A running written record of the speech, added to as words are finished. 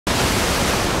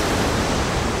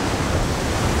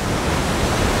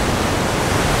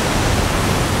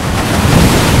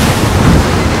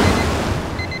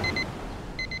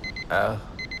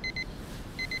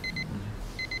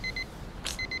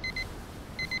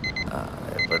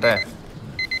എവിടെ?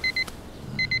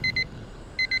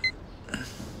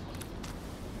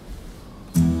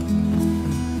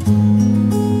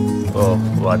 Oh,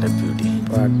 what a beauty.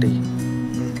 പാട്ടി.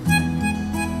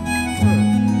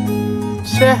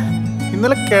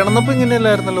 ഇന്നലെ കിടന്നപ്പോ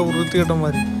ഇങ്ങനെയല്ലായിരുന്നല്ലോ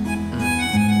വൃത്തികെട്ടന്മാര്.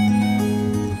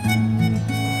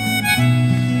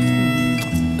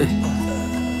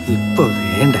 ഇപ്പൊ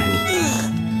വേണ്ട.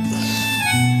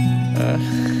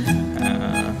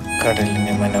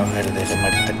 കടലിന്റെ മനോഹരതയിലും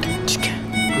അടുത്തിട്ട്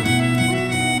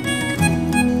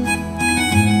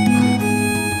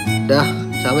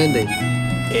സമയം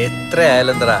എത്ര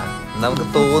ആയാലും എന്താ, നമുക്ക്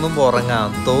തോന്നുമ്പോ ഉറങ്ങാം,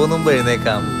 തോന്നുമ്പോ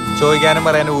എഴുന്നേക്കാം, ചോദിക്കാനും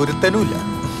പറയാനും ഒരുത്തനുമില്ല.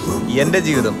 എന്റെ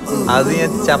ജീവിതം അത്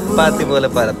ഞാൻ ചപ്പാത്തി പോലെ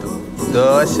പരത്തും,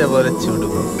 ദോശ പോലെ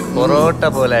ചുടും, പൊറോട്ട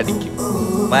പോലെ അടിക്കും.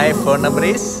 My phone number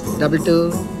is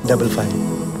 2255.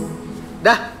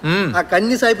 ആ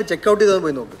കന്നി സാഹിബ് ചെക്ക്ഔട്ട് ചെയ്ത്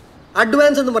പോയി നോക്ക്.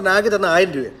 അഡ്വാൻസ് എന്ന് പറഞ്ഞ ആകെ തന്ന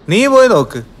 1000 രൂപ. നീ പോയി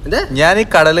നോക്ക്. ഞാൻ ഈ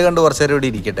കടല് കണ്ട് കുറച്ചേരം ഇവിടെ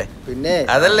ഇരിക്കട്ടെ. പിന്നെ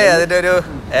അതല്ലേ അതിന്റെ ഒരു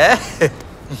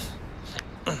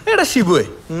എടാ ഷിബുവേ,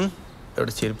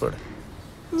 എവിടെ ചെരുപ്പോടെ?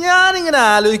 ഞാനിങ്ങനെ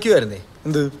ആലോചിക്കുമായിരുന്നേ,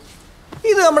 എന്ത്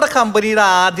ഇത് നമ്മുടെ കമ്പനിയുടെ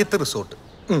ആദ്യത്തെ റിസോർട്ട്.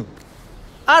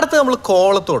 അടുത്ത് നമ്മൾ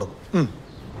കോളത്ത് തുടങ്ങും,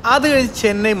 അത് കഴിഞ്ഞ്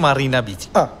ചെന്നൈ മറീന ബീച്ച്,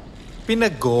 പിന്നെ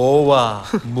Goa,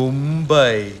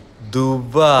 Mumbai,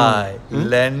 Dubai,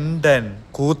 London,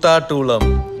 Koothattukulam,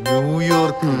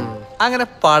 New York, അങ്ങനെ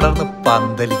പടർന്ന്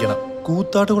പന്തലിക്കണം.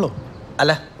 കൂത്താട്ടുകുളം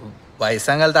അല്ല,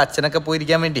 വയസ്സാം കാലത്ത് അച്ഛനൊക്കെ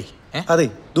പോയിരിക്കാൻ വേണ്ടി. അതെ,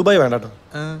 ദുബായ് വേണ്ട കേട്ടോ.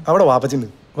 അവിടെ വാപ്പച്ചിണ്ട്.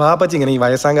 വാപ്പച്ചി ഇങ്ങനെ ഈ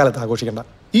വയസ്സാം കാലത്ത് ആഘോഷിക്കണ്ട.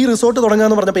 ഈ റിസോർട്ട്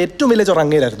തുടങ്ങാന്ന് പറഞ്ഞപ്പോ ഏറ്റവും വലിയ ചൊറ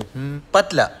അങ്ങേരായിരുന്നു.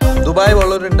 പറ്റില്ല, ദുബായ്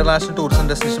ഉള്ള ഒരു ഇന്റർനാഷണൽ ടൂറിസം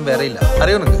ഡെസ്റ്റിനേഷൻ വേറെ ഇല്ല.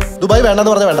 അറിയോ നിനക്ക്? ദുബായ്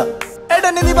വേണ്ടെന്ന് പറഞ്ഞ വേണ്ട. ഏട്ടാ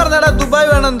നീ പറഞ്ഞാടാ ദുബായ്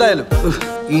വേണം എന്തായാലും.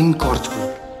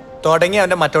 തുടങ്ങി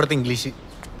അവന്റെ മറ്റോടത്ത് ഇംഗ്ലീഷ്.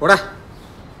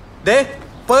 ദേ,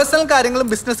 പേഴ്സണൽ കാര്യങ്ങളും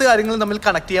ബിസിനസ് കാര്യങ്ങളും തമ്മിൽ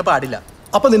കണക്ട് ചെയ്യാൻ പാടില്ല.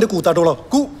 അപ്പൊ നിന്റെ കൂത്താട്ടോളോ?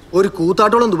 ഒരു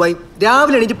കൂത്താട്ടോളം ദുബായ്.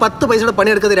 രാവിലെ എണീറ്റ് 10 പൈസയുടെ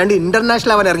പണിയെടുക്കുന്നത് 2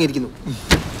 ഇന്റർനാഷണൽ ആവാൻ ഇറങ്ങിയിരിക്കുന്നു.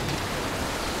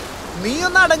 നീ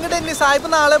ഒന്ന് അടങ്ങിട്ട് എന്നെ സാഹിബ്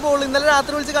നാളെ പോകുള്ളൂ. ഇന്നലെ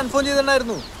രാത്രി വിളിച്ച് കൺഫേം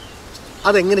ചെയ്തിട്ടുണ്ടായിരുന്നു.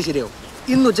 അതെങ്ങനെ ശരിയാവും?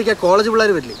 ഇന്ന് ഉച്ചയ്ക്ക് കോളേജ്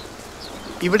പിള്ളേർ വരില്ലേ?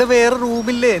 ഇവിടെ വേറെ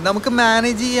റൂമില്ലേ, നമുക്ക്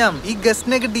മാനേജ് ചെയ്യാം. ഈ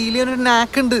ഗസ്റ്റിനൊക്കെ ഡീൽ ചെയ്യാൻ ഒരു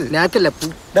നാക്ക് ഉണ്ട്. നാക്കല്ല,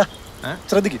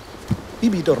 ശ്രദ്ധിക്കും. ഈ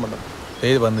ബീറ്റ് ഓർമ്മ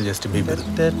വന്ന് ജസ്റ്റ്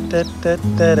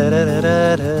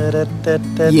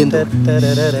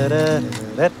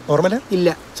ഓർമ്മല്ല? ഇല്ല.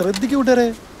 ശ്രദ്ധിക്കൂ കൂട്ടുകാരെ,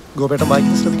 ഗോപേട്ടൻ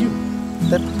വായിക്കുന്നത് ശ്രദ്ധിക്കൂ.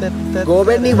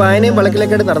 ഗോപേട്ടൻ ഈ വായനയും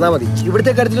വളക്കിലൊക്കെ നടന്നാ മതി.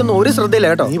 ഇവിടുത്തെ കാര്യത്തിലൊന്നും ഒരു ശ്രദ്ധയില്ല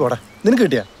കേട്ടോ. നീ പോടാ. നിനക്ക്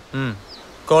കിട്ടിയാ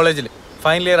കോളേജിൽ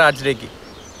ഫൈനൽ ഇയർ ആർട്സ് ഡേക്ക്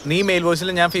നീ മെയിൽ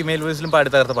വോയിസിലും ഞാൻ ഫീമെയിൽ വോയിസിലും പാടി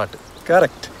തകർത്ത പാട്ട്.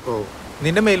 കറക്റ്റ്.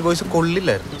 നിന്റെ മെയിൽ വോയിസ്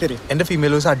കൊള്ളില്ലായിരുന്നു, ശരി. എന്റെ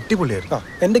ഫീമെയിൽ വോയിസ് അടിപൊളിയായിരുന്നു.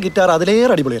 എന്റെ ഗിറ്റാർ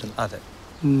അതിലേറെ അടിപൊളിയായിരുന്നു. അതെ,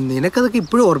 നിനക്കതൊക്കെ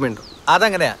ഇപ്പോഴും ഓർമ്മയുണ്ടോ?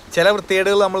 അതങ്ങനെയാ, ചില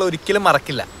വൃത്തികേടുകൾ നമ്മൾ ഒരിക്കലും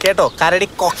മറക്കില്ല കേട്ടോ. കരടി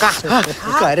കൊക്ക.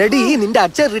 കരടി നിന്റെ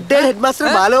അച്ഛൻ റിട്ടയർഡ് ഹെഡ്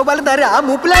മാസ്റ്റർ ബാലഗോപാലൻ താര ആ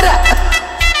മൂപ്പിലാരാ.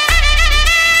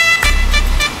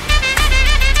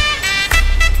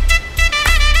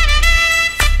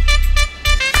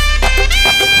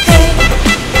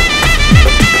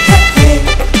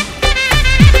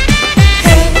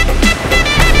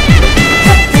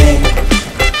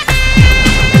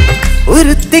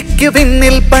 ഒരുത്തിക്കു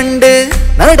പിന്നിൽ പണ്ട്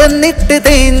നടന്നിട്ട്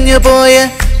തേഞ്ഞു പോയ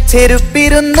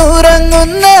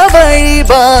ചെരുപ്പിരുന്നുറങ്ങുന്ന വഴി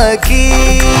ബാക്കി.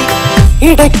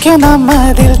 ഇടയ്ക്കു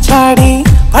നമ്മതിൽ ചാടി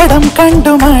പടം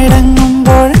കണ്ടു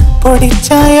മടങ്ങുമ്പോൾ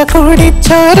പൊടിച്ചായ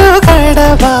കുടിച്ചൊരു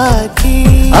കടബാക്കി.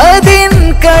 അതിൻ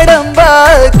കടം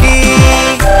ബാക്കി.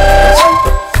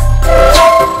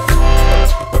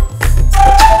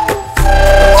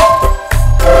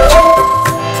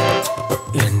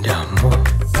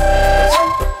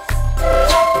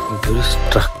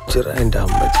 എന്റെ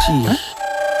അമ്മച്ചി,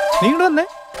 നീ ഇവിടെ വന്നേ.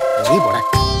 നീ പോടെ.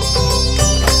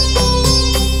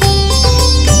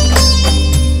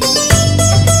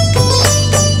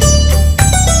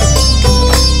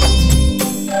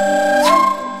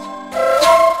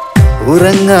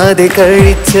 ഉറങ്ങാതെ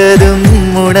കഴിച്ചതും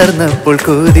ഉണർന്നപ്പോൾ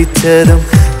കൊതിച്ചതും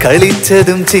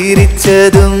കളിച്ചതും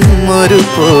ചിരിച്ചതും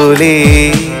ഒരുപോലെ.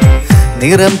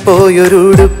 നിറം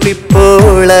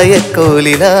പോയൊരുടുപ്പിപ്പോൾ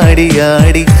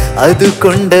അയക്കോലിലാടിയാടി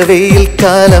അതുകൊണ്ട് വെയിൽ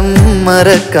കാലം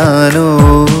മറക്കാനോ.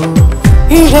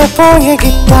 ഇഴപോയ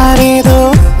ഗിത്താറേതോ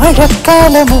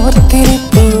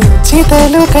മഴക്കാലമോർത്തിരിപ്പു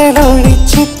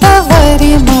ചിതലുകളൊഴിച്ചിട്ട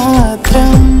വരി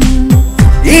മാത്രം.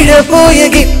 ഇഴപോയ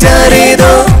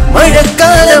ഗിത്താറേതോ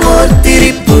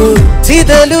മഴക്കാലമോർത്തിരിപ്പു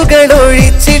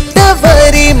ചിതലുകളൊഴിച്ചിട്ട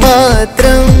വരി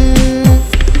മാത്രം.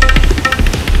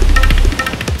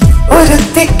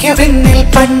 ഒരുത്തിക്കു പിന്നിൽ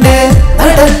പണ്ട്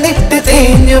നടന്നിട്ട്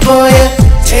തേഞ്ഞുപോയ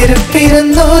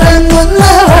ചെരുപ്പിരുന്നുറങ്ങുന്ന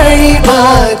വഴി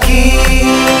ബാക്കി.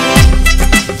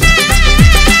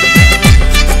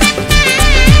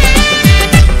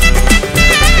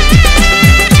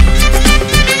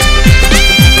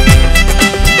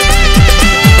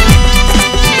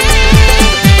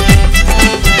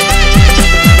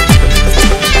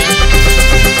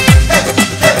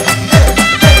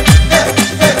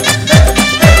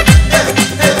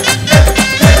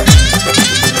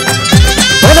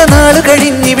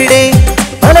 കഴിഞ്ഞിവിടെ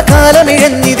പല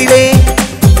കാലമിഴഞ്ഞിതിലേ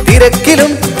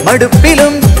തിരക്കിലും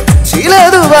മടുപ്പിലും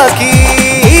ചിലതു ബാക്കി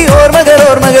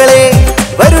ഓർമ്മകളെ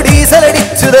വരു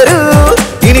ഡീസലടിച്ചു തരൂ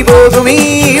ഇനി പോകും ഈ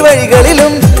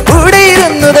വഴികളിലും കൂടെ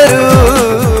ഇരുന്നു തരൂ.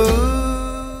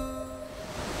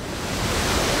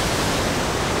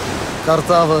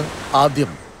 കർത്താവ്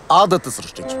ആദ്യം ആദത്തെ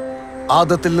സൃഷ്ടിച്ചു.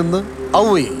 ആദത്തിൽ നിന്ന്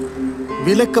ഔവയെ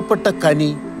വിലക്കപ്പെട്ട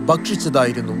കനി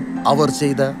ഭക്ഷിച്ചതായിരുന്നു അവർ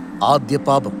ചെയ്ത ആദ്യ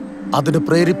പാപം. അതിന്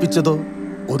പ്രേരിപ്പിച്ചതോ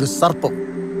ഒരു സർപ്പം.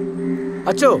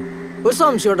 അച്ചോ, ഒരു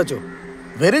സംശയം അച്ചോ.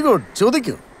 വെരി ഗുഡ്,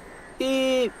 ചോദിക്കൂ. ഈ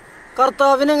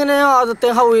കർത്താവിന് എങ്ങനെ ആദ്യത്തെ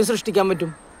ഹൗവയെ സൃഷ്ടിക്കാൻ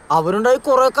പറ്റും? അവരുണ്ടായി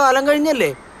കുറെ കാലം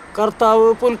കഴിഞ്ഞല്ലേ കർത്താവ്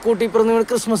പുൽക്കൂട്ടി പിറന്ന്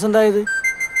ക്രിസ്മസ് ഉണ്ടായത്.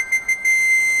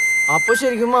 അപ്പൊ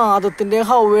ശരിക്കും ആദത്തിന്റെ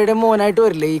ഹൗവയുടെ മോനായിട്ട്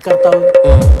വരില്ലേ ഈ കർത്താവ്?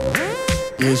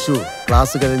 യേശു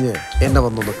ക്ലാസ് കഴിഞ്ഞ് എന്നെ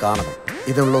വന്നൊന്ന് കാണണം.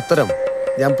 ഇതിനുള്ള ഉത്തരം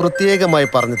ഞാൻ പ്രത്യേകമായി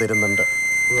പറഞ്ഞു തരുന്നുണ്ട്.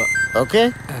 ഓക്കെ,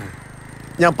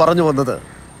 ഞാൻ പറഞ്ഞു വന്നത്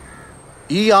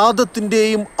ഈ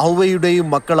ആദത്തിന്റെയും ഔവയുടെയും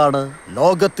മക്കളാണ്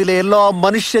ലോകത്തിലെ എല്ലാ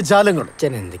മനുഷ്യജാലങ്ങളും.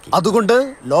 അതുകൊണ്ട്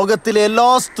ലോകത്തിലെ എല്ലാ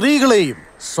സ്ത്രീകളെയും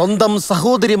സ്വന്തം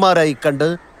സഹോദരിമാരായി കണ്ട്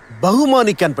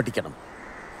ബഹുമാനിക്കാൻ പഠിക്കണം.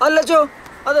 അല്ലച്ചോ,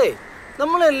 അതെ,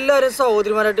 നമ്മളെല്ലാരും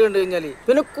സഹോദരിമാരായിട്ട് കണ്ടു കഴിഞ്ഞാല്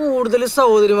പിന്നെ കൂടുതൽ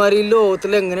സഹോദരിമാർ ഈ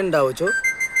ലോകത്തിൽ എങ്ങനെ ഉണ്ടാവച്ചോ?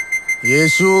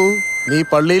 യേശു, നീ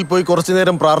പള്ളിയിൽ പോയി കുറച്ചു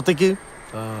നേരം പ്രാർത്ഥിക്ക്.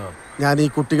 ഞാൻ ഈ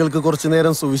കുട്ടികൾക്ക് കുറച്ചു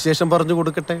നേരം സുവിശേഷം പറഞ്ഞു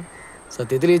കൊടുക്കട്ടെ.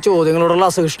 സത്യത്തിൽ ഈ ചോദ്യങ്ങളോടുള്ള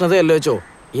അസഹിഷ്ണുതയല്ലോ വെച്ചോ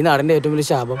ഈ നാടിന്റെ ഏറ്റവും വലിയ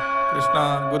ശാപം. കൃഷ്ണ,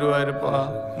 ഗുരുവായൂരപ്പ,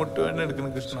 മുട്ടുവേണ്ട എടുക്കുന്ന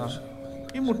കൃഷ്ണ,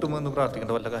 ഈ മുട്ടുമെന്ന്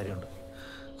പ്രാർത്ഥിക്കേണ്ട വല്ല കാര്യമുണ്ട്?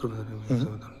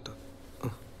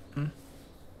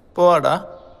 പോവാടാ.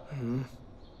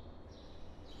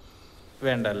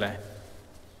 വേണ്ടല്ലേ?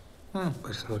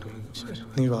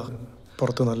 നീ വാ,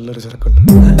 പുറത്ത് നല്ലൊരു ചെറുക്കുണ്ട്.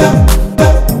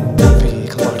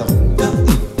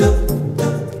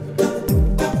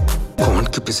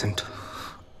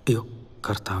 അയ്യോ,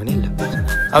 കർത്താവിനില്ല.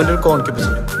 അവൻ്റെ ഒരു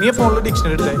കോൺക്യുപ്പൻസ്. നീ ഫോണിൽ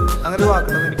ഡിക്ഷണറി എടുത്തേ. അങ്ങനെ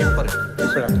വാക്കുണ്ടെന്ന് എനിക്ക് പറയും.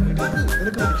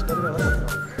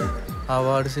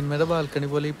 അവാർഡ് സിനിമയുടെ ബാൽക്കണി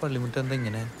പോലെ ഈ പള്ളിമുറ്റം എന്താ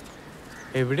ഇങ്ങനെ?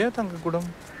 എവിടെയാ തങ്കക്കൂടം?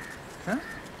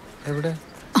 എവിടെ?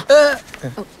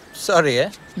 സോറി,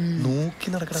 നോക്കി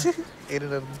നടക്കണ.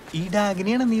 ഈ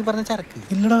ഡാഗിനിയാണ് നീ പറഞ്ഞ ചരക്ക്?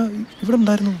 ഇല്ലടാ, ഇവിടെ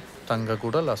ഉണ്ടായിരുന്നു.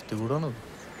 തങ്കക്കൂടല്ല, അസ്ഥികൂടാണ്.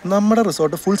 നമ്മുടെ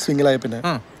റിസോർട്ട് ഫുൾ സ്വിങ്ങിലായ പിന്നെ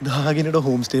ദാഗിനിയുടെ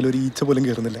ഹോം സ്റ്റേയിൽ ഒരു ഈച്ച പോലും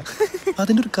കയറുന്നില്ല.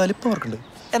 അതിന്റെ ഒരു കലിപ്പ് അവർക്കുണ്ട്.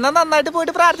 എന്നാ നന്നായിട്ട്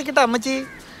പോയിട്ട് പ്രാർത്ഥിക്കട്ടെ അമ്മച്ചി.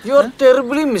 You are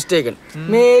terribly mistaken.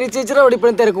 Mary ചേച്ചി അവിടെ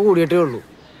ഇപ്പോഴും തിരക്ക് കൂടിയിട്ടേ ഉള്ളൂ.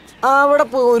 അവിടെ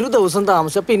പോയി ഒരു ദിവസം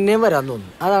താമസിച്ചാൽ പിന്നെയും വരാൻ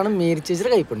തോന്നുന്നു. അതാണ് മേരി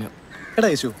ചേച്ചിയുടെ കൈപ്പുണ്യം. എടാ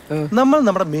യേശു, നമ്മൾ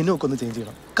നമ്മുടെ മെനു ഒക്കെ ഒന്ന് ചേഞ്ച്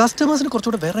ചെയ്യണം. കസ്റ്റമേഴ്സിന്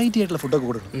കുറച്ചുകൂടെ വെറൈറ്റി ആയിട്ടുള്ള ഫുഡൊക്കെ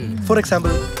കൊടുക്കണം. ഫോർ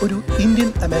എക്സാമ്പിൾ, ഒരു ഇന്ത്യൻ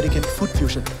അമേരിക്കൻ ഫുഡ്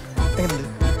ഫ്യൂഷൻ എങ്ങനെയുണ്ട്?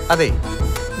 അതെ,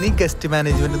 നീ ഗസ്റ്റ്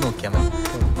മാനേജ്മെന്റ് നോക്കിയാൽ മതി.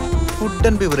 ഫുഡ്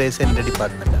ആൻഡ് ബിവറേജ് എന്റെ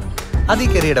ഡിപ്പാർട്ട്മെന്റ്. അതിൽ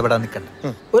കയറി ഇടപെടാൻ നിൽക്കണ്ട.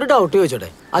 ഒരു ഡൗട്ട് ചോദിച്ചോട്ടെ?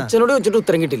 അച്ഛനോട് ചോദിച്ചിട്ട്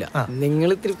ഉത്തരം കിട്ടില്ല. നിങ്ങൾ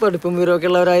ഇത്തിരി പഠിപ്പും വിവരമൊക്കെ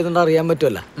ഉള്ളവരായതുകൊണ്ട് അറിയാൻ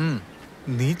പറ്റുമല്ല.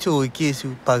 നീ ചോദിക്കുക യേശു,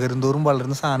 പകരുന്തോറും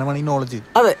വളരുന്ന സാധനമാണ് ഈ നോളജ്.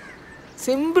 അതെ,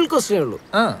 സിമ്പിൾ ക്വസ്റ്റ്യനേ ഉള്ളൂ.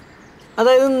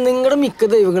 അതായത് നിങ്ങളുടെ മിക്ക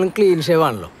ദൈവങ്ങളും ക്ലീൻ ഷേവ്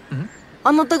ആണല്ലോ.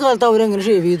 അന്നത്തെ കാലത്ത് അവരെങ്ങനെ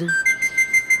ഷേവ് ചെയ്തു?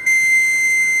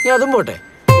 അതും പോട്ടെ,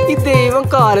 ഈ ദൈവം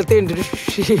കാലത്ത് എൻ്റെ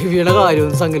ഷേവ് ചെയ്യണ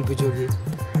കാര്യമൊന്നും സങ്കല്പിച്ചു നോക്കി.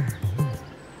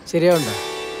 ശരിയാവണ്ട?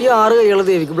 ഈ 6 കൈയുള്ള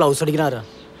ദേവിക്ക് ബ്ലൗസ് അടിക്കുന്ന ആരാ?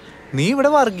 നീ ഇവിടെ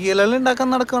വർഗീയലെല്ലാം ഉണ്ടാക്കാൻ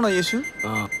നടക്കണോ യേശു?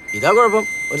 ഇതാ കുഴപ്പം.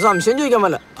 ഒരു സംശയം ചോദിക്കാൻ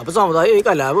പറ്റില്ല. അപ്പൊ സമുദായം പോയി,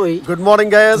 കലാപം പോയി. Good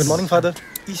morning guys. Good morning father.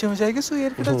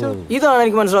 ഇതാണ്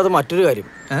എനിക്ക് മനസ്സിലാത്ത മറ്റൊരു കാര്യം.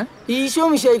 ഈശോ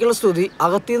മിശിഹായ്ക്കുള്ള സ്തുതി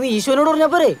അകത്തിന്ന് ഈശോനോട് പറഞ്ഞാ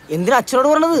പോരെ, എന്തിനാ അച്ഛനോട്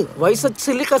പറഞ്ഞത്? Y such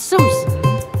silly customs?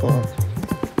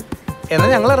 എന്നാ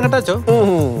ഞങ്ങൾ ഇറങ്ങട്ടെ അച്ചോ.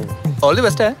 All the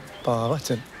best.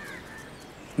 പാവച്ചൻ.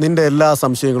 നിന്റെ എല്ലാ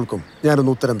സംശയങ്ങൾക്കും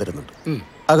ഞാനൊന്ന് ഉത്തരം തരുന്നുണ്ട്.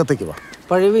 അകത്തേക്ക് വാ.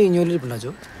 പഴയ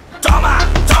വീഞ്ഞൂലിരിപ്പുണ്ടാച്ചോ?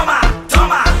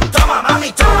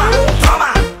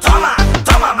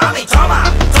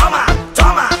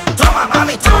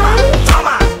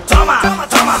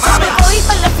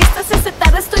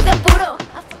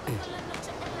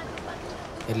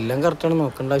 എല്ലാം കറക്റ്റാണ്,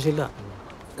 നോക്കണ്ട ആവശ്യമില്ല.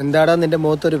 എന്താടാ നിന്റെ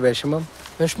മുഖത്തൊരു വിഷമം?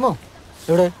 വിഷമോ?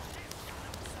 എവിടെ?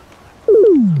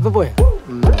 ഇപ്പൊ പോയാ?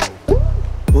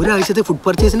 ഒരാഴ്ചത്തെ ഫുഡ്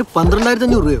പർച്ചേസിന്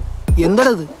 12,500 രൂപയോ?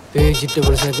 എന്താടാ അത്?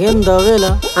 വെജിറ്റബിൾസിനൊക്കെ എന്താ വില?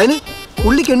 അതിന്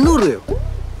ഉള്ളിക്ക് 800 രൂപയോ?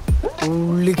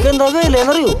 ഉള്ളിക്ക് എന്താ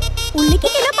വിലയെന്നറിയോ? ഉള്ളിക്ക്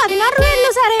കിലോ 16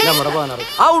 രൂപയുള്ളൂ സാറേ. നമ്മുടെ 16.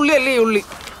 ആ ഉള്ളി അല്ലേ ഈ ഉള്ളി?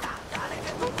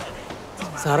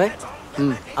 സാറേ,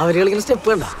 അവര് കളിക്കുന്ന സ്റ്റെപ്പ്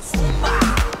കണ്ട?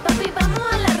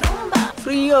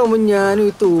 ഫ്രീ ആവുമ്പോ ഞാനും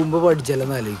ഈ തൂമ്പ്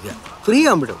പഠിച്ചാലെന്ന് ആലോചിക്കുക. ഫ്രീ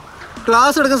ആകുമ്പോഴോ?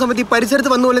 ക്ലാസ് എടുക്കുന്ന സമയത്ത് ഈ പരിസരത്ത്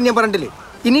വന്നു പോലെ ഞാൻ പറഞ്ഞിട്ടില്ലേ?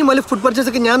 ഇനിയും വലിയ ഫുഡ് പർച്ചേസ്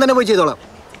ഒക്കെ ഞാൻ തന്നെ പോയി ചെയ്തോളാം.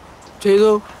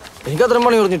 ചെയ്തോ? എനിക്ക് അത്ര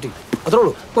മണി പറഞ്ഞിട്ട് അത്രേ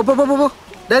ഉള്ളൂ.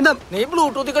 നീ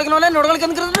ബ്ലൂടൂത്തിൽ കളിക്കണ പോലെ എന്നോട് കളിക്കാൻ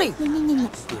നിൽക്കണേ.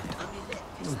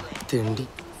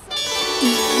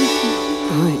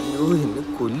 അയ്യോ, എന്നെ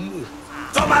കൊല്ലു.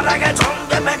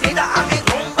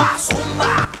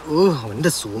 ഓ,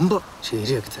 അവന്റെ സൂമ്പ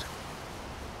ശരിയാക്കി തരാം.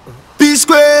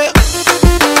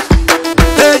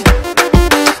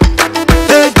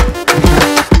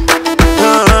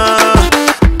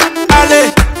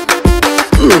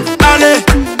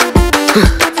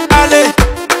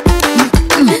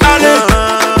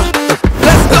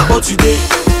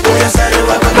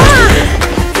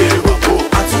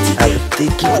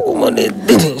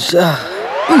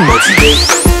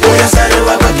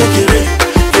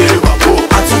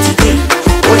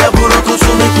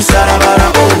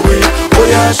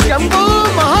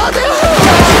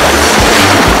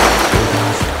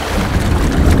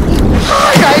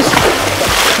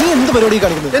 നീ എന്ത് പരിപാടി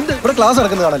കാണിക്കുന്നത്? ഇവിടെ ക്ലാസ്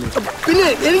നടക്കുന്നത് കാണല്ലേ? പിന്നെ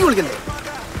എനിക്ക് വിളിക്കണ്ടേ?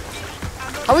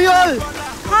 How are you all?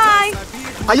 Hi.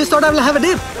 I just thought I will have a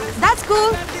dip. That's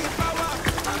cool.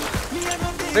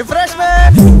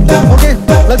 Refreshment. Okay,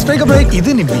 let's take a break. ഇത്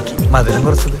നിമ്മിക്ക് മധുരം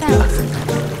കുറച്ചത്.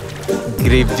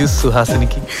 Grape juice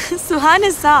സുഹാസിനിക്ക്.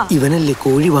 Suhanisa. ഇവനല്ലേ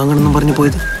കോഴി വാങ്ങണമെന്നും പറഞ്ഞു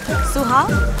പോയത്?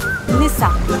 Suhanisa.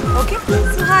 Okay?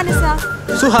 Suhanisa.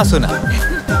 സുഹാസുന.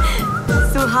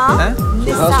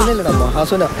 Suhanisa.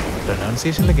 മഹാസുന.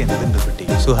 പ്രൊനൗൺസിയേഷനിലൊക്കെ എന്തുണ്ട് കുട്ടി?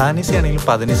 സുഹാനിസ ആണെങ്കിലും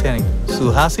പതിനിസ ആണെങ്കിലും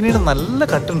സുഹാസിനിയുടെ നല്ല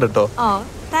കട്ടുണ്ട് കേട്ടോ. Oh,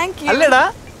 thank you. അല്ലേടാ?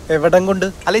 എവിടം കൊണ്ട്?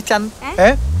 അല്ലെ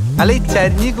അല്ലെ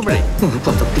ചരിഞ്ഞിക്കുമ്പോഴേ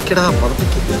പതപ്പിക്കടാ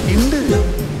പതപ്പിക്ക. ഉണ്ട്.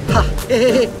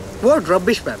 What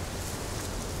rubbish, man.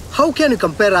 How can you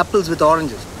compare apples with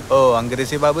oranges? ഓ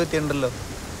അങ്കരേശി ബാബു എത്തിയുണ്ടല്ലോ.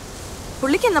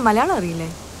 പുള്ളിക്ക് എന്താ മലയാളം അറിയില്ലേ?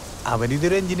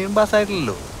 അവനിതൊരു എഞ്ചിനീയറിംഗ്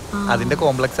പാസ്സായിട്ടില്ലല്ലോ, അതിന്റെ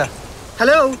കോംപ്ലക്സാ.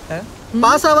 Hello?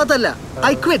 Pass ആവാത്തല്ല.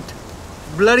 I quit.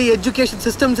 Bloody education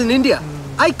systems in India.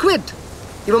 I quit.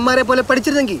 ഇവന്മാരെ പോലെ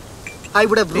പഠിച്ചിരുന്നെങ്കിൽ I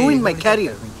would have ruined my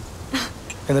career.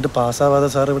 എന്നിട്ട് പാസ്സാവാതെ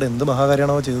സാർ ഇവിടെ എന്ത്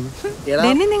മഹാകാര്യാണോ ചെയ്തത്?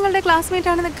 ഡെന്നി നിങ്ങളുടെ ക്ലാസ്മേറ്റ്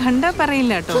ആണെന്ന് കണ്ടാ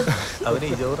പറയില്ല കേട്ടോ. അവന്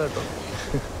ഇജോറാട്ടോ.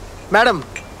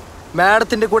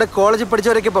 മാഡത്തിന്റെ കൂടെ കോളേജിൽ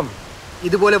പഠിച്ചവരൊക്കെ ഇപ്പം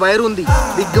ഇതുപോലെ വയറുന്തി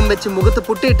വിഗ്ഗും വെച്ച് മുഖത്ത്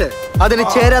പൊട്ടിയിട്ട് അതിന്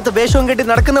ചേരാത്ത വേഷവും കെട്ടി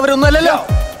നടക്കുന്നവരൊന്നും അല്ലല്ലോ.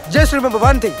 Just remember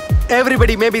one thing.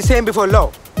 Everybody may be same before law,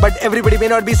 but everybody may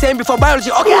not be same before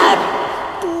biology. Okay?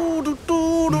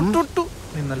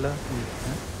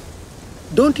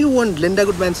 Don't you want Linda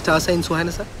Goodman's star sign,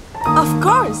 Suhanisa? Of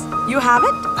course. You have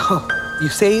it? Oh, you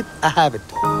say it, I have it.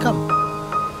 Come.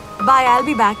 Bye, I'll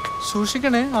be back.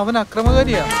 സൂക്ഷിക്കണേ, അവൻ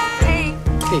അക്രമകാരിയാ. Hey.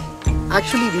 Hey,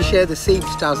 actually we share the same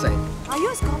star sign. Are you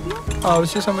a Scorpio?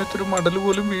 ആവശ്യ സമയത്ത് ഒരു മടൽ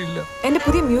പോലും വീഴില്ല. എന്റെ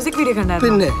പുതിയ music video കണ്ടായിരുന്നു.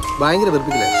 പിന്നെ ഭയങ്കര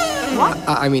വെറുപ്പിക്കല. What?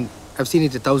 I mean, I've seen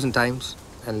it 1,000 times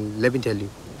and let me tell you,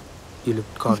 you look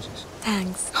gorgeous.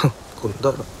 Thanks.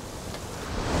 Kundara.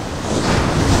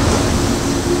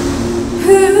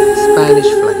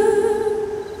 Spanish fly.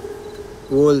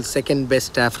 World's second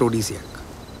best aphrodisiac.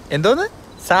 എന്തോന്ന്?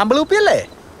 സാമ്പിൾ കുപ്പിയല്ലേ?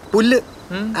 പുല്ല്.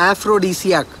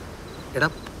 Aphrodisiac. എടാ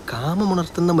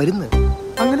കാമമുണർത്തുന്ന മരുന്ന്.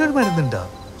 അങ്ങനെ ഒരു മരുന്നുണ്ടോ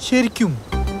ശരിക്കും?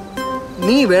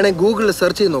 നീ വേണേ ഗൂഗിളിൽ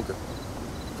സെർച്ച് ചെയ്ത് നോക്ക്.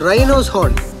 റൈനോസ്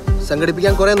ഹോൺ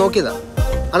സംഘടിപ്പിക്കാൻ കുറെ നോക്കിയതാ.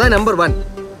 അതാ നമ്പർ 1.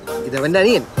 ഇതവന്റെ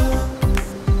അനിയൻ.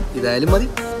 ഇതായാലും മതി.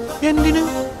 എന്തിന്?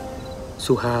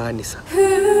 സുഹാനിസ.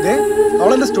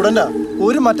 അവളെന്റെ സ്റ്റുഡന്റാ.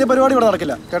 ഒരു മറ്റേ പരിപാടി ഇവിടെ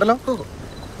നടക്കില്ല കേട്ടല്ലോ.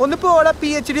 ഒന്നിപ്പോ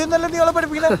PhD ഒന്നല്ല നീ അവളെ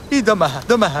പഠിപ്പിക്കില്ലേ?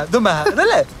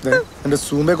 എന്റെ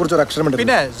സൂമയെ കുറിച്ച് ഒരു അക്ഷരം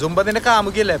പിന്നെ സുംബ നിന്റെ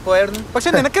കാമുകിയല്ലേ പോയായിരുന്നു. പക്ഷെ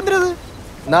നിനക്കെന്തത്?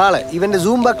 നാളെ ഇവന്റെ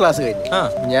സൂംബ ക്ലാസ് കഴിഞ്ഞു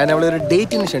ഞാൻ അവളെ ഒരു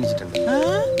ഡേറ്റിന് ക്ഷണിച്ചിട്ടുണ്ട്.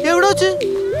 എവിടെ വെച്ച്?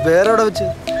 വേറെ എവിടെ വെച്ച്?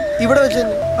 ഇവിടെ വെച്ച്.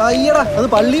 അയ്യടാ, അത്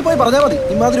പള്ളിയിൽ പോയി പറഞ്ഞാൽ മതി.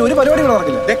 ഇമാതിരി ഒരു പരിപാടി ഇവിടെ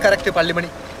നടക്കില്ല. കറക്റ്റ് പള്ളിമണി.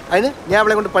 അതിന് ഞാൻ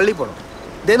അവളെ കൊണ്ട് പള്ളിയിൽ പോകണം.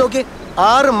 ദേ നോക്കി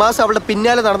 6 മാസം അവളുടെ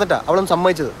പിന്നാലെ നടന്നിട്ടാ അവളൊന്ന്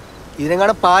സമ്മതിച്ചത്.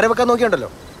 ഇതിനെങ്ങാണ് പാര വെക്കാൻ നോക്കിയുണ്ടല്ലോ.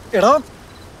 എടാ,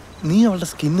 നീ അവളുടെ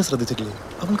സ്കിന്ന് ശ്രദ്ധിച്ചിട്ടില്ലേ?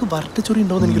 അവൾക്ക് വരട്ടച്ചൊറി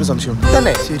ഉണ്ടോന്ന് എനിക്കൊരു സംശയമുണ്ട്.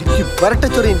 തന്നെ ശരിക്കും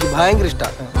വരട്ടച്ചൊറി എനിക്ക് ഭയങ്കര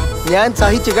ഇഷ്ടമാണ്. ഞാൻ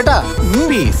സഹിച്ചു കേട്ടാ.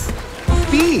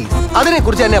 അതിനെ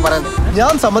കുറിച്ച് തന്നെയാ പറയുന്നത്.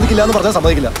 ഞാൻ സമ്മതിക്കില്ല എന്ന് പറഞ്ഞാൽ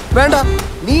സമ്മതിക്കില്ല. വേണ്ട,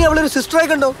 നീ അവളൊരു സിസ്റ്ററായി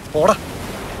കണ്ടോ. ഓടാ,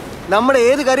 നമ്മുടെ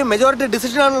ഏത് കാര്യം മെജോറിറ്റി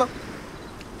ഡിസിഷൻ ആണല്ലോ.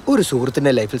 ഒരു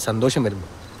സുഹൃത്തിന്റെ ലൈഫിൽ സന്തോഷം വരുമ്പോ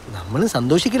നമ്മൾ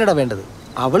സന്തോഷിക്കില്ലടാ വേണ്ടത്.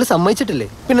 അവള് സമ്മതിച്ചിട്ടില്ലേ,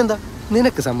 പിന്നെന്താ?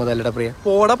 നിനക്ക് സമ്മതമല്ലടാ പ്രിയ.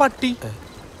 ഓടാ പട്ടി.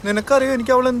 നിനക്കറിയോ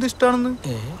എനിക്ക് അവൾ എന്ത് ഇഷ്ടാണെന്ന്?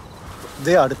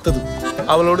 അടുത്തത്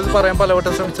അവളോട് ഇത് പറയാൻ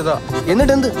പലവട്ടം ശ്രമിച്ചതാ.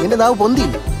 എന്നിട്ട് എന്ത്? നിന്റെ നാവ്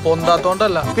പൊന്തിയില്ല?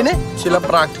 പൊന്താത്തോണ്ടല്ല, പിന്നെ ചില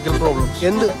പ്രാക്ടിക്കൽ പ്രോബ്ലംസ്.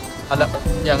 എന്ത്? അല്ല,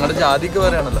 ഞങ്ങളുടെ ജാതിക്ക്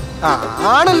പറയാണല്ലോ.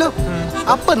 ആണല്ലോ.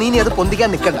 അപ്പൊ നീ അത് പൊന്തിക്കാൻ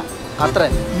നിക്കണ്ട. അത്ര.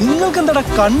 നിങ്ങൾക്ക് എന്താടാ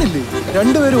കണ്ണില്ലേ?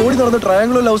 രണ്ടുപേരും ഓടി നടന്ന്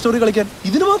ട്രയാങ്കിൾ ലവ് സ്റ്റോറി കളിക്കാൻ.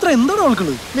 ഇതിന് മാത്രം എന്താണ്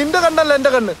അവൾക്കുള്ളത്? നിന്റെ കണ്ണല്ല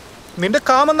എന്റെ കണ്ണ്. നിന്റെ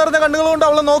കാമം നിറഞ്ഞ കണ്ണുകൾ കൊണ്ട്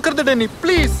അവളെ നോക്കരുത് ഡെന്നി,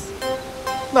 പ്ലീസ്.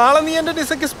 നാളെ നീ എന്റെ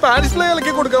ഡിസക്ക് സ്പാനിഷിലെ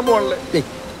ഇളക്കി കൊടുക്കാൻ പോകണല്ലേ?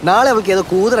 നാളെ അവൾക്ക് ഏതോ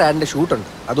കൂതറ ആഡിന്റെ ഷൂട്ടുണ്ട്.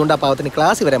 അതുകൊണ്ട് ആ പാവത്തിന്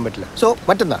ക്ലാസ്സിൽ വരാൻ പറ്റില്ല. സോ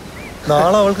മറ്റന്നാ.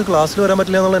 നാളെ അവൾക്ക് ക്ലാസ്സിൽ വരാൻ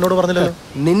പറ്റില്ല എന്നുള്ള എന്നോട് പറഞ്ഞില്ലല്ലോ.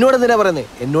 നിന്നോട് എന്തിനാ പറയുന്നേ?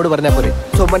 എന്നോട് പറഞ്ഞാ പോരെ.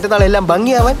 സോ മറ്റന്നാൾ എല്ലാം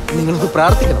ഭംഗിയാവാൻ നിങ്ങൾക്ക്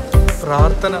പ്രാർത്ഥിക്കണം.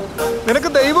 പ്രാർത്ഥന? നിനക്ക്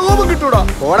ദൈവകോപം കിട്ടൂടാ.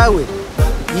 ഓടാവേ.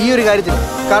 ഈ ഒരു കാര്യത്തിൽ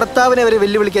കർത്താവിനെ വരെ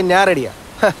വെല്ലുവിളിക്കാൻ ഞാൻ റെഡിയാ.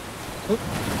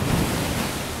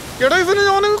 എടാ, ഇതിന്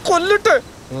ഞാൻ കൊല്ലട്ടെ.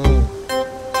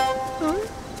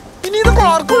 ഇനി ഇത്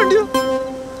ആർക്കു വേണ്ടിയോ?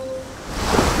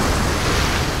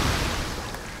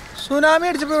 സുനാമി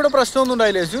അടിച്ചപ്പോ ഇവിടെ പ്രശ്നമൊന്നും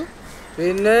ഉണ്ടായില്ലേ യേശു?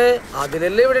 പിന്നെ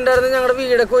അതിലല്ലേ ഇവിടെ ഉണ്ടായിരുന്ന ഞങ്ങളുടെ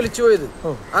വീടൊക്കെ ഒലിച്ചു പോയത്.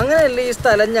 അങ്ങനെയല്ലേ ഈ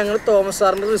സ്ഥലം ഞങ്ങൾ തോമസ്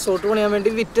സാറിന്റെ റിസോർട്ട് പണിയാൻ വേണ്ടി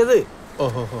വിറ്റത്.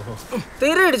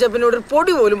 തീരെ ഇടിച്ച പിന്നെ ഒരു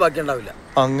പൊടി പോലും ബാക്കി ഉണ്ടാവില്ല.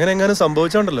 അങ്ങനെ എങ്ങനെ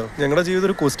സംഭവിച്ചോണ്ടല്ലോ ഞങ്ങളുടെ ജീവിതം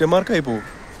ഒരു ക്വസ്റ്റ്യൻ മാർക്കായി പോകും.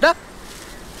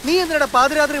 നീ എന്തിനാ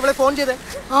പാതിരാത്രി ഇവിടെ ഫോൺ ചെയ്തേ?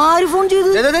 ആര് ഫോൺ ചെയ്തു?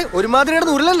 ഒരുമാതിരി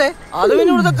ഉരുളല്ലേ? അത്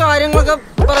പിന്നെ ഇവിടുത്തെ കാര്യങ്ങളൊക്കെ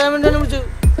പറയാൻ വേണ്ടിയാണ് വിളിച്ചത്.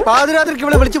 പാതിരാത്രിക്ക്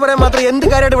ഇവിടെ വിളിച്ചു പറയാൻ മാത്രം എന്ത്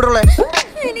കാര്യമായിട്ട് ഇവിടെ ഉള്ളേ?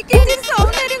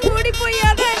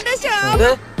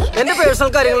 എന്റെ പേഴ്സണൽ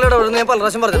കാര്യങ്ങളുടെ അവിടെ ഞാൻ പല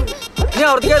പ്രാവശ്യം പറഞ്ഞു. നീ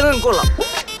അവിടത്തേക്കായിരുന്നു നിനക്ക് കൊള്ളാം.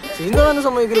 സീൻ കാണാനും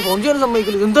സമ്മതിക്കില്ല, ഫോൺ ചെയ്യാനും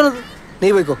സമ്മതിക്കില്ല. എന്താണത്? നീ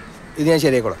പോയിക്കോ, ഇത് ഞാൻ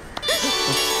ശരിയായിക്കോളാം.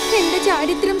 എന്റെ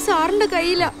ചാരിത്രം സാറിന്റെ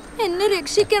കയ്യില, എന്നെ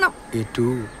രക്ഷിക്കണം.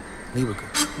 നീ പോയിക്കോ.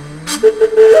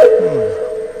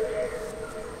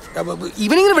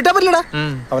 ഇവനിങ്ങനെ വിട്ടാ പറ്റില്ലടാ.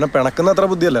 അവനെ പിണക്കുന്ന അത്ര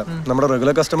ബുദ്ധിയല്ല. നമ്മുടെ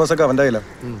റെഗുലർ കസ്റ്റമേഴ്സ് ഒക്കെ അവന്റെ കയ്യിലാണ്.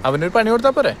 അവനൊരു പണി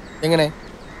കൊടുത്താ പോരെ? എങ്ങനെ?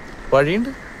 വഴിയുണ്ട്.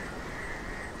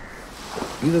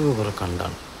 ഇതൊക്കെ കുറെ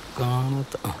കണ്ടാണ്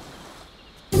കാണാത്ത.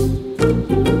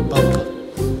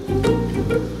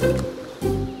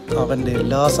 അവന്റെ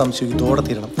എല്ലാ സംശയവും ഇതോടെ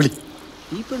തീരണം. വിളി.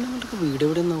 ഈ പെണ്ണുങ്ങൾക്ക് വീട്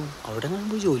എവിടെ നിന്നാവും? അവിടെ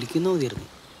പോയി ജോലിക്കുന്ന മതിയായിരുന്നു.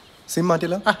 സിം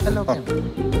മാറ്റില്ല.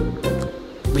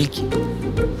 വിളിക്ക്.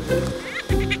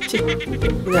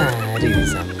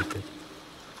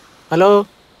 ഹലോ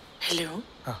ഹലോ,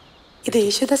 ഇത്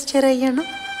യേശുദാസ് ചെറിയാണോ?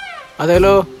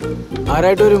 അതെല്ലോ,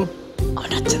 ആരായിട്ട് വരും?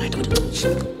 അവിടെ അച്ഛനായിട്ട് വരും.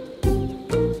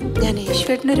 ഞാൻ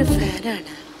യേശുവേട്ടനൊരു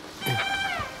ഫാനാണ്.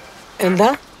 എന്താ?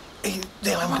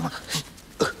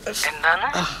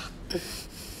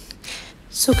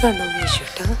 സുഖാണോ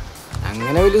യേശുവേട്ടാ?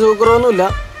 അങ്ങനെ വലിയ സൂക്കറൊന്നുമില്ല.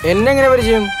 എന്നെ എങ്ങനെ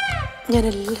പരിചയം? ഞാൻ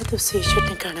എല്ലാ ദിവസവും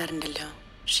യേശുവേട്ടനെ കാണാറുണ്ടല്ലോ.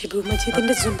 ഷിബു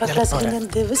മജീദിന്റെ സുംബ ക്ലാസ്സിൽ ഞാൻ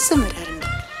ദിവസം വരാറുണ്ട്.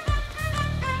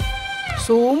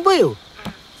 സൂമ്പയോ?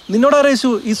 നിന്നോട് ആരേശു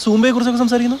ഈ സൂമ്പയെ കുറിച്ചൊക്കെ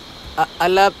സംസാരിക്കുന്നു?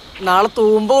 അല്ല, നാളെ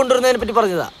തൂമ്പ കൊണ്ടുവരുന്നതിനെ പറ്റി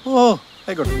പറഞ്ഞതാ. ഓ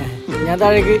ആയിക്കോട്ടെ. ഞാൻ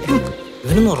താഴേക്ക്.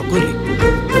 ഇവനൊന്നും ഉറക്കൂല്ലേ?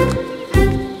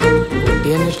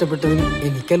 കുട്ടിയെ ഇഷ്ടപ്പെട്ടതിന്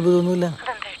എനിക്ക് അത്ഭുതമൊന്നുമില്ല.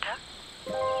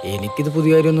 എനിക്കിത്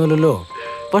പുതിയ കാര്യമൊന്നുമില്ലല്ലോ.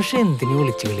 പക്ഷെ എന്തിനു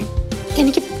വിളിച്ചു കളി?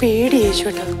 എനിക്ക് പേടി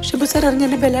യേശുവേട്ടാ. ഷിബു സാർ അറിഞ്ഞ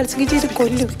എന്നെ ബലാത്സംഗം ചെയ്ത്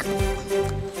കൊല്ലും.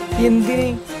 എന്തിന്?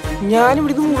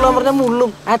 ഞാനിവിടേക്ക് മുള്ളാൻ പറഞ്ഞാൽ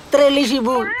മുള്ളും. അത്രയല്ലേ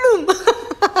ഷിബു?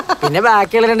 പിന്നെ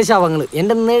ബാക്കിയുള്ള 2 ശവങ്ങള്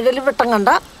എന്റെ നിഴല് വെട്ടം കണ്ട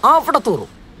അവിടെ തൂറും.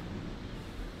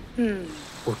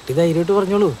 കുട്ടി ധൈര്യമായിട്ട്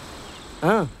പറഞ്ഞോളൂ.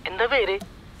 എന്താ പേര്?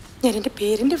 ഞാൻ എന്റെ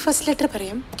പേരിന്റെ ഫസ്റ്റ് ലെറ്റർ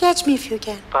പറയാം. Catch me if you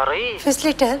can. First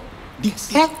letter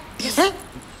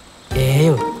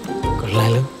ഏയോ.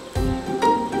 കൊള്ളാലോ.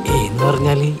 എന്ന്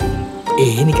പറഞ്ഞാല്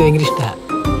എനിക്ക് ഭയങ്കര ഇഷ്ടാ.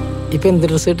 ഇപ്പൊ എന്ത്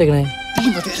ഡ്രസ് ഇട്ടേക്കണേ?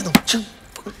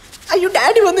 അയ്യോ,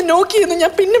 ഡാഡി വന്ന് നോക്കിയിരുന്നു.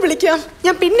 ഞാൻ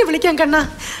പിന്നെ വിളിക്കാം കണ്ണാ.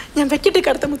 ഞാൻ വെക്കിട്ട്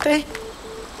കടത്ത മുത്തേ.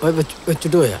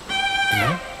 വെച്ചിട്ട് പോയാ?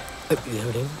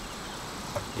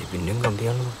 പിന്നെയും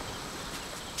കണ്ടിയാണോ?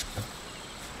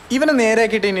 ഇവനെ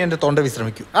നേരെയാക്കിയിട്ട് ഇനി എന്റെ തൊണ്ട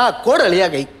വിശ്രമിക്കൂ. കോട് അളിയാ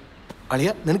കൈ. അളിയ,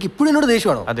 നിനക്ക് ഇപ്പോഴും എന്നോട്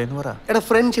ദേഷ്യമാണോ? അതേന്ന് പറ. എടാ,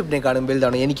 ഫ്രണ്ട്ഷിപ്പിനെ കാണും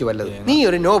വലുതാണ് എനിക്ക് വല്ലത്. നീ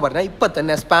ഒരു നോ പറഞ്ഞാൽ ഇപ്പൊ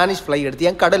തന്നെ സ്പാനിഷ് ഫ്ലൈ എടുത്ത്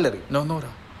ഞാൻ കടലെറി.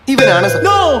 ഇവനാണ്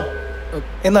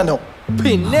എന്നാ നോ.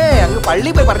 പിന്നെ അങ്ങ് പള്ളി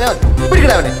പോയി പറഞ്ഞാൽ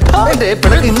പിടിക്കണവനെ.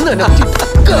 ഇന്ന് തന്നെ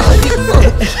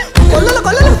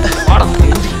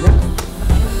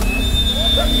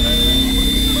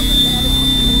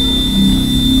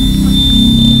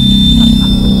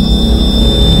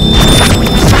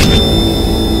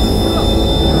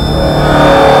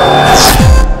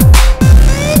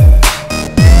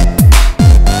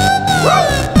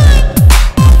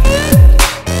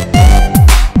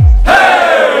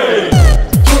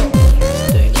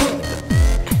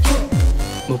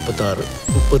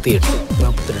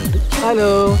ഹലോ.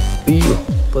 അയ്യോ,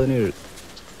 17.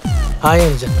 ഹായ്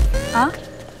അനുജ.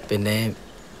 പിന്നെ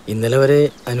ഇന്നലെ വരെ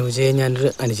അനുജയെ ഞാനൊരു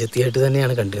അനുജത്തിയായിട്ട്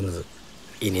തന്നെയാണ് കണ്ടിരുന്നത്.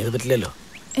 ഇനി അത് പറ്റില്ലല്ലോ.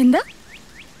 എന്താ?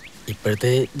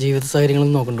 ഇപ്പോഴത്തെ ജീവിത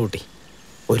സാഹചര്യങ്ങളൊന്നും നോക്കണ്ട കുട്ടി.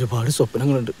 ഒരുപാട്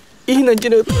സ്വപ്നങ്ങളുണ്ട് ഈ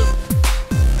നെഞ്ചിനകത്ത്.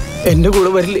 എന്റെ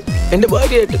കൂടെ വരില്ലേ എന്റെ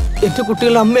ഭാര്യയായിട്ട്, എന്റെ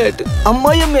കുട്ടികളുടെ അമ്മയായിട്ട്,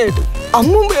 അമ്മായിയമ്മയായിട്ട്,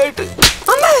 അമ്മൂമ്മയായിട്ട്.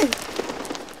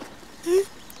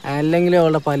 അല്ലെങ്കിൽ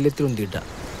അവളുടെ പല്യത്തിൽ ഉന്തിയിട്ട.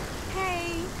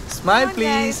 Smile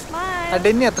please.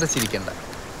 ഡെന്നി അത്ര ചിരിക്കണ്ട.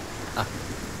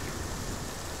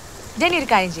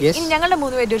 ഞങ്ങളുടെ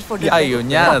 3 പേരുടെ ഒരു ഫോട്ടോ. അയ്യോ,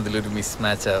 ഞാൻ അതിലൊരു മിസ്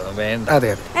മാച്ച് ആവാം. വേണ്ട.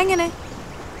 എങ്ങനെ?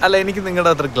 അല്ല, എനിക്ക്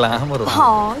നിങ്ങളുടെ അത്ര ഗ്ലാമർ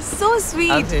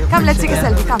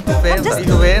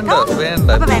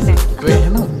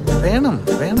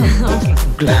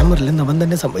ഗ്ലാമറിൽ അവൻ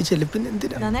തന്നെ സംഭവിച്ചല്ലേ. പിന്നെ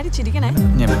എന്തിനാ? നന്നായിട്ട് ചിരിക്കണേ.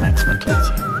 ഞാൻ മാക്സിമം ട്രൈ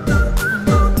ചെയ്യും.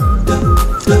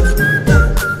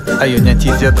 അയ്യോ, ഞാൻ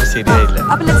ചിരിച്ച അത്ര ശരിയായില്ല.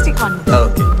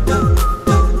 ഓക്കെ,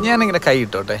 ഞാനിങ്ങനെ കൈ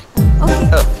ഇട്ടോട്ടെ.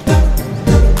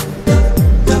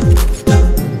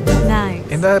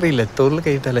 എന്താ അറിയില്ല, തോളിൽ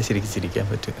കൈയിട്ടല്ല ശരിക്കും ചിരിക്കാൻ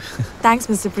പറ്റും. Thanks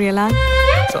mister Priyalal.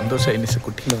 സന്തോഷമായി മിസ്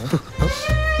കുട്ടി.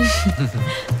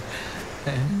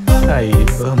 അയ്യോ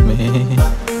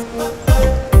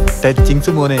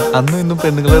ടച്ചിങ്സ് മോനെ. അന്നും ഇന്നും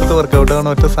പെണ്ണുങ്ങളുടെ അടുത്ത് വർക്കൗട്ട് ആവണ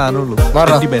ഒറ്റ സാധനമുള്ളൂ.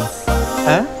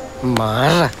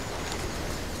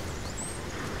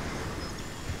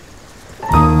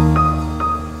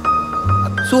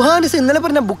 സുഹാനിസ് ഇന്നലെ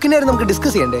പറഞ്ഞ ബുക്കിനായിരുന്നു നമുക്ക്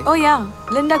ഡിസ്കസ് ചെയ്യണ്ടേ? Oh yeah,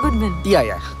 Linda Goodman.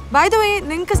 Yeah. By the way,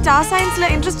 നിങ്ങൾക്ക് സ്റ്റാർ സയൻസിൽ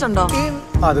ഇൻട്രസ്റ്റ് ഉണ്ടോ?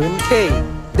 അത് hey,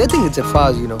 they think it's a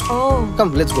farce, you know. Oh.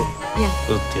 Come, let's go. Yeah.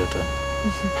 വൃത്തിയായിട്ട്.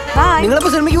 Bye. നിങ്ങളപ്പോ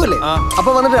ശ്രമിക്കൂല്ലേ? അപ്പൊ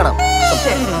വന്നിട്ട് കാണാം.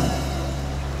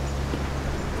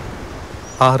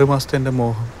 6 മാസത്തെ എൻ്റെ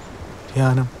മോഹം,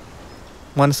 ധ്യാനം,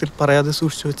 മനസ്സിൽ പറയാതെ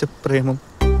സൂക്ഷിച്ചു വെച്ച പ്രേമം,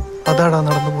 അതാടാ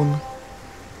നടന്നു പോകുന്നു.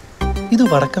 ഇത്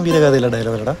വടക്കം വീരഗാഥയിലെ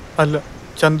ഡയലോഗാ? അല്ല,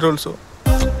 ചന്ദ്രോത്സവം.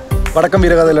 വടക്കം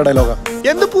വീരഗാഥയിലെ ഡയലോഗാ?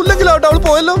 എന്ത് പുല്ലെങ്കിലാവട്ടെ, അവൾ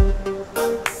പോയല്ലോ.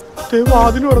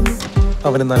 വാതിന് പറഞ്ഞു.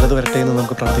 അവന് നല്ലത് വരട്ടെ എന്ന്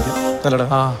നമുക്ക് പ്രാർത്ഥിക്കാം. നല്ലടാ.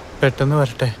 ആ, പെട്ടെന്ന്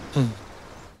വരട്ടെ.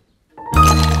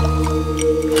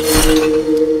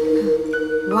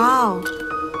 Wow.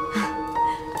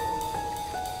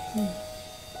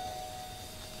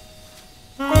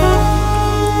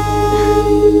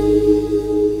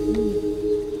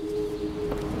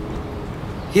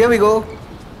 Here we go.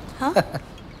 Huh?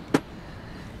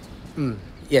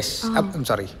 Yes. I'm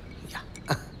sorry. Yeah.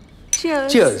 Cheers.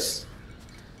 Cheers.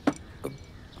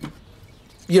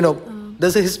 You know,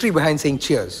 there's a history behind saying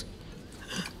cheers.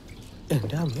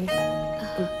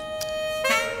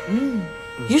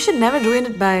 You should never ruin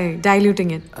it by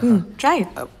diluting it. Try it.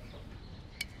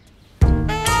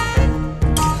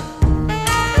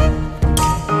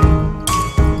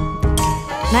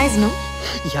 Nice, no?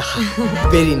 Yeah.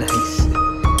 Very nice.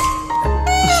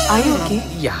 Are you okay?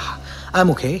 Yeah. I'm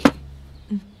okay.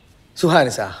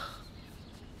 Suhanisa,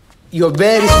 you're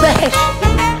very special.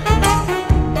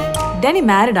 Danny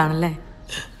married ആണല്ലേ?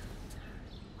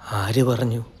 ആര്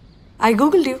പറഞ്ഞു? I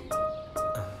googled you.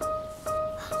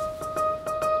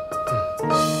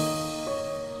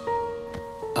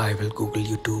 I will Google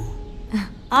you too.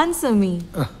 Answer me.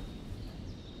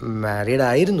 Married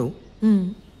ആയിരുന്നു.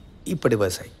 ഇപ്പൊ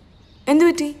divorce ആയി. എന്ത്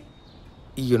പറ്റി?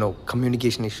 You know,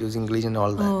 communication issues, English and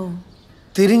all that. Oh.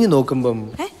 തിരിഞ്ഞു നോക്കുമ്പം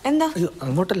എന്താ?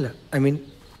 അങ്ങോട്ടല്ല, ഐ മീൻ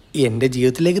എന്റെ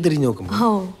ജീവിതത്തിലേക്ക് തിരിഞ്ഞു നോക്കുമ്പോ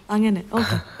അങ്ങനെ.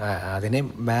 Okay. അതിനെ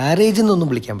മാരേജ് എന്നൊന്നും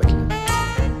വിളിക്കാൻ പറ്റില്ല.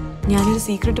 ഞാനൊരു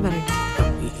സീക്രട്ട് പറയട്ടെ.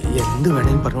 എന്ത്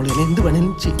വേണേലും പറഞ്ഞോളൂ, എന്നെ എന്ത്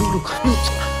വേണേലും ചെയ്തോളൂ.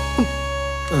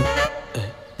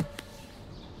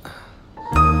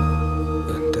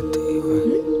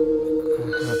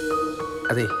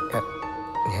 അതെ,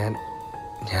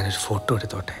 ഞാനൊരു ഫോട്ടോ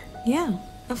എടുത്തോട്ടെ? Yeah,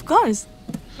 of course.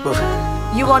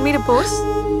 You want me to pose?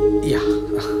 Yeah.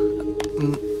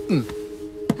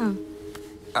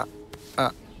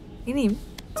 ഇനിയും?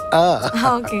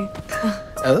 Okay.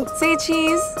 Say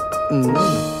cheese.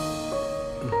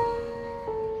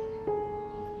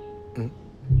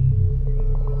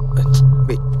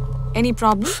 Wait. Any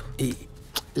problem?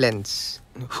 Lens.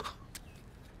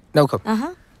 Now come.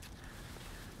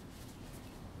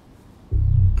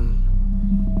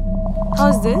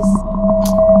 How's this?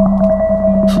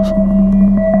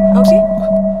 Okay.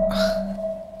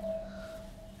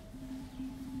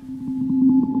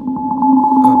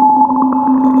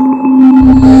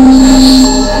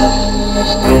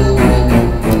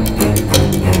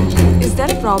 Is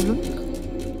that a problem?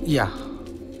 Yeah.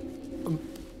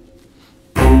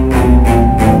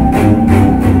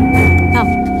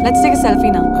 Come, let's take a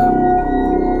selfie now.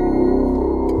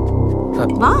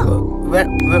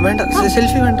 വേണ്ട,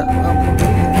 selfie വേണ്ട.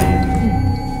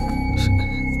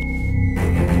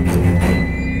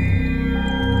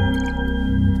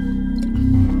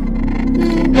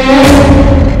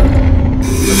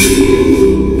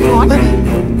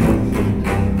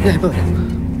 ഞാൻ ഇപ്പൊ വരാം.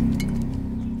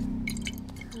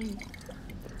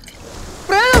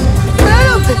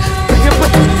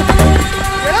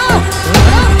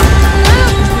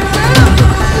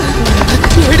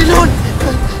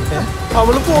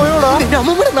 അവള് പോയോടാ?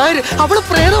 നമ്മുടെ നായര് അവള്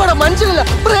പ്രേതമാടാ, മനുഷ്യനല്ല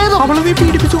പ്രേതം. അവള് നീ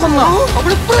പീഡിപ്പിച്ചു കൊന്നാ?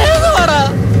 അവള് പ്രേതമാടാ,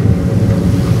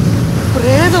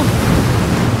 പ്രേതം.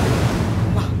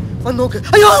 വന്ന് നോക്ക്.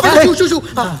 അയ്യോ,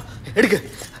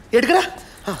 എടുക്കടാ.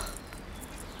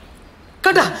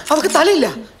 കണ്ടാ, അവക്ക് തലയില്ല.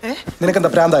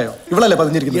 നിനക്കെന്താ പ്രാന്തായോ? ഇവളല്ലേ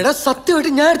പതിഞ്ഞിരിക്കുന്നത്? എടാ,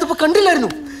 സത്യമായിട്ട് ഞാൻ എടുത്തപ്പോ കണ്ടില്ലായിരുന്നു.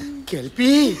 കേൾപ്പി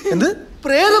എന്ത്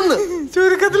പ്രേതം?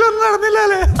 ചുരുക്കത്തിലൊന്നും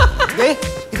നടന്നില്ലേ?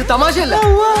 ഇത് തമാശയല്ല.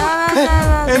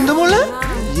 എന്ത് മോള്?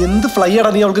 എന്ത് ഫ്ലൈയാടാ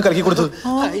നീ അവൾക്ക് കലക്കി കൊടുത്തത്?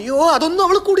 അയ്യോ, അതൊന്നും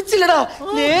അവള് കുടിച്ചില്ലടാ.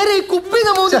 നേരെ കുപ്പി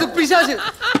പിശാച്.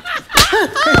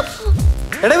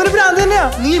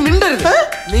 നീ മിണ്ടരുത്.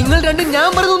 നിങ്ങൾ രണ്ടും ഞാൻ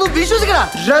പറയുന്നൊന്നും വിശ്വസിക്കടാ.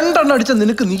 രണ്ടെണ്ണം അടിച്ച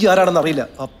നിനക്ക് നീ ആരാണെന്ന് അറിയില്ല.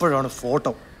 അപ്പോഴാണ്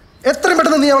ഫോട്ടോ. എത്രയും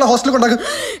പെട്ടെന്ന് നീ അവളെ ഹോസ്റ്റലിൽ കൊണ്ടാക്കും.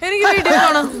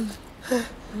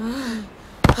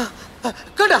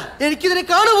 കേട്ടാ, എനിക്കിതിനെ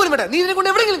കാണുക പോലും വേണ്ട. നീ ഇതിനെ കൊണ്ട്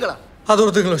എവിടെയെങ്കിലും കളാ.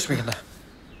 അതോർത്ത് നിങ്ങൾ വിഷമിക്കണ്ട.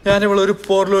 ഞാനിവളെ ഒരു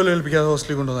പോർലോയിൽ ഏൽപ്പിക്കാതെ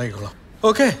ഹോസ്റ്റലിൽ കൊണ്ടുവന്നായിക്കോളാം.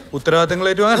 ഓക്കെ, ഉത്തരവാദിത്തങ്ങൾ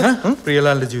ഏറ്റുവാങ്ങാൻ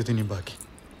പ്രിയലാലിന്റെ ജീവിതം ഇനിയും ബാക്കി.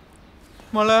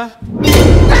 മോളെ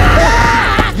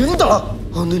എന്താ?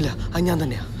 ഒന്നുമില്ല, ഞാൻ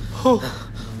തന്നെയാ.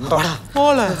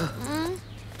 മോളെ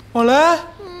മോളെ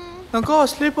നമുക്ക്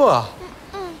ഹോസ്റ്റലിൽ പോവാ.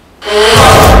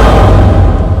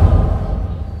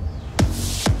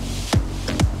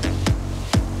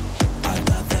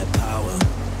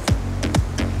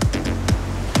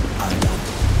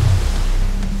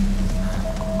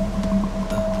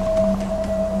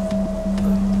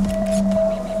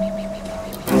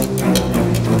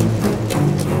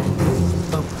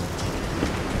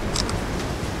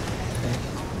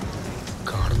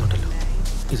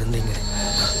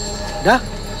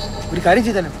 ഒരു കാര്യം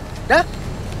ചെയ്താലും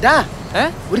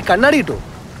ഒരു കണ്ണാടി കിട്ടോ,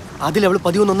 അതിൽ അവള്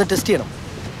പതിവൊന്ന് ടെസ്റ്റ് ചെയ്യണം.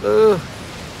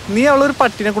 നീ അവളൊരു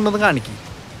പട്ടിനെ കൊണ്ടൊന്ന് കാണിക്കും.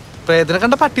 പ്രേതനെ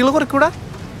കണ്ട പട്ടികൾ കുറയ്ക്കൂടാ.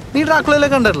 നീ ഡ്രാക്കുളയിലെ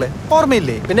കണ്ടല്ലേ,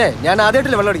 ഓർമ്മയില്ലേ? പിന്നെ ഞാൻ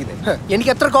ആദ്യമായിട്ടല്ലേ വെള്ളം അടിക്കുന്നത്.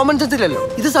 എനിക്ക് എത്ര കോമൺ സെൻസ് ഇല്ലല്ലോ.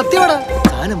 ഇത് സത്യമാടാ,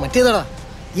 സാധനം മറ്റേതാടാ.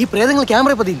 ഈ പ്രേതങ്ങൾ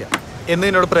ക്യാമറ പതിയില്ല എന്ന്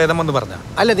നിന്നോട് പ്രേതം വന്ന് പറഞ്ഞ?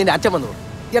 അല്ല, നിന്റെ അച്ഛൻ വന്നു.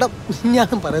 എടാ,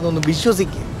 ഞാൻ പറയുന്നൊന്ന്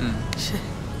വിശ്വസിക്കുക.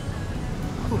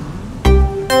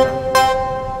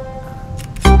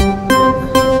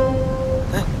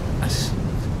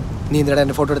 നീ എന്തിനാ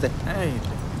എന്റെ ഫോട്ടോ എടുത്തേ?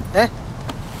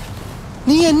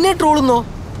 നീ എന്നെ ട്രോളുന്നോ?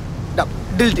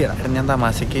 ഡിലീറ്റ് ചെയ്യണം. ഞാൻ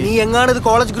തമാശക്ക്. നീ എങ്ങാണ് ഇത്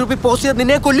കോളേജ് ഗ്രൂപ്പിൽ പോസ്റ്റ് ചെയ്ത്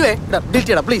നിന്നെ കൊല്ലുവേ. ഡിലീറ്റ്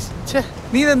ചെയ്യണം പ്ലീസ്.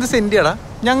 നീ ഇതെന്ത് സെൻഡിയാടാ?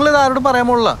 ഞങ്ങൾ ഇത് ആരോടും പറയാൻ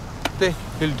പോലുള്ള.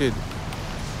 ഡിലീറ്റ് ചെയ്തു.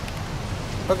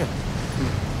 ഓക്കെ.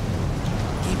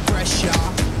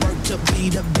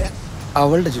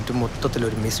 അവളുടെ ചുറ്റും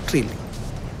മൊത്തത്തിലൊരു മിസ്റ്ററി ഇല്ലേ?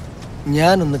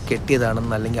 ഞാനൊന്ന്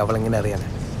കെട്ടിയതാണെന്ന്, അല്ലെങ്കിൽ അവളെങ്ങനെ അറിയാനാ?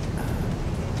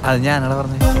 അത് ഞാനാണ്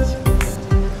പറഞ്ഞത്.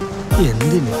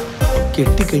 എന്തിന്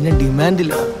കെട്ടിക്കഴിഞ്ഞാൽ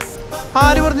ഡിമാൻഡില്ല?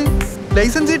 ആര് പറഞ്ഞു?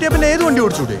 ലൈസൻസ് കിട്ടിയ പിന്നെ ഏത് വണ്ടി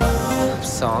ഓടിച്ചൂടെ?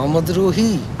 സാമദ്രോഹി.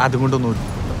 അതുകൊണ്ടൊന്നും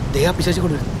ദേഹാ പിശാചി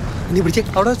കൊണ്ടുവരും. നീ പിടിച്ചേ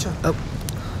അവിടെ വെച്ചോ.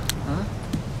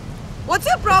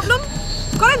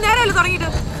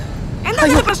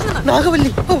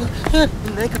 നാഗവല്ലി,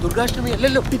 ദുർഗാഷ്ടമി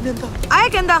അല്ലല്ലോ, പിന്നെന്താ?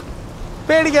 അയക്കെന്താ?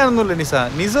 പേടിക്കാനൊന്നുമില്ല നിസ.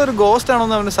 നിസ ഒരു ഗോസ്റ്റ്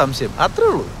ആണോന്ന് അവന് സംശയം, അത്രേ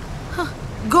ഉള്ളൂ.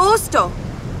 ഗോസ്റ്റോ?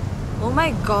 Oh my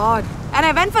god. And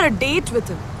I went for a date with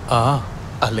him.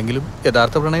 അല്ലെങ്കിലും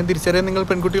യഥാർത്ഥ പ്രണയം തിരിച്ചറിയാൻ നിങ്ങൾ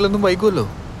പെൺകുട്ടികളൊന്നും വൈകുമല്ലോ.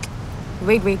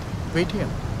 വെയിറ്റ്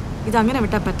ചെയ്യാം. ഇത് അങ്ങനെ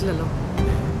വിട്ടാൽ പറ്റില്ലല്ലോ.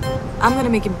 I'm going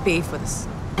to make him pay for this.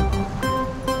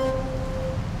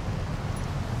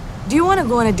 Do you want to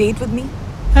go on a date with me?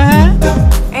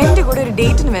 എന്റെ കൂടെ ഒരു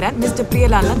ഡേറ്റിന് വരാൻ മിസ്റ്റർ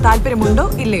പ്രിയലാലിന് താല്പര്യമുണ്ടോ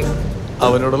ഇല്ലയോ?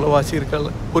 അവനോടുള്ള വാശി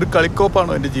തീർക്കാനുള്ള ഒരു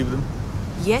കളിക്കോപ്പാണോ എന്റെ ജീവിതം?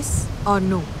 Yes or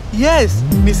no? Yes.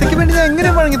 നിസയ്ക്ക് വേണ്ടി ഞാൻ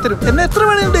എങ്ങനെ വഴങ്ങിത്തരും? എന്നെ എത്ര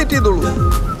വേണമെങ്കിലും ഡേറ്റ് ചെയ്തോളൂ.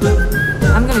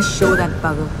 I'm going to show that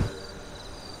bugger.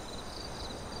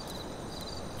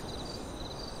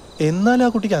 എന്നാലും ആ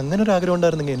കുട്ടിക്ക് അങ്ങനെ ഒരു ആഗ്രഹം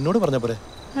ഉണ്ടായിരുന്നെങ്കിൽ എന്നോട് പറഞ്ഞ പോലെ.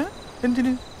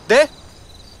 എന്തിന്?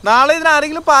 നാളെ ഇതിന്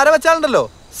ആരെങ്കിലും പാര വെച്ചാലുണ്ടല്ലോ,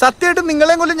 സത്യമായിട്ട്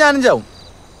നിങ്ങളെയും കൊല്ലും ഞാനും ചാവും.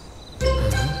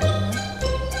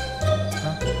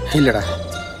 ഇല്ലടാ,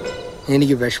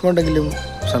 എനിക്ക് വിഷമമുണ്ടെങ്കിലും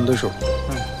സന്തോഷവും.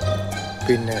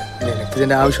 പിന്നെ നിനക്ക്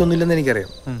ഇതിന്റെ ആവശ്യമൊന്നുമില്ലെന്ന്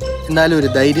എനിക്കറിയാം. എന്നാലും ഒരു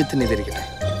ധൈര്യത്തിന് ഇതിരിക്കട്ടെ.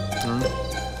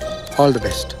 All the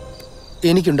best.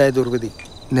 എനിക്കുണ്ടായ ദുർഗതി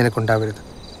നിനക്കുണ്ടാവരുത്.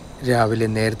 രാവിലെ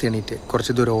നേരത്തെ എണീറ്റ്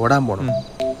കുറച്ച് ദൂരം ഓടാൻ പോകണം.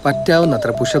 പറ്റാവുന്നത്ര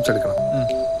പുഷപ്സ് എടുക്കണം.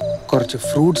 കുറച്ച്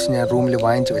ഫ്രൂട്ട്സ് ഞാൻ റൂമിൽ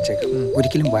വാങ്ങിച്ചു വെച്ചേക്കാം.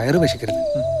 ഒരിക്കലും വയറ് വിശക്കരുത്.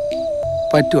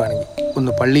 പറ്റുവാണെങ്കിൽ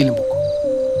ഒന്ന് പള്ളിയിലും പോകും.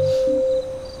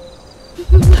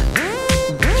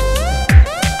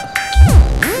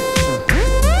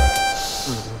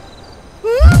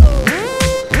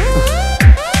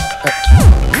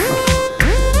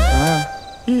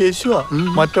 യേശുവാ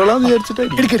മറ്റോളാന്ന് വിചാരിച്ചിട്ട്.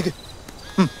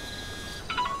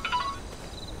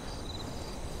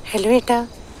 ഹലോ ഏട്ടാ,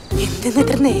 എന്തെന്ന്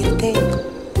ഇത്ര നേരത്തെ?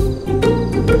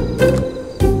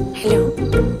 ഹലോ,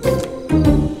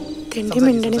 തെണ്ടി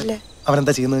മിണ്ടണില്ല.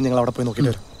 അവനെന്താ ചെയ്യുന്നത്? ഞങ്ങൾ അവിടെ പോയി നോക്കിട്ട്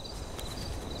വരും.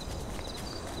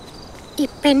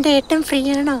 ഇപ്പൊ എന്റെ ഏട്ടൻ ഫ്രീ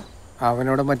ആണോ?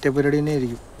 അവനോട് മറ്റേ പരിപാടി തന്നെ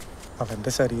ആയിരിക്കും.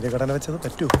 അവന്റെ ശരീരഘടന വെച്ചത്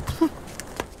പറ്റൂ?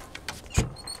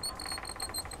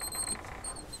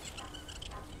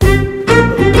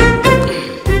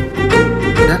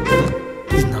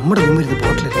 നമ്മുടെ റൂമിൽ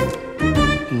ബോട്ടിലല്ലേ?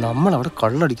 നമ്മളവിടെ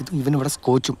കള്ളടിക്കുന്നു, ഇവനിവിടെ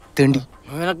സ്കോച്ചും. തെണ്ടി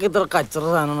ഇവനൊക്കെ ഇത്ര കച്ചറ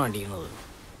സാധനമാണ് അടിക്കുന്നത്.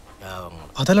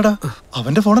 അതല്ലടാ,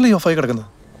 അവന്റെ ഫോണല്ലേ ഓഫായി കിടക്കുന്നത്?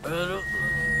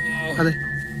 അതെ.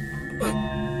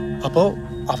 അപ്പോ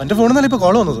അവന്റെ ഫോണിൽ നിന്നല്ലേ ഇപ്പൊ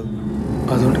കോള് വന്നത്?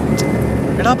 അതുകൊണ്ട്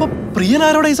എടാ, അപ്പൊ പ്രിയൻ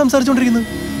ആരോടായി സംസാരിച്ചോണ്ടിരിക്കുന്നത്?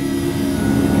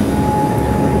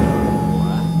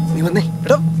 നീ വന്നേ.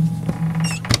 എടാ,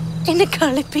 എന്നെ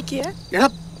കളിപ്പിക്കുക. എടാ,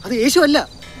 അത് യേശു അല്ല.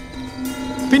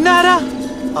 പിന്നെ ആരാ?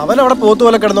 അവൻ അവിടെ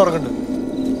പോത്തുപോലെ കിടന്നുറങ്ങുന്നുണ്ട്.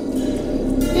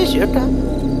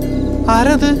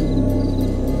 ആരത്?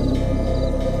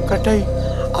 കട്ടായി.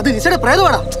 അത് നിസയുടെ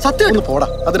പ്രേതമാടാ. സത്യം. ഒന്ന് പോടാ.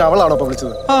 അതിന് അവളാണോ ഇപ്പൊ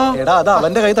വിളിച്ചത്? എടാ, അത്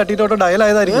അവന്റെ കൈ തട്ടിട്ടോട്ടോ ഡയൽ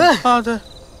ആയതായിരിക്കും.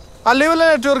 അല്ലേ വല്ല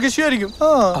നെറ്റ്വർക്ക് ഇഷ്യൂ ആയിരിക്കും.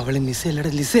 അവളെ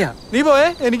നിസയല്ലടാ, ലിസയാ. നീ പോയേ,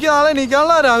 എനിക്ക് നാളെ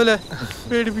എണീക്കാനുള്ള രാവിലെ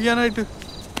പേടിപ്പിക്കാനായിട്ട്.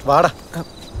 വാടാ.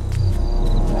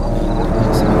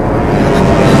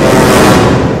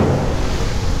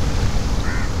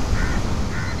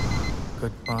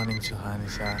 Good morning,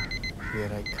 Johanisa.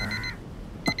 Here I come.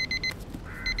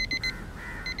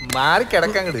 മാറി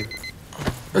കിടക്കങ്ങട്.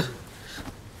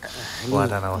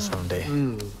 വാടാണ് അവസ്ഥ.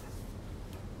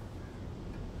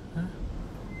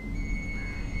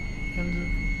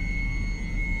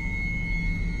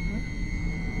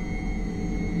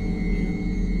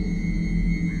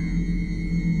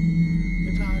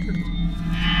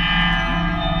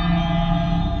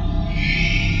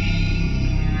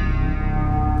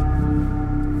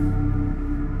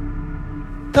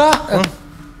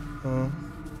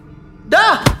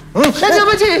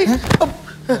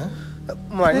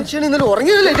 മനുഷ്യൻ ഇന്നലെ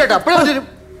ഉറങ്ങിയതല്ലേ ചേട്ടാ? അപ്പഴും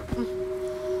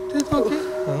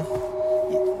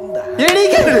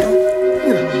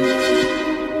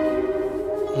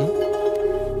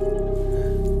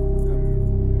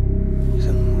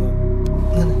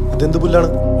ഇതെന്ത് പുല്ലാണ്?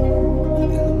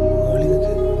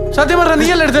 സത്യം പറഞ്ഞ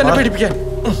നീയല്ല എടുത്ത് എന്നെ പേടിപ്പിക്കാൻ.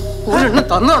 ഒരെണ്ണം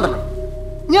തന്നോണ്ടല്ലോ.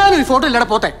 ഞാനൊരു ഫോട്ടോ ഇല്ലാടെ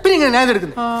പോത്തെ, പിന്നെ ഇങ്ങനെ ഞാൻ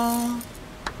എടുക്കുന്നത്.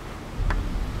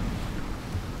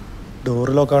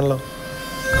 ഡോറ് ലോക്കാണല്ലോ.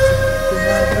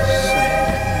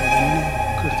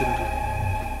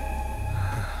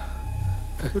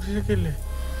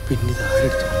 പിന്നെ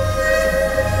ഇതാരെടുത്തു?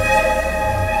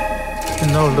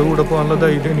 ഇന്ന് അവളുടെ കൂടെ പോകാനുള്ള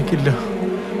ധൈര്യം എനിക്കില്ല.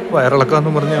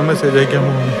 വയറിളക്കാന്ന് പറഞ്ഞ് ഞാൻ മെസ്സേജ് അയക്കാൻ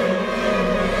പോകുന്നു.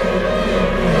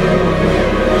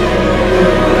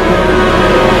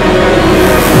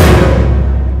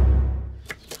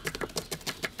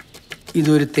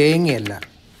 ഇതൊരു തേങ്ങയല്ല.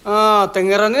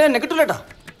 തെങ്ങിറങ്ങി എന്നെ കിട്ടില്ലട്ടാ.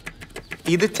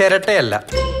 ഇത് ചിരട്ടയല്ല.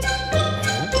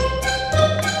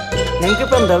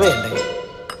 നിങ്ങൾക്കിപ്പോ എന്താ വേണ്ടേ?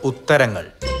 ഉത്തരങ്ങൾ.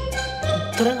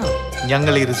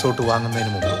 ഞങ്ങൾ ഈ റിസോർട്ട് വാങ്ങുന്നതിന്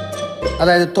മുമ്പ്,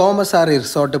 അതായത് തോമസ് ആർ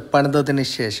റിസോർട്ട് പണിതതിന്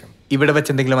ശേഷം ഇവിടെ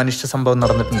വെച്ച് എന്തെങ്കിലും അനിഷ്ട സംഭവം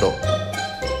നടന്നിട്ടുണ്ടോ?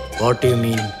 What you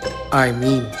mean? I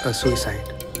mean suicide.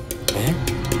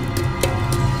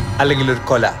 അല്ലെങ്കിൽ ഒരു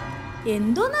കൊല?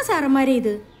 എന്തോന്നാ സാറന്മാരെ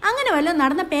ഇത്? അങ്ങനെ വല്ലതും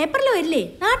നടന്ന പേപ്പറിൽ വരില്ലേ?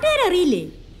 നാട്ടുകാരറിയില്ലേ?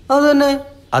 അത് തന്നെ.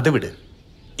 അത് വിട്.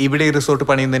 ഇവിടെ ഈ റിസോർട്ട്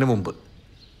പണിയുന്നതിന് മുമ്പ്,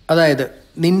 അതായത്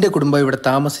നിന്റെ കുടുംബം ഇവിടെ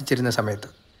താമസിച്ചിരുന്ന സമയത്ത്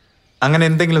അങ്ങനെ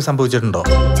എന്തെങ്കിലും സംഭവിച്ചിട്ടുണ്ടോ?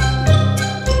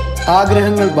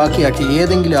 ആഗ്രഹങ്ങൾ ബാക്കിയാക്കി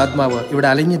ഏതെങ്കിലും ആത്മാവ് ഇവിടെ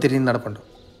അലഞ്ഞു തിരിഞ്ഞ് നടപ്പുണ്ടോ?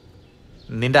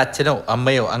 നിന്റെ അച്ഛനോ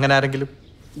അമ്മയോ അങ്ങനെ ആരെങ്കിലും?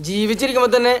 ജീവിച്ചിരിക്കുമ്പോ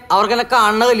തന്നെ അവർക്ക് എന്നെ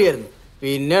കാണണ കലിയായിരുന്നു.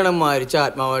 പിന്നെയാണ് മരിച്ച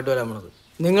ആത്മാവായിട്ട് വരാൻ പോണത്.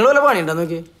 നിങ്ങൾ വല്ല പണിയുണ്ടോ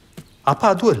നോക്കി? അപ്പൊ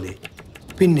അതുമല്ലേ?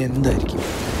 പിന്നെ എന്തായിരിക്കും?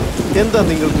 എന്താ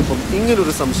നിങ്ങൾക്കിപ്പം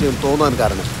ഇങ്ങനൊരു സംശയം തോന്നാൻ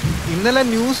കാരണം? ഇന്നലെ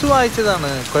ന്യൂസ് വായിച്ചതാണ്.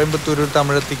 കോയമ്പത്തൂർ ഒരു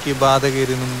തമിഴത്തിക്ക് ബാധ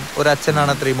കയറിയെന്നും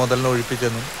ഒരച്ഛനാണ് അത്രയും മുതലിനെ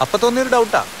ഒഴിപ്പിച്ചെന്നും. അപ്പൊ തോന്നിയൊരു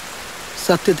ഡൗട്ടാ.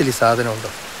 സത്യത്തിൽ ഈ സാധനമുണ്ടോ?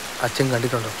 അച്ഛൻ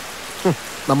കണ്ടിട്ടുണ്ടോ?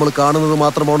 നമ്മൾ കാണുന്നത്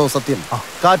മാത്രമാണോ സത്യം?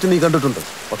 കാറ്റ് നീ കണ്ടിട്ടുണ്ട്,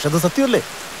 പക്ഷെ അത് സത്യമല്ലേ?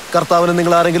 കർത്താവിനെ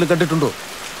നിങ്ങൾ ആരെങ്കിലും കണ്ടിട്ടുണ്ടോ?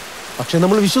 പക്ഷെ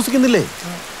നമ്മൾ വിശ്വസിക്കുന്നില്ലേ?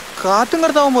 കാറ്റും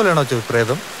കർത്താവും പോലെയാണോ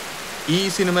പ്രേതം? ഈ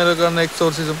സിനിമയിലൊക്കെ കാണുന്ന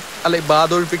എക്സോർസിസം അല്ലെ ബാധ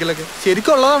ഒഴിപ്പിക്കലൊക്കെ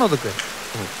ശരിക്കും ഉള്ളതാണോ അതൊക്കെ?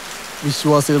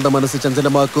 വിശ്വാസികളുടെ മനസ്സ്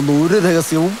ചഞ്ചലമാക്കുന്ന ഒരു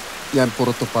രഹസ്യവും ഞാൻ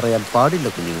പുറത്ത് പറയാൻ പാടില്ല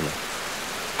കുഞ്ഞുങ്ങളെ.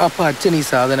 അപ്പൊ അച്ഛൻ ഈ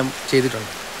സാധനം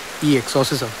ചെയ്തിട്ടുണ്ട്, ഈ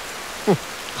എക്സോസിസം?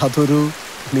 അതൊരു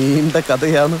നീണ്ട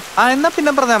കഥയാണ്. എന്നാ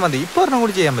പിന്നെ പറഞ്ഞാൽ മതി. ഇപ്പൊ ഒരെണ്ണം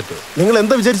കൂടി ചെയ്യാൻ പറ്റുമോ? നിങ്ങൾ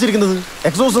എന്താ വിചാരിച്ചിരിക്കുന്നത്?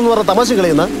 എക്സോസ് എന്ന് പറഞ്ഞ തമാശ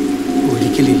കളയുന്ന?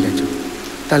 ഒരിക്കലും ഇല്ല അച്ഛൻ.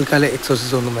 തൽക്കാലം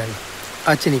എക്സോസിസം ഒന്നും വേണ്ട.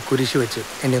 അച്ഛൻ ഈ കുരിശ് വെച്ച്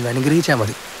എന്നെ ഒന്ന് അനുഗ്രഹിച്ചാൽ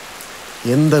മതി.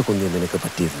 എന്താ കുഞ്ഞ് നിനക്ക്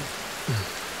പറ്റിയത്?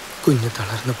 കുഞ്ഞ്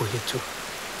തളർന്നു പോയി അച്ഛോ.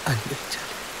 അനുഗ്രഹിച്ചാൽ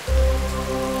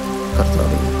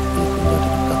കർത്താവേ, ഈ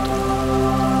കുഞ്ഞാടിനെ കാത്തു.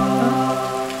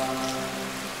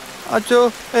 അച്ചോ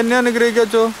എന്നെ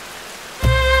അനുഗ്രഹിക്കച്ചോ.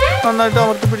 നന്നായിട്ട്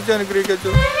അമർത്തി പിടിച്ച്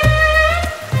അനുഗ്രഹിക്കച്ചോ.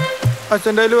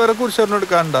 അച്ഛൻ്റെ കയ്യിൽ വേറെ കുരിശറിന്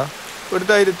എടുക്കാണ്ട, ഒരു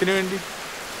ധൈര്യത്തിന് വേണ്ടി.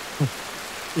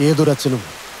 ഏതൊരച്ഛനും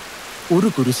ഒരു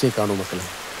കുരിശേ കാണൂ മക്കളെ.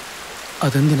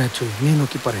 അതെന്തിനാച്ചോ എന്നെ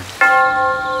നോക്കി പറയണം?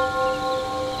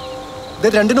 ഇത്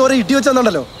രണ്ടിനും ഓരോ ഇടി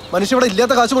വെച്ചാന്നുണ്ടല്ലോ. മനുഷ്യ ഇവിടെ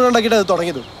ഇല്ലാത്ത കാശ് മുഴുവൻ ഉണ്ടാക്കിയിട്ട് അത്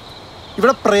തുടങ്ങിയത്.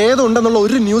 ഇവിടെ പ്രേതം ഉണ്ടെന്നുള്ള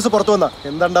ഒരു ന്യൂസ് പുറത്തു വന്നാ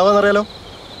എന്താ ഉണ്ടാവാന്നറിയാലോ?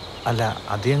 അല്ല,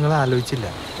 അത് ഞങ്ങൾ ആലോചിച്ചില്ല.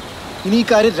 ഇനി ഈ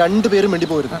കാര്യം രണ്ടുപേരും വേണ്ടി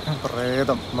പോരുത്.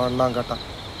 പ്രേതം മണ്ണാങ്കട്ട.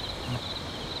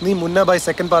 നീ മുന്നേ ബൈ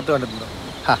സെക്കൻഡ് പാർട്ട് കണ്ടിട്ടുണ്ടോ?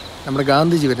 നമ്മുടെ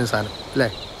ഗാന്ധിജി വരുന്ന സാധനം അല്ലേ?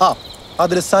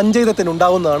 അതിൽ സഞ്ജയ് ദത്തിന്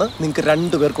ഉണ്ടാവുന്നതാണ് നിങ്ങൾക്ക്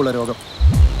രണ്ടുപേർക്കുള്ള രോഗം.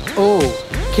 ഓ,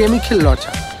 കെമിക്കൽ ലോച്ച.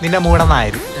 നിന്റെ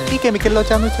മൂടനായിരുന്നു ഈ കെമിക്കൽ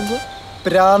ലോച്ചാന്ന് വെച്ചോ.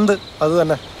 പ്രാന്ത്. അത്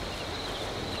തന്നെ.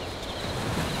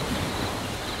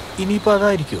 ഇനിയിപ്പോ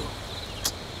അതായിരിക്കോ?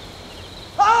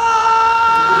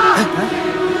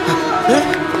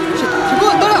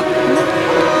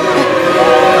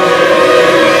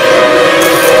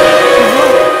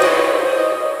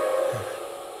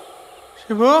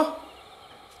 ഷിബു,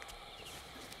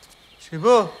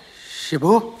 ഷിബു,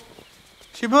 ഷിബു,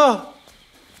 ഷിബു,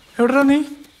 എവിടെടാ നീ?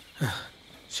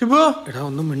 ഷിബു, എടാ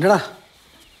ഒന്നും മിണ്ടടാ.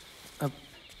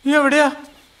 നീ എവിടെയാ?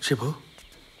 ഷിബു,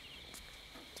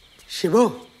 ഷിബു,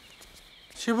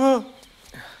 ഷിബു,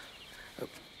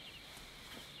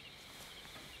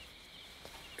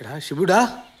 എടാ ഷിബുടാ.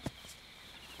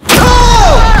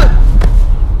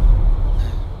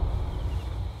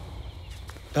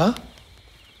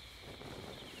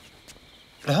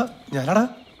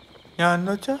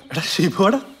 എടാ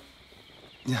ഷിബുവാടാ,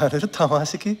 ഞാനൊരു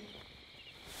തമാശക്ക്.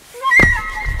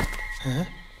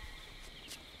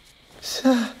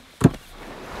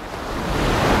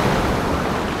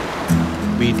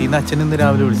 വീട്ടിൽ നിന്ന് അച്ഛൻ ഇന്ന്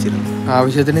രാവിലെ വിളിച്ചിരുന്നു.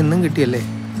 ആവശ്യത്തിന് ഇന്നും കിട്ടിയല്ലേ?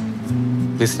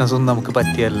 ബിസിനസ് ഒന്നും നമുക്ക്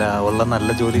പറ്റിയല്ല, ഉള്ള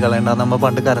നല്ല ജോലി കളയണ്ടെന്ന് നമ്മ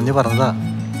പണ്ട് കരഞ്ഞു പറഞ്ഞതാ.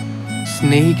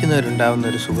 സ്നേഹിക്കുന്നവരുണ്ടാവുന്ന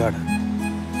ഒരു സുഖാണ്.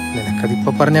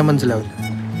 നിനക്കതിപ്പോ പറഞ്ഞാൽ മനസ്സിലാവില്ല.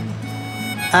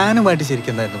 ആനുമായിട്ട്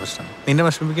ശരിക്കും എന്തായിരുന്നു പ്രശ്നം? നിന്നെ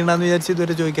വിഷമിക്കണ്ടെന്ന് വിചാരിച്ച്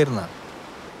ഇതുവരെ ചോദിക്കായിരുന്ന?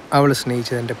 അവള്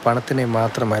സ്നേഹിച്ചത് എൻ്റെ പണത്തിനെ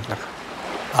മാത്രമായിരുന്ന.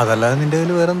 അതല്ലാതെ നിന്റെ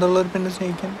കയ്യിൽ വേറെ എന്തുള്ള ഒരു പെണ്ണെ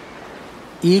സ്നേഹിക്കാൻ?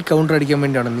 ഈ കൗണ്ടർ അടിക്കാൻ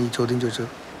വേണ്ടിയാണ് നീ ചോദ്യം ചോദിച്ചത്.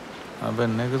 ആ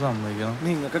പെണ്ണൊക്കെ സമ്മതിക്കണം.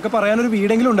 നിങ്ങൾക്കൊക്കെ പറയാനൊരു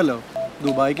വീടെങ്കിലും ഉണ്ടല്ലോ.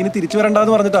 ദുബായിക്ക് ഇനി തിരിച്ചു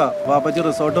വരണ്ടെന്ന് പറഞ്ഞിട്ടാ വാപ്പച്ചി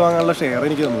റിസോർട്ട് വാങ്ങാനുള്ള ഷെയർ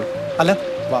എനിക്ക് തന്നത്. അല്ല,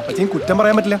 വാപ്പച്ചിയും കുറ്റം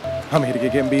പറയാൻ പറ്റില്ല.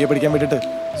 അമേരിക്കയ്ക്ക് MBA പഠിക്കാൻ വേണ്ടിട്ട്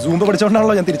സൂംബ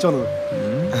പഠിച്ചോണ്ടാണല്ലോ ഞാൻ തിരിച്ചു വന്നത്.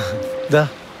 ഇതാ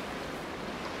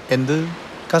എന്ത്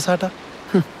കസാട്ട.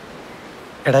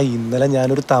 എടാ ഇന്നലെ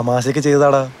ഞാനൊരു തമാശക്ക്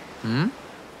ചെയ്തതാടാ.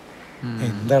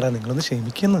 എന്താടാ നിങ്ങളൊന്ന്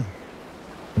ക്ഷമിക്കുന്നു.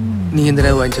 നീ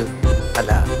എന്തിനാ വാങ്ങിച്ചത്?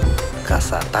 അല്ല,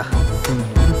 കസാട്ട.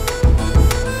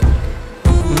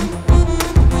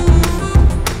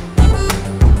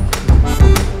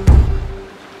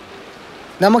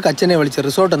 നമുക്ക് അച്ഛനെ വിളിച്ച്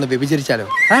റിസോർട്ട് ഒന്ന് വ്യഭിചരിച്ചാലോ?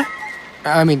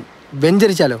 I mean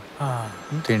വെഞ്ചരിച്ചാലോ?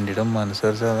 തിണ്ടിടം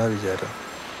മനസ്സറിച്ചാ വിചാരം.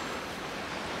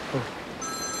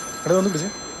 എടാ ഒന്ന്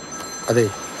പിടിച്ചേ. അതെ,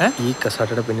 ഈ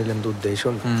കസാട്ടയുടെ പിന്നിൽ എന്തോ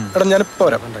ഉദ്ദേശമുണ്ട്. എടാ ഞാനിപ്പോ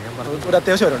വരാം. ഒരു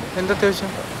അത്യാവശ്യം വരണ്ട്. എന്താ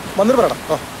അത്യാവശ്യം? വന്നിട്ട്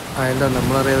പറയടാ. എന്താ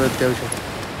നമ്മളറിയാതെ അത്യാവശ്യം?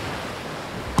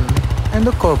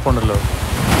 എന്തോ കുഴപ്പമുണ്ടല്ലോ.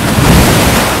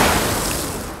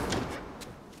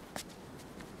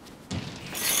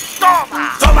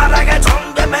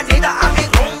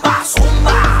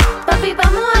 Papi,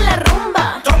 vamos a la rumba.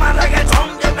 Toma reggaetón,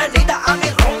 bienvenida a mi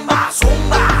rumba,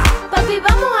 zumba. Papi,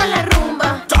 vamos a la rumba.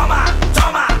 Toma,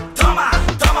 toma, toma,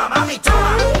 toma, mami,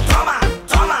 toma, toma,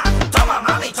 toma, toma,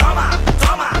 mami, toma,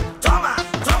 toma, toma,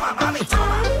 toma, mami,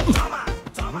 toma,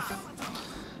 toma, toma.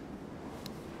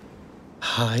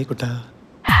 Hi Kutta.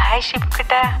 Hi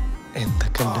ഷിബ്കുട്ടാ.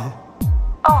 എന്തൊക്കെയുണ്ട്?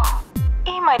 ഓ,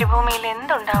 ഈ മരുഭൂമിയിൽ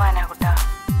എന്തുണ്ടാവാനാ കുട്ടാ?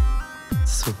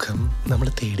 സുഖം. നമ്മൾ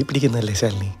തേടി പിടിക്കുന്നല്ലേ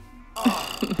Shalini.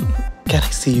 Can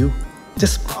I see you?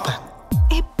 Just move back.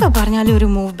 എപ്പ പറഞ്ഞാലും ഒരു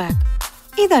move back.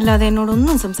 ഇതല്ലാതെ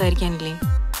എന്നോടൊന്നും സംസാരിക്കാനില്ലേ?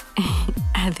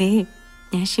 അതെ,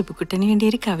 ഞാൻ ഷിബുക്കുട്ടന് വേണ്ടി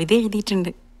ഒരു കവിത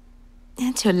എഴുതിയിട്ടുണ്ട്.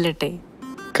 ഞാൻ ചൊല്ലട്ടെ?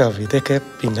 കവിതയൊക്കെ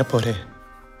പിന്നെ പോരെ.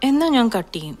 എന്നാ ഞാൻ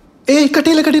കട്ട് ചെയ്യും. ഏയ്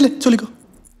കട്ടിയില്ല ചൊല്ലിക്കോ.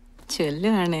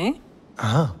 ചൊല്ലുവാണേ. ആ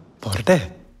പോരട്ടെ.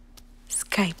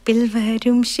 സ്കൈപ്പിൽ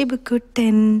വരും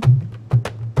ഷിബുക്കുട്ടൻ,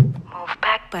 മൂവ്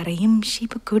ബാക്ക് പറയും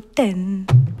ഷിബുക്കുട്ടൻ,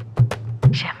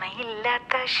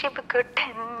 ക്ഷമയില്ലാത്ത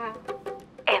ഷിബുക്കുട്ടൻ,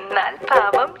 എന്നാൽ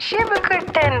പാവം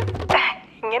ഷിബുക്കുട്ടൻ.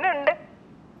 ഇങ്ങനെയുണ്ട്.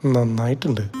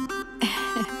 നന്നായിട്ടുണ്ട്.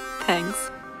 താങ്ക്സ്.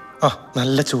 ആ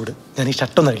നല്ല ചൂട്. ഞാൻ ഈ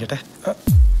ഷർട്ടൊന്ന് അഴിക്കട്ടെ.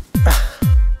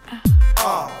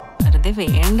 വെറുതെ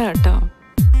വേണ്ട കേട്ടോ.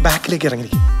 ബാക്കിലേക്ക്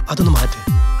ഇറങ്ങിയിരിക്കും. അതൊന്ന് മാറ്റ്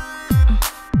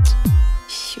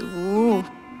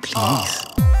പ്ലീസ്.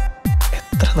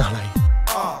 എത്ര നാളായി?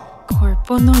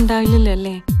 കുഴപ്പമൊന്നും ഉണ്ടാവില്ലല്ലോ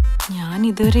അല്ലേ? ഞാൻ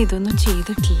ഇതുവരെ ഇതൊന്നും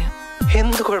ചെയ്തിട്ടില്ല.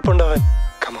 എന്ത് കുഴപ്പമുണ്ടാവാൻ?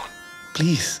 കമോൺ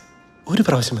പ്ലീസ്, ഒരു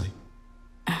പ്രാവശ്യം മതി.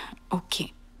 ഓക്കെ.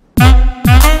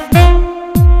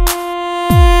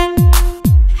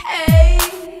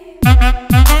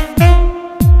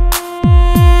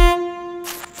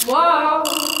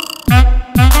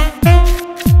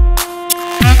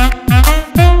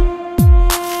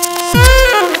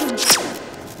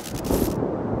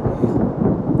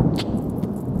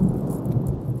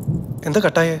 എന്താ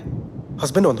കട്ടായേ?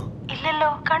 ഹസ്ബൻഡ് വന്നോ? ഇല്ലല്ലോ,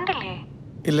 കണ്ടില്ലേ?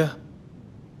 ഇല്ല.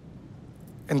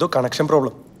 എന്തോ കണക്ഷൻ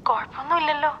പ്രോബ്ലം. കുഴപ്പമൊന്നും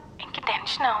ഇല്ലല്ലോ. എനിക്ക്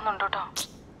ടെൻഷൻ ആവുന്നുണ്ട് കേട്ടോ.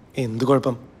 എന്ത്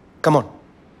കുഴപ്പം? കമോൺ.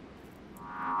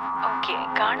 ഓക്കെ,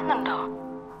 കാണുന്നുണ്ടോ?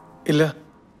 ഇല്ല.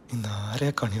 ഇന്ന്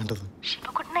ആരെയാ കണി കണ്ടത്?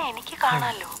 ശിവകുട്ടനെ എനിക്ക്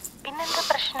കാണാലോ. പിന്നെന്താ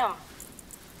പ്രശ്നം?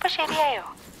 ഇപ്പൊ ശരിയായോ?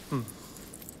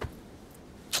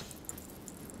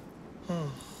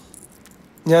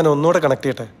 ഞാൻ ഒന്നുകൂടെ കണക്ട്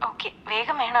ചെയ്യട്ടെ? ഓക്കെ,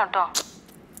 വേഗം വേണം കേട്ടോ.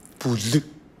 പുല്ല്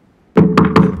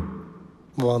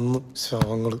വന്നു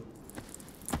ശവങ്ങള്.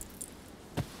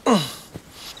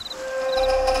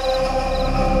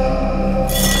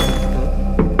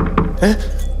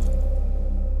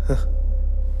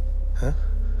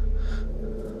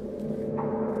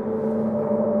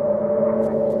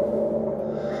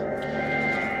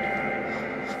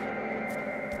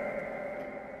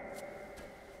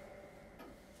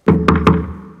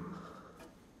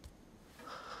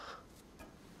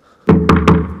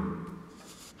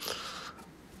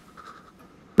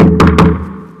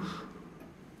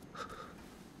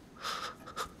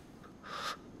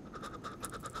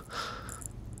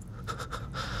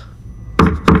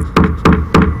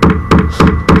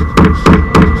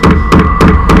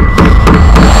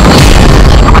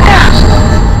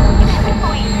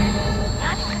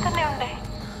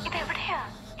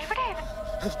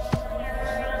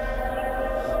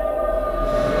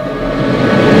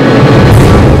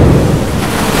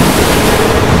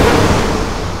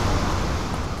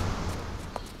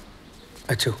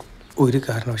 അച്ചോ, ഒരു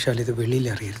കാരണവശാലും ഇത് വെളിയിൽ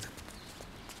അറിയരുത്.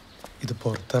 ഇത്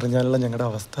പുറത്തറിഞ്ഞാലുള്ള ഞങ്ങളുടെ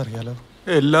അവസ്ഥ അറിയാലോ.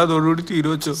 എല്ലാതോടുകൂടി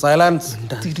തീരുവച്ചു. സൈലൻസ്.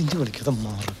 തിരിഞ്ഞു കളിക്കാതെ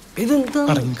മാറും. ഇതെന്താ?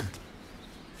 അടങ്ങ്.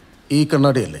 ഈ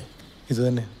കണ്ണാടിയല്ലേ? ഇത്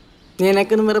തന്നെ.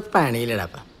 നിനക്കൊന്നും വേറെ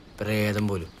പണിയില്ലടാപ്പ. പ്രേതം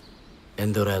പോലും.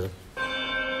 എന്ത് പ്രേതം?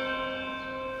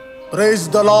 Praise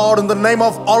the Lord in the name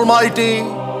of Almighty.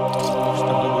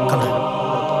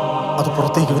 അത്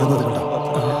പുറത്തേക്ക് വരുന്നത് കണ്ടോ?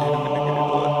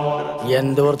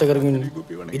 എന്ത് പുറത്തേക്ക് ഇറങ്ങി?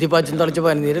 ഇതിപ്പോ അച്ഛൻ തളിച്ച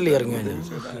പനിനീരല്ലേ ഇറങ്ങി?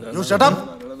 You shut up.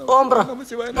 Ombre.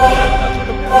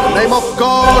 The name of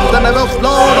God, the name of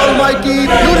Lord Almighty,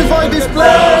 purify this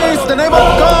place. The name of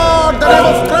God, the name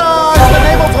of Christ, the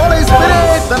name of Holy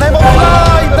Spirit, the name of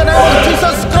light, the name of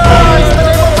Jesus Christ, the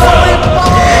name of Holy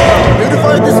Power.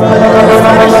 Purify this place.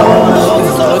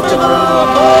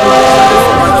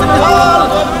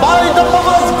 By the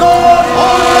power of God,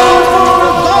 all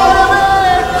powerful,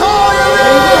 go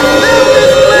away, leave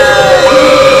this place.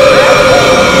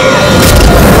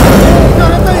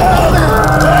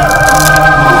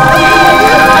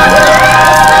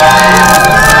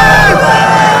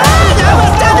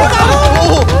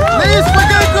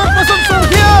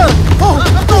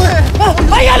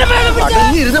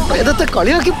 അടങ്ങിയിരുന്ന പ്രേതത്തെ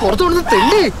കളിയാക്കി പുറത്തു വിടുന്ന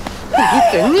തെണ്ടി ഈ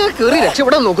തെങ്ങിയെ കയറി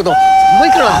രക്ഷപ്പെടാൻ നോക്കുന്നോ?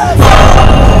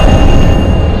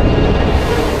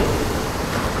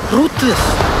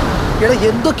 എടാ,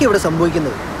 എന്തൊക്കെയാ ഇവിടെ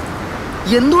സംഭവിക്കുന്നത്?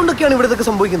 എന്തുകൊണ്ടൊക്കെയാണ് ഇവിടെ ഇതൊക്കെ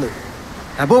സംഭവിക്കുന്നത്?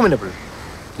 അബോമിനബിൾ,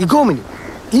 ഇഗോമിനി,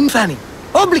 ഇൻഫാനി,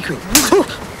 ഓബ്ലിക്വി.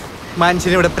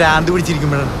 മനുഷ്യനെ ഇവിടെ പ്രാന്ത്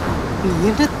പിടിച്ചിരിക്കുമ്പോഴാണ്.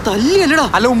 നിന്റെ തല്ലിയല്ലടാ.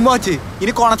 അല്ല ഉമ്മാച്ച്,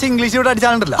 ഇനി കൊണച്ച ഇംഗ്ലീഷ് ഇവിടെ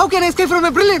അടിച്ചാലുണ്ടല്ലോ. How can I escape from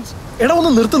my brilliance? എടാ,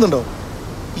 ഒന്ന് നിർത്തുന്നുണ്ടോ?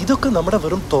 ഇതൊക്കെ നമ്മുടെ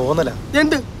വെറും തോന്നലാ.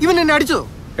 എന്ത്? ഇവൻ എന്നെ അടിച്ചോ?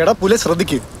 എടാ പുല,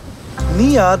 ശ്രദ്ധിക്ക്. നീ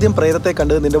ആദ്യം പ്രേതത്തെ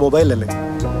കണ്ടത് നിന്റെ മൊബൈലല്ലേ?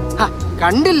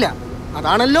 കണ്ടില്ല,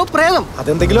 അതാണല്ലോ പ്രേതം.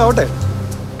 അതെന്തെങ്കിലും ആവട്ടെ.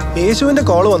 യേശുവിന്റെ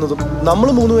കോള് വന്നതും നമ്മൾ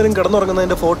മൂന്നുപേരും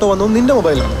കിടന്നുറങ്ങുന്നതിന്റെ ഫോട്ടോ വന്നതും നിന്റെ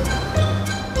മൊബൈലാണ്.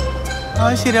 ആ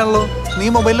ശരിയാണല്ലോ. നീ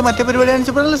മൊബൈലിൽ മറ്റേ പരിപാടി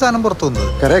കാണിച്ചപ്പോഴല്ലേ സാധനം പുറത്തു വന്നത്.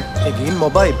 Again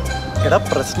mobile. എടാ,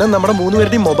 പ്രശ്നം നമ്മുടെ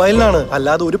മൂന്നുപേരുടെയും മൊബൈലിനാണ്,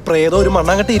 അല്ലാതെ ഒരു പ്രേതോ ഒരു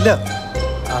മണ്ണാങ്കട്ടി ഇല്ല.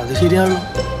 അത് ശരിയാണല്ലോ.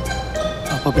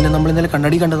 അപ്പൊ പിന്നെ നമ്മൾ ഇന്നലെ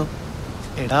കണ്ണാടി കണ്ടതോ?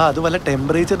 എടാ, അത് വല്ല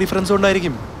ടെമ്പറേച്ചർ ഡിഫറൻസ്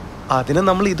കൊണ്ടായിരിക്കും. അതിനെ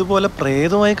നമ്മൾ ഇതുപോലെ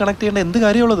പ്രേതവുമായി കണക്ട് ചെയ്യേണ്ട എന്ത്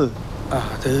കാര്യമുള്ളത്?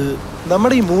 അത്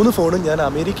നമ്മുടെ ഈ 3 ഫോണും ഞാൻ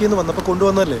അമേരിക്കയിൽ നിന്ന് വന്നപ്പോൾ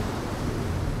കൊണ്ടുവന്നല്ലേ.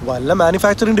 വല്ല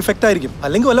മാനുഫാക്ചറിങ് ഡിഫക്റ്റ് ആയിരിക്കും,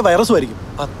 അല്ലെങ്കിൽ വല്ല വൈറസും ആയിരിക്കും.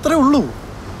 അത്രേ ഉള്ളൂ.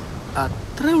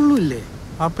 അത്രേ ഉള്ളൂ ഇല്ലേ?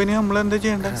 അപ്പൊ ഇനി നമ്മൾ എന്താ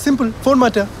ചെയ്യണ്ടേ? Simple, phone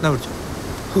മാറ്റാ. I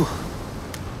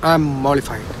am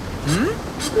mollified.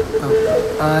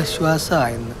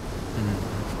 ആശ്വാസമായെന്ന്.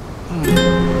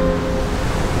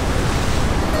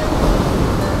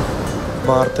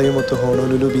 വാർത്തയും ഒത്ത്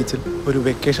ഹോണോലുലു ബീച്ചിൽ ഒരു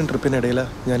വെക്കേഷൻ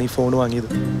ട്രിപ്പിനിടയിലാണ് ഞാൻ ഈ ഫോൺ വാങ്ങിയത്.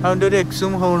 അവന്റെ ഒരു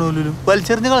എക്സും ഹോണോലുലും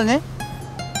വലിച്ചെറിഞ്ഞ് കളഞ്ഞേ.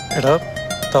 എടാ,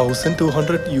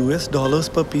 $1,200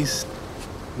 per piece.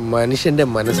 മനുഷ്യന്റെ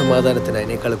മനസമാധാനത്തിന്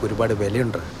അതിനേക്കാളൊക്കെ ഒരുപാട്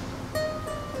വിലയുണ്ട്.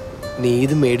 നീ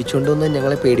ഇത് മേടിച്ചോണ്ടോന്ന്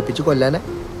ഞങ്ങളെ പേടിപ്പിച്ച് കൊല്ലാനാ?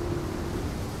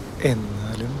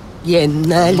 എന്നാലും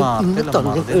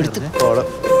എടുത്ത്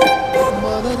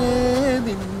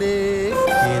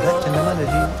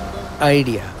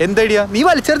ഐഡിയ. എന്തൈഡിയ? നീ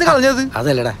വലിച്ചെറിഞ്ഞ് കളഞ്ഞത്.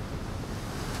 അതല്ലടാ,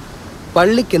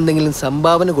 പള്ളിക്ക് എന്തെങ്കിലും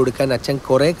സംഭാവന കൊടുക്കാൻ അച്ഛൻ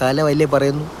കുറെ കാലമല്ലേ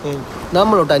പറയുന്നു.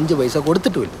 നമ്മളോട്ട് 5 പൈസ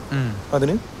കൊടുത്തിട്ടുമില്ല.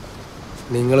 അതിന്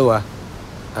നിങ്ങൾ വാ,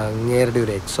 അങ്ങേരുടെ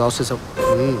ഒരു exorcism.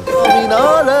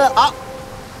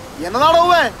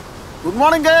 Good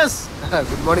morning guys.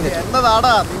 Good morning.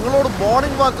 എന്നതാടാ നിങ്ങളോട്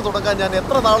മോർണിംഗ് വാക്ക് തുടങ്ങാൻ ഞാൻ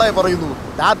എത്ര നാളായി പറയുന്നു.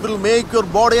 That will make your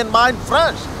body and mind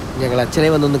fresh. ഞങ്ങൾ അച്ഛനെ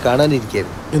വന്നൊന്ന്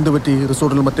കാണാനിരിക്കായിരുന്നു. എന്ത് പറ്റി?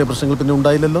 റിസോർട്ടിൽ മറ്റേ പ്രശ്നങ്ങൾ പിന്നെ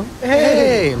ഉണ്ടായില്ലല്ലോ.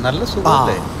 നല്ല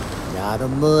സുഖമല്ലേ?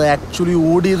 ഞാനന്ന് ആക്ച്വലി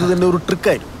ഓടിയത് തന്നെ ഒരു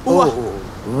ട്രിക്കായിരുന്നു.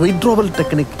 വിഡ്രോവൽ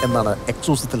ടെക്നിക് എന്നാണ്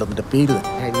എക്സോസത്തിൽ അതിന്റെ പേര്.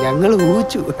 ഞങ്ങൾ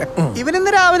ഊഹിച്ചു.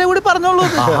 ഇവനിന്ന് രാവിലെ കൂടി പറഞ്ഞോളൂ.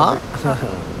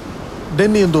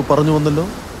 ഡെന്നി എന്തോ പറഞ്ഞു വന്നല്ലോ.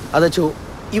 അതച്ചോ,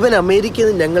 ഇവൻ അമേരിക്കയിൽ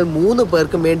നിന്ന് ഞങ്ങൾ 3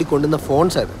 പേർക്കും വേണ്ടി കൊണ്ടുവന്ന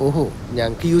ഫോൺസ് ആയിരുന്നു. ഓഹോ,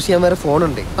 ഞങ്ങൾക്ക് യൂസ് ചെയ്യാൻ വേറെ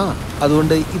ഫോണുണ്ട്.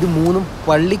 അതുകൊണ്ട് ഇത് 3ഉം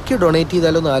പള്ളിക്ക് ഡൊണേറ്റ്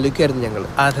ചെയ്താലോ എന്ന് ആലോചിക്കായിരുന്നു ഞങ്ങൾ.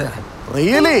 അതെ,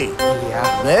 റിയലി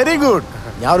വെരി ഗുഡ്.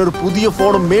 ഞാനൊരു പുതിയ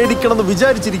ഫോൺ മേടിക്കണം എന്ന്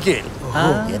വിചാരിച്ചിരിക്കേ.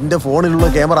 എന്റെ ഫോണിലുള്ള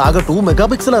ക്യാമറ ആകെ 2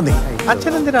 മെഗാപിക്സലാന്നേ.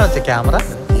 അച്ഛൻ എന്തിനാണ് ക്യാമറ?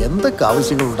 എന്തൊക്കെ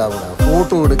ആവശ്യങ്ങൾ ഉണ്ടാവുക?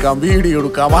 ഫോട്ടോ എടുക്കാം, വീഡിയോ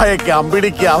എടുക്കാം, അയക്കാം,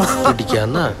 പിടിക്കാം.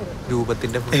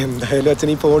 രൂപത്തിന്റെ എന്തായാലും അച്ഛൻ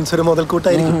ഈ ഫോൺസ് ഒരു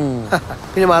മുതൽക്കൂട്ടായിരിക്കും.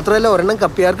 പിന്നെ മാത്രമല്ല, ഒരെണ്ണം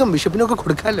കപ്പിയാർക്കും ബിഷപ്പിനും ഒക്കെ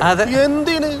കൊടുക്കാമല്ലോ.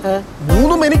 എന്തിന്?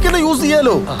 3ഉം എനിക്ക് തന്നെ യൂസ്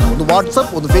ചെയ്യാലോ. ഒന്ന്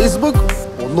വാട്സ്ആപ്പ്, ഒന്ന് ഫേസ്ബുക്ക്,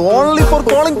 ഒന്ന് ഓൺലി ഫോർ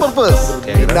കോളിംഗ് പർപ്പസ്.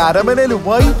 പിന്നെ അരമനയിൽ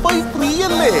വൈഫൈ ഫ്രീ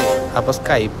അല്ലേ. അപ്പൊ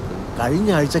സ്കൈപ്പ്. കഴിഞ്ഞ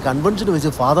ആഴ്ച കൺവെൻഷന് വെച്ച്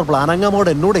ഫാദർ പ്ലാനങ്ങാമോട്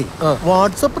എന്നോടെ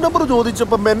വാട്സ്ആപ്പ് നമ്പർ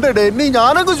ചോദിച്ചപ്പോ എന്റെ ഡെന്നി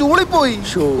ഞാനങ്ങ് ചൂളിപ്പോയി.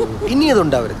 ഇനി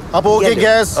അതുണ്ടാവരുത്. അപ്പൊ ഓക്കെ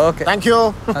ഗ്യാസ്, താങ്ക് യു.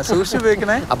 സൂക്ഷിച്ച്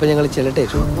ഉപയോഗിക്കണേ. അപ്പൊ ഞങ്ങൾ ചെല്ലട്ടെ.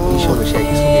 ഈശോ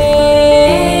മിശിഹായ്ക്ക് സ്തുതി.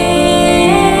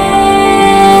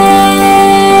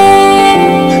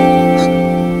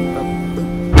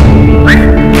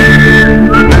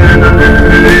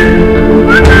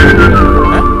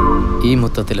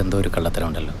 മൊത്തത്തിൽ എന്തോ ഒരു കള്ളത്തരം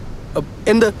ഉണ്ടല്ലോ.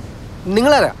 എന്ത്?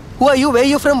 നിങ്ങളാരാ? Who are you? Where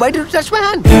you from? Why did you touch my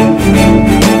hand?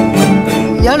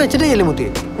 ഞാൻ അച്ഛൻ്റെ കയ്യിലെ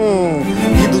മുത്തിയെ.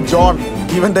 ഇത് ജോൺ.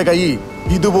 ഇവന്റെ കൈ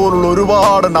ഇതുപോലുള്ള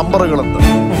ഒരുപാട് നമ്പറുകളുണ്ട്.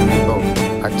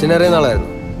 അച്ഛനറിയുന്ന ആളായിരുന്നു.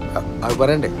 അത്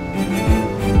പറയണ്ടേ?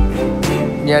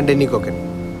 ഞാൻ Denny Kokken.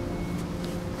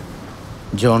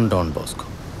 John Don Bosco.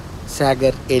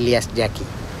 Sagar Elias ജാക്കി.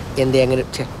 എന്തേ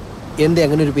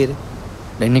അങ്ങനെ ഒരു പേര്?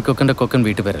 ഡെന്നി കൊക്കൻ്റെ കൊക്കൻ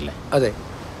വീട്ടുപേരല്ലേ? അതെ.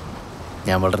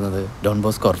 ഞാൻ വളർന്നത് ഡോൺ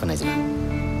ബോസ്കോ ഓർഫനേജിലാണ്.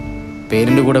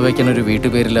 പേരിൻ്റെ കൂടെ വയ്ക്കാൻ ഒരു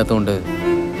വീട്ടുപേരില്ലാത്തതുകൊണ്ട്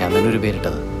ഞാൻ തന്നെ ഒരു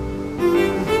പേരിട്ടത്.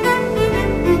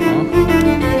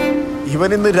 ഇവൻ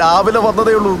ഇന്ന് രാവിലെ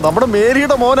വന്നതേ ഉള്ളൂ. നമ്മുടെ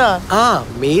മേരിയുടെ മോനാ.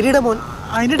 മേരിയുടെ മോൻ.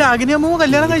 അതിന്റെ ഡാഗിനിയമ്മ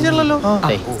കല്യാണം കഴിച്ചല്ലോ.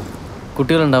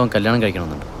 കുട്ടികളുണ്ടാവും, കല്യാണം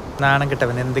കഴിക്കണമെന്നുണ്ട്. നാണം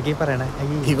കിട്ടവൻ എന്തൊക്കെയാ പറയണേ?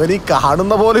 ഇവൻ ഈ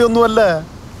കാണുന്ന പോലെയൊന്നുമല്ല.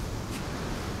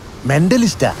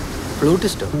 മെന്റലിസ്റ്റാ.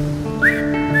 ഫ്ലൂട്ടിസ്റ്റോ?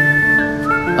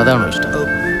 അതാണോ ഇഷ്ടം?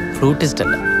 ഫ്ലൂട്ടിസ്റ്റ്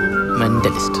അല്ല,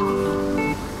 മെന്റലിസ്റ്റ്.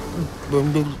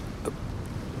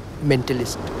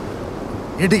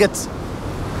 ഇഡിയറ്റ്സ്.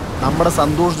 നമ്മുടെ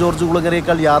സന്തോഷ് ജോർജ്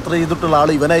കുളങ്ങരയേക്കാൾ യാത്ര ചെയ്തിട്ടുള്ള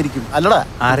ആള് ഇവനായിരിക്കും അല്ലടാ?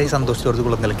 ആരെ സന്തോഷ് ജോർജ്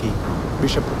കുളങ്ങരക്ക്?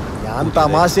 ബിഷപ്പ്. ഞാൻ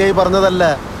തമാശയായി പറഞ്ഞതല്ല.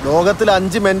 ലോകത്തിൽ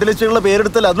 5 മെന്റലിസ്റ്റുകളുടെ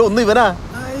പേരെടുത്തല്ല, അതിലൊന്ന് ഇവനാ.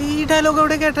 ഈ ഡയലോഗ്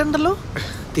എവിടെ കേട്ടിട്ടുണ്ടല്ലോ?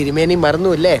 തിരുമേനി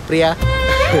മറന്നുല്ലേ പ്രിയ?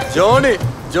 ജോണി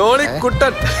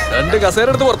കുട്ടൻ 2 കസേര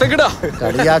എടുത്ത് പുറത്തേക്കിടാ.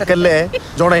 കളിയാക്കല്ലേ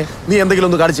ജോണേ. നീ എന്തെങ്കിലും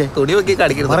ഒന്ന് കാണിച്ചേ. തുണി വെക്കി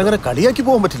കാണിക്കരുത്. അങ്ങനെ കളിയാക്കി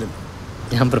പോകാൻ പറ്റില്ല.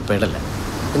 ഞാൻ പ്രിപ്പയർഡ് അല്ല.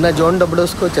 എന്നാ ജോൺ ഡോൺ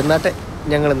ബോസ്കോ ചെന്നാട്ടെ,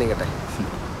 ഞങ്ങൾ നീങ്ങട്ടെ.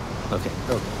 ഓക്കെ.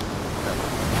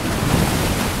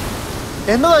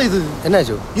 എന്നതാ ഇത്? എന്നാ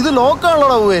ചോ? ഇത്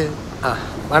ലോക്കാണല്ലോടാ. പോവേ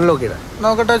അൺലോക്ക് ചെയ്താ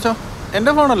നോക്കട്ടെ അച്ചോ.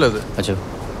 എന്റെ ഫോണല്ലോ ഇത്. അച്ചോ,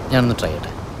 ഞാനൊന്ന് ട്രൈ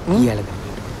ചെയ്യട്ടെ.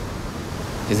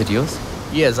 Is it yours?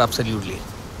 Yes, absolutely.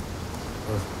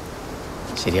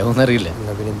 ശരിയാവുമെന്ന് അറിയില്ല.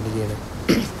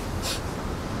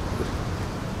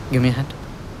 Give me a hand.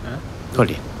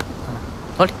 Hold it.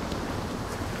 Hold it.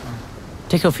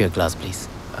 Take off your glass, please.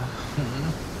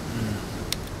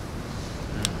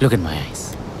 Look at my eyes.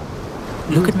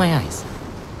 Look at my eyes.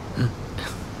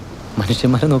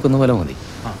 മനുഷ്യന്മാരെ നോക്കുന്ന പോലെ മതി.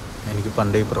 എനിക്ക്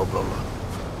പണ്ടേ പ്രോബ്ലം ഉള്ള.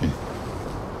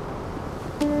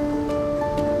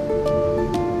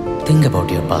 Think about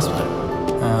your password.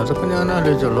 അതൊക്കെ ഞാൻ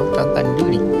ആലോചിച്ചോളൂ.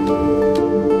 കണ്ടുപിടി.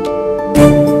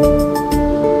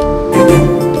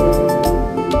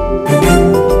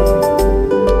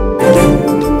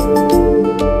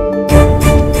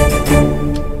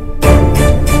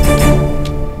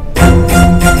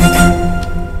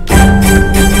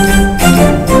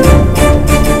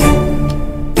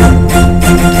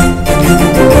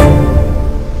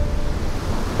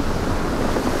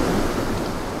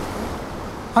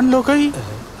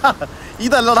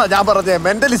 ഇതല്ലടാ ഞാൻ പറഞ്ഞേ,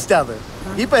 മെന്റലിസ്റ്റ് ആണ്.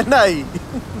 ഇപ്പൊ എന്നായി?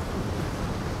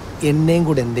 എന്നെയും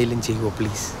കൂടെ എന്തെങ്കിലും ചെയ്യുമോ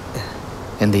പ്ലീസ്?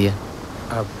 എന്ത് ചെയ്യാ?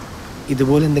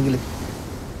 ഇതുപോലെ എന്തെങ്കിലും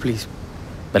പ്ലീസ്.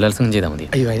 ബലാത്സംഗം ചെയ്താൽ മതി.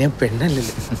 അയ്യോ, ഞാൻ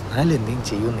പെണ്ണല്ലല്ലോ. എന്നാലും എന്തെങ്കിലും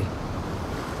ചെയ്യുന്നേ.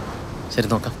 ശരി,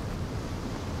 നോക്കാം.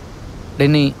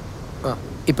 ഡെന്നി,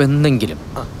 ഇപ്പൊ എന്തെങ്കിലും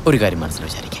ഒരു കാര്യം മനസ്സിൽ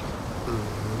വിചാരിക്കാം.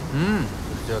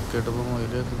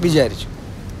 വിചാരിച്ചു.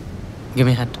 Give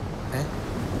me a hand.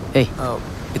 ഏയ്,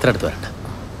 ഇത്ര അടുത്ത് വരണ്ട.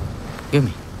 Give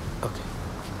me. Okay.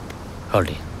 Hold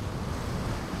it.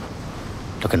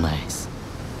 Look in my eyes.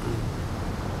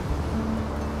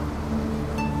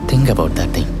 Think about that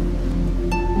thing.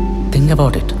 Think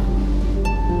about it.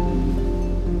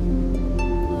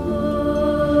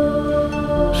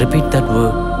 Repeat that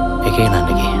word again and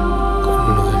again.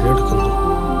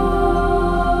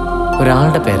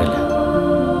 ഒരാളുടെ പേരല്ല,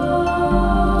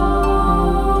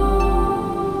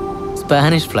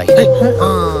 സ്പാനിഷ് ഫ്ലൈ.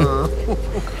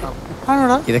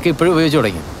 ഇതൊക്കെ ഇപ്പോഴും ഉപയോഗിച്ചു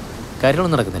തുടങ്ങി.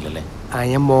 കാര്യങ്ങളൊന്നും നടക്കുന്നില്ലല്ലേ?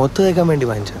 ഞാൻ മുഖത്ത് തേക്കാൻ വേണ്ടി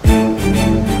വാങ്ങിച്ച.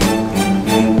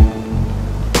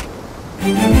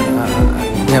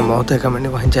 ഞാൻ മുഖത്ത് തേക്കാൻ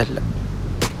വേണ്ടി വാങ്ങിച്ചല്ല.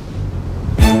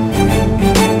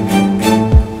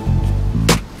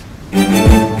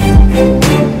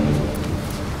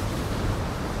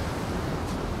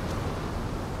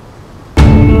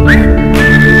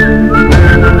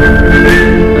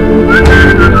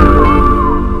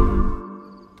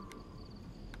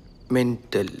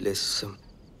 മെന്റലിസം.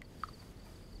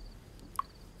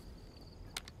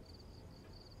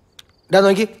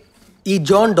 നോക്കി, ഈ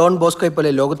ജോൺ ഡോൺ ബോസ്കോയെ പോലെ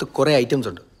ലോകത്ത് കുറേ ഐറ്റംസ്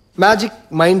ഉണ്ട്. Magic,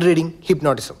 mind reading,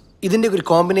 hypnotism. ഇതിൻ്റെ ഒരു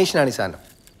കോമ്പിനേഷനാണ് ഈ സാധനം.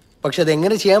 പക്ഷെ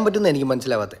അതെങ്ങനെ ചെയ്യാൻ പറ്റുമെന്ന് എനിക്ക്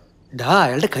മനസ്സിലാവാത്തത്.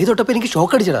 അയാളുടെ കൈ തൊട്ടപ്പോൾ എനിക്ക്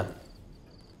ഷോക്ക് അടിച്ചടാ.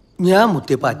 ഞാൻ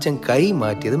മുത്തിയപ്പോൾ അച്ഛൻ കൈ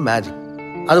മാറ്റിയത് മാജിക്.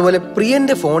 അതുപോലെ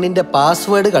പ്രിയന്റെ ഫോണിന്റെ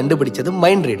പാസ്വേഡ് കണ്ടുപിടിച്ചത്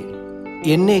മൈൻഡ് റീഡിങ്.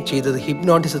 എന്നെ ചെയ്തത്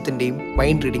ഹിപ്നോട്ടിസത്തിന്റെയും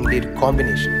മൈൻഡ് റീഡിങ്ങിന്റെയും ഒരു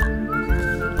കോമ്പിനേഷൻ.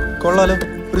 കൊള്ളാലോ,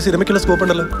 ഒരു സിനിമയ്ക്കുള്ള സ്കോപ്പ്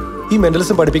ഉണ്ടല്ലോ. ഈ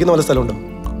മെന്റലിസം പഠിപ്പിക്കുന്ന പോലെ സ്ഥലമുണ്ടോ?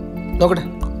 നോക്കട്ടെ,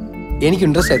 എനിക്ക്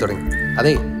ഇൻട്രസ്റ്റ് ആയി തുടങ്ങി.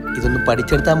 അതെ, ഇതൊന്നും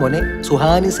പഠിച്ചെടുത്താൽ മോനെ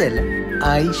സുഹാനിസ അല്ല,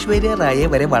 ഐശ്വര്യ റായെ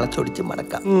വരെ വളച്ചൊടിച്ച്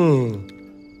മടക്കാം.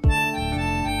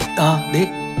 ആ ദേ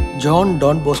ജോൺ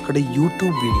ഡോൺ ബോസ്കോയുടെ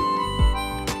യൂട്യൂബ് വീഡിയോ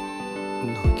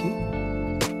നോക്കി.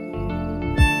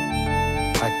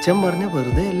 അച്ഛൻ പറഞ്ഞ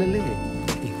വെറുതെ അല്ലല്ലേ,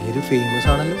 ഇങ്ങനെ ഫേമസ്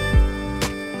ആണല്ലോ.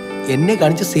 എന്നെ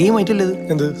കാണിച്ച സെയിം ആയിട്ടല്ലേ ഇത്?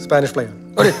 എന്ത് സ്പാനിഷ് ഫ്ലൈ?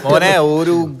 മോനെ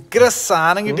ഒരു ഉഗ്ര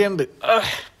സാധനം കിട്ടിയുണ്ട്.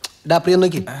 ഡാ പ്രിയ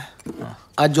നോക്കി,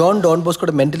 ആ ജോൺ ഡോൺ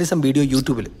ബോസ്കോയുടെ മെന്റലിസം വീഡിയോ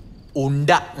യൂട്യൂബിൽ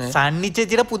ഉണ്ട. സണ്ണി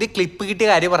ചേച്ചിയുടെ പുതിയ ക്ലിപ്പ് കിട്ടിയ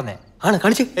കാര്യം പറഞ്ഞേ. ആണ്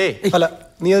കാണിച്ചേ. അല്ല,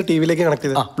 നീ അത് ടിവിയിലേക്ക് കണക്ട്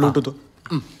ചെയ്ത ബ്ലൂടൂത്ത്.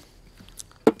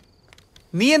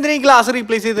 നീ എന്തിനാ ഈ ഗ്ലാസ്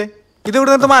റീപ്ലേസ് ചെയ്തേ? ഇത്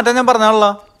ഇവിടെ നിന്ന് മാറ്റാൻ ഞാൻ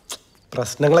പറഞ്ഞാണല്ലോ.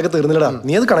 പ്രശ്നങ്ങളൊക്കെ തീർന്നില്ലടാ,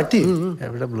 നീ അത് കണക്ട് ചെയ്യും.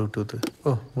 എവിടെ ബ്ലൂടൂത്ത്? ഓ,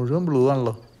 മുഴുവൻ ബ്ലൂ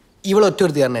ആണല്ലോ. ഇവളൊറ്റ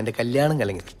ഒരു കാരണം എന്റെ കല്യാണം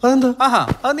കലങ്ങി. അതെന്താ? ആഹാ,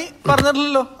 അത് നീ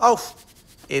പറഞ്ഞിട്ടില്ലല്ലോ.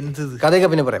 എന്ത് കഥയൊക്കെ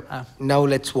പിന്നെ പറയാം. Now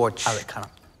let's watch. അതെ,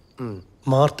 കാണാം.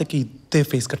 മാർത്തക്ക് ഇതേ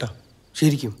ഫേസ് കട്ടാ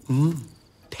ശരിക്കും.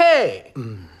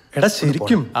 എടാ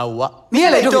ശരിക്കും. നീ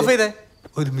ലൈറ്റ് ഓഫ് ചെയ്തേ.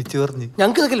 ഒരുമിച്ച് പറഞ്ഞു.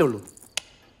 ഞങ്ങൾക്ക് ഇതൊക്കെ ഉള്ളൂ.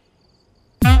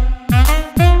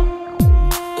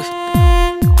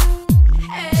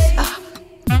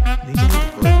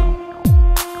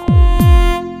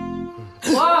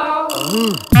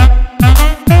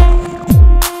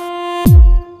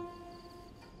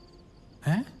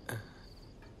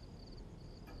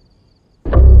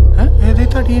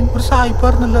 ഒരു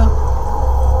സായിപ്പായിരുന്നല്ല.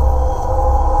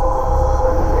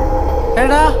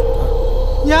 എടാ,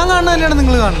 ഞാൻ കാണുന്നതല്ലാണ്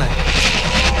നിങ്ങൾ കാണുന്നേ.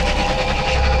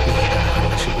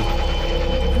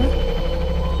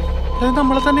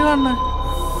 നമ്മളെ തന്നെ കാണുന്നേ.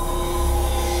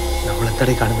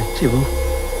 നമ്മളെന്താടേ കാണുന്നത് ശിവു?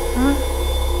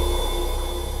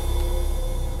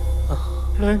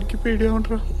 എനിക്ക് പേടിയാവണ്ട.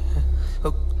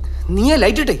 നീ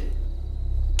ലൈറ്റ് ഇട്ടേ.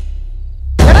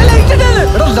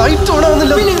 ലൈറ്റ് ഓൺ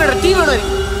ആവുന്നില്ല.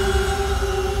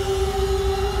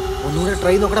 ഒന്നുകൂടെ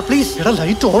ട്രൈ നോക്കടാ പ്ലീസ്. എടാ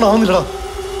ലൈറ്റ് ഓൺ ആവുന്നില്ലടാ.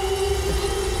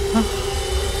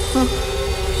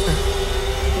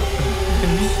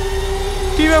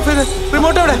 ടിവി ഓഫ് ചെയ്ത്.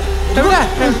 റിമോട്ട് എവിടെ?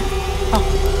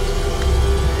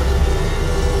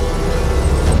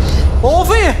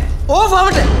 ഓഫ് ചെയ്യേ. ഓഫ്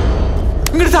ആവട്ടെ.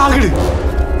 ഇങ്ങോട്ട് താകിട്.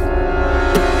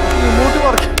 Remote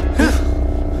work.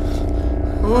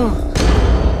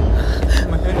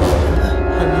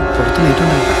 പുറത്ത് ലൈറ്റ്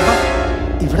ഉണ്ടാവും.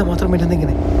 ഇവിടെ മാത്രം പറ്റുന്ന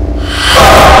എങ്ങനെ?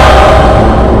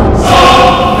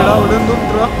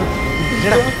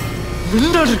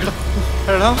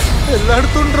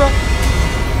 എല്ലായിടത്തും ഉണ്ടോ?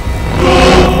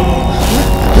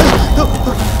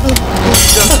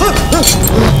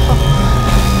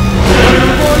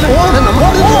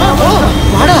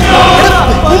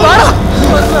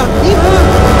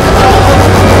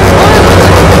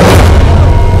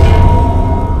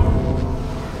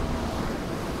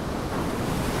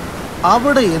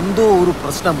 അവിടെ എന്തോ ഒരു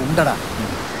പ്രശ്നം ഉണ്ടടാ.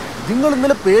 നിങ്ങൾ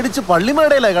ഇന്നലെ പേടിച്ച്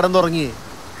പള്ളിമേടയിലായി കടന്നുറങ്ങിയേ.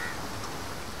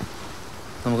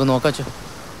 നമുക്ക് നോക്കാച്ചോ.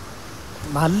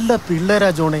 നല്ല പിള്ളേരാ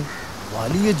ജോണേ.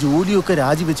 വലിയ ജോലിയൊക്കെ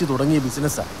രാജിവെച്ച് തുടങ്ങിയ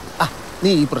ബിസിനസ്സാ.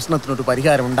 നീ ഈ പ്രശ്നത്തിനൊരു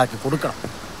പരിഹാരം ഉണ്ടാക്കി കൊടുക്കണം.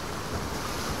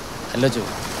 അല്ല ചോ,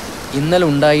 ഇന്നലെ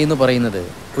ഉണ്ടായി എന്ന് പറയുന്നത്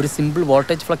ഒരു സിമ്പിൾ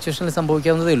വോൾട്ടേജ് ഫ്ലക്ച്വേഷനിൽ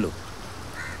സംഭവിക്കാവുന്നതേ ഉള്ളൂ.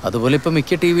 അതുപോലെ ഇപ്പോൾ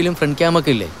മിക്ക ടി വിയിലും ഫ്രണ്ട്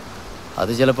ക്യാമൊക്കെ ഇല്ലേ,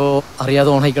 അത് ചിലപ്പോൾ അറിയാതെ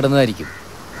ഓണായി കിടന്നതായിരിക്കും.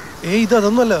 ഇത്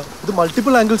അതൊന്നുമല്ല, ഇത്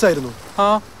മൾട്ടിപ്പിൾ ആംഗിൾസ് ആയിരുന്നു.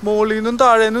 മോളിൽ നിന്നും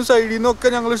താഴേന്നും സൈഡിൽ നിന്നും ഒക്കെ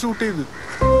ഞങ്ങൾ ഷൂട്ട് ചെയ്ത്.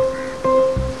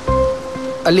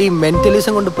 അല്ല, ഈ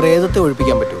മെന്റലിസം കൊണ്ട് പ്രേതത്തെ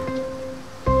ഒഴിപ്പിക്കാൻ പറ്റുമോ?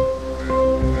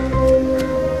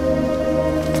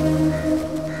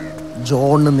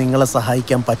 ജോണിന് നിങ്ങളെ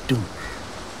സഹായിക്കാൻ പറ്റും.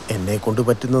 എന്നെ കൊണ്ട്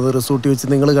പറ്റുന്നത് റിസോർട്ടിൽ വെച്ച്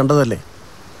നിങ്ങൾ കണ്ടതല്ലേ.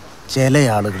 ചില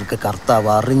ആളുകൾക്ക് കർത്താവ്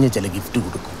അറിഞ്ഞ് ചില ഗിഫ്റ്റ്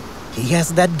കൊടുക്കും. He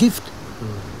has that gift.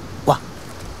 വാ,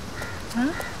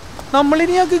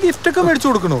 നമ്മളിനി ഞങ്ങൾക്ക് ഗിഫ്റ്റ് ഒക്കെ മേടിച്ചു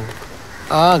കൊടുക്കണോ?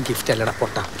 ആ ഗിഫ്റ്റ് അല്ലടാ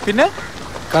പൊട്ട, പിന്നെ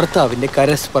കർത്താവിന്റെ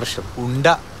കരസ്പർശം. ഉണ്ട.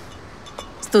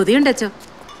 സ്തുതിയുണ്ടോ?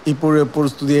 ഇപ്പോഴും എപ്പോഴും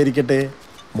സ്തുതിയായിരിക്കട്ടെ.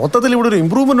 മൊത്തത്തിൽ ഇവിടെ ഒരു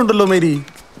ഇമ്പ്രൂവ്മെന്റ് ഉണ്ടല്ലോ Mary.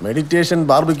 Meditation,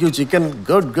 barbecue chicken,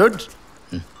 good good.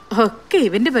 ഒക്കെ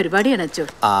ഇവന്റെ പരിപാടിയാണ് അച്ചോ.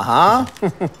 ആഹാ,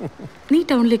 നീ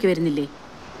ടൗണിലേക്ക് വരുന്നില്ലേ?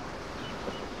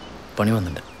 പണി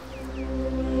വന്നിട്ടുണ്ട്.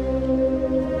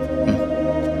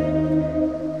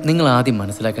 നിങ്ങൾ ആദ്യം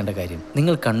മനസ്സിലാക്കേണ്ട കാര്യം,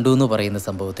 നിങ്ങൾ കണ്ടു എന്ന് പറയുന്ന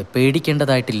സംഭവത്തെ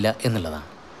പേടിക്കേണ്ടതായിട്ടില്ല എന്നുള്ളതാണ്.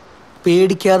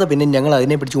 പേടിക്കാതെ പിന്നെ ഞങ്ങൾ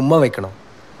അതിനെ പിടിച്ച് ഉമ്മ വെക്കണം.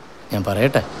 ഞാൻ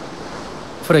പറയട്ടെ.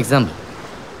 ഫോർ എക്സാമ്പിൾ,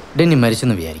 ഡെന്നി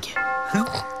മരിച്ചെന്ന് വിചാരിക്കുക.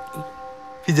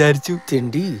 വിചാരിച്ചു.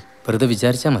 തെണ്ടി വെറുതെ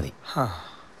വിചാരിച്ചാൽ മതി.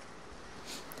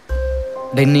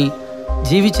 ഡെന്നി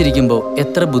ജീവിച്ചിരിക്കുമ്പോൾ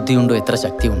എത്ര ബുദ്ധിയുണ്ടോ എത്ര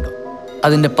ശക്തിയുണ്ടോ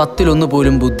അതിൻ്റെ 10-1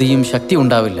 പോലും ബുദ്ധിയും ശക്തി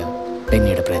ഉണ്ടാവില്ല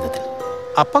ഡെന്നിയുടെ പ്രേതത്തിൽ.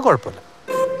 അപ്പ കുഴപ്പമില്ല.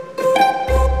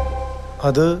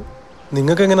 അത്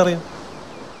നിങ്ങൾക്ക് എങ്ങനെ അറിയാം?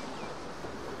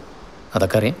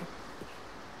 അതൊക്കെ അറിയാം.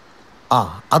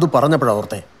 അത്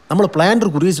പറഞ്ഞപ്പോഴോർത്തെ നമ്മൾ പ്ലാന്റർ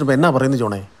കുറിയിച്ചപ്പോൾ എന്നാ പറയുന്നത്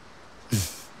ജോണേ?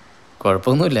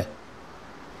 കുഴപ്പമൊന്നുമില്ല.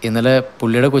 ഇന്നലെ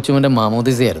പുള്ളിയുടെ കൊച്ചുമൻ്റെ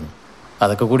മാമോദിസയായിരുന്നു.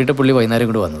 അതൊക്കെ കൂടിയിട്ട് പുള്ളി വൈകുന്നേരം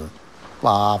കൂടി വന്നത്.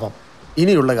 പാപം.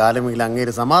 ഇനിയുള്ള കാലമെങ്കിൽ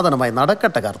അങ്ങേര് സമാധാനമായി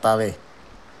നടക്കട്ടെ കർത്താവേ.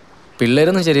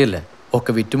 പിള്ളേരൊന്നും ശരിയല്ല,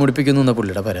 ഒക്കെ വിറ്റുമുടിപ്പിക്കുന്നു എന്ന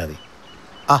പുള്ളിയുടെ പരാതി.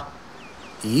 ആ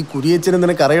ഈ കുരിയച്ചൻ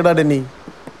നിനക്ക് അറിയടാ ഡെന്നി,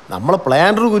 നമ്മളെ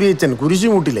പ്ലാനർ കുരിയച്ചൻ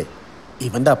കുരിശുമൂട്ടിലെ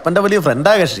ഇവന്റെ അപ്പന്റെ വലിയ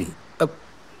ഫ്രണ്ടാ കക്ഷി.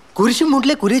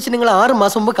 കുരിശുമൂട്ടിലെ കുരിയച്ചൻ നിങ്ങൾ 6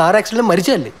 മാസം മുമ്പ് കാർ ആക്സിഡന്റ്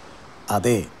മരിച്ചതല്ലേ?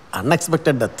 അതെ,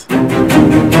 അൺഎക്സ്പെക്ടഡ് ഡെത്ത്.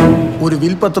 ഒരു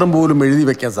വിൽപത്രം പോലും എഴുതി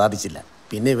വെക്കാൻ സാധിച്ചില്ല.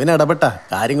 പിന്നെ ഇവനെ ഇടപെട്ട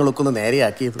കാര്യങ്ങളൊക്കെ ഒന്ന്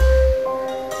നേരെയാക്കിയത്.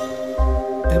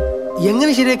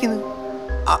 എങ്ങനെ ശരിയാക്കിയത്?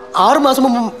 6 മാസം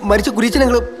മുമ്പ് മരിച്ച കുരിയച്ചൻ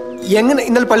നിങ്ങൾ എങ്ങനെ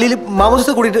ഇന്നലെ പള്ളിയിൽ മാമോദിസ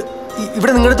കൂടിയിട്ട്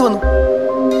ഇവിടെ നിങ്ങളുടെ അടുത്ത് വന്നു?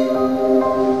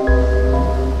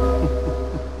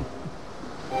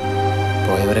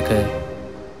 പോയവരൊക്കെ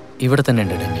ഇവിടെ തന്നെ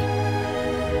ഉണ്ട് ഡെന്നി.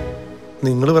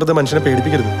 നിങ്ങൾ വെറുതെ മനുഷ്യനെ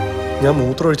പേടിപ്പിക്കരുത്. ഞാൻ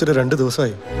മൂത്രം ഒഴിച്ചിട്ട് 2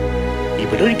 ദിവസമായി.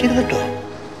 ഇവിടെ ഒഴിക്കരുത് കേട്ടോ.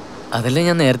 അതല്ലേ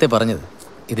ഞാൻ നേരത്തെ പറഞ്ഞത്,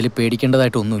 ഇതിൽ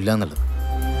പേടിക്കേണ്ടതായിട്ടൊന്നുമില്ല എന്നുള്ളത്.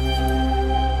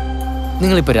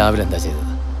 നിങ്ങളിപ്പോൾ രാവിലെ എന്താ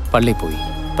ചെയ്തത്? പള്ളിയിൽ പോയി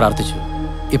പ്രാർത്ഥിച്ചു,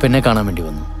 ഇപ്പം എന്നെ കാണാൻ വേണ്ടി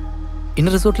വന്നു. ഇന്ന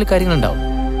റിസോർട്ടിൽ കാര്യങ്ങളുണ്ടാവും,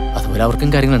 അതുപോലെ അവർക്കും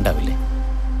കാര്യങ്ങളുണ്ടാവില്ലേ?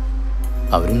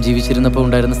 അവരും ജീവിച്ചിരുന്നപ്പോൾ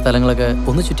ഉണ്ടായിരുന്ന സ്ഥലങ്ങളൊക്കെ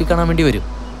ഒന്ന് ചുറ്റിക്കാണാൻ വേണ്ടി വരും.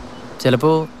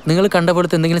 ചിലപ്പോൾ നിങ്ങൾ കണ്ട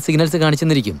പോലത്തെ എന്തെങ്കിലും സിഗ്നൽസ്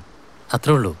കാണിച്ചെന്നിരിക്കും.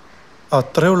 അത്രേ ഉള്ളൂ.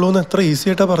 അത്രേ ഉള്ളൂ എന്ന് എത്ര ഈസി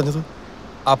ആയിട്ടാ പറഞ്ഞത്.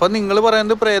 അപ്പൊ നിങ്ങൾ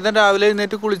പറയുന്നത് പ്രേതം രാവിലെ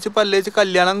എഴുന്നേറ്റ് കുളിച്ച് പല്ലേച്ച്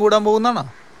കല്യാണം കൂടാൻ പോകുന്നാണോ?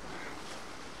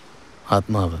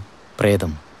 ആത്മാവ്,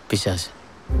 പ്രേതം, പിശാച്,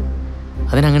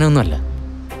 അതിനങ്ങനെയൊന്നുമല്ല.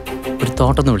 ഒരു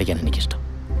തോട്ടൊന്ന് വിളിക്കാൻ എനിക്കിഷ്ടം.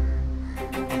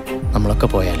 നമ്മളൊക്കെ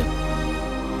പോയാലും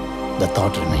ദ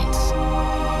തോട്ട് റിമൈൻസ്.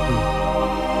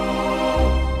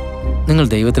 നിങ്ങൾ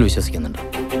ദൈവത്തിൽ വിശ്വസിക്കുന്നുണ്ടോ?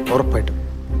 ഉറപ്പായിട്ടും.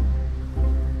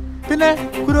 പിന്നെ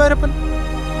ഗുരുവായൂരപ്പൻ?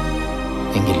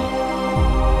 എങ്കിൽ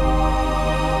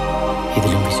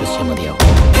ഇതിലും വിശ്വസിച്ചാൽ മതിയാവും.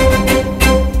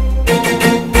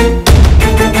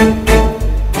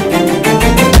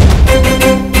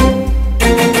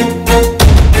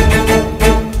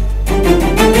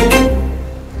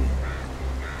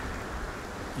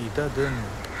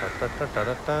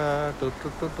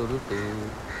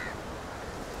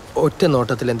 ഒറ്റ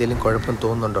നോട്ടത്തിൽ എന്തെങ്കിലും കുഴപ്പം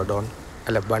തോന്നുന്നുണ്ടോ ഡോൺ?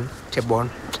 അല്ല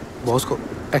ബോസ്കോ.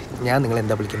 ഞാൻ നിങ്ങൾ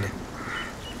എന്താ വിളിക്കണ്ടേ?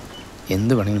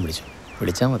 എന്ത് വേണമെങ്കിലും വിളിച്ചു,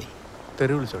 വിളിച്ചാൽ മതി.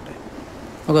 തെറി വിളിച്ചോട്ടെ?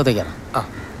 മുഖത്തേക്കാണ്.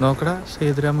 നോക്കടാ,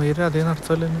 സേതുരാമയ്യർ അതേ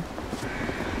നടത്തല്ലേ.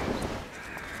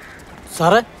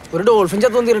 സാറേ, ഒരു ഡോൾഫിൻ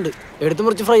ചത്തു വന്നിട്ടുണ്ട്. എടുത്ത്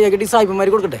മുറിച്ച് ഫ്രൈ ആക്കിയിട്ട്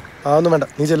സായിപ്പന്മാർക്ക് കൊടുക്കട്ടെ? ഒന്നും വേണ്ട,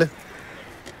 നീ ചെല്ല്.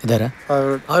 ഇതാരാ?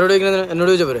 ആരോട് എന്നോട്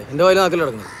ചോദിച്ചാൽ പോരെ? എൻ്റെ വായിൽ നാക്കിൽ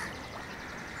കിടക്കുന്നത്.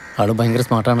 ആള് ഭയങ്കര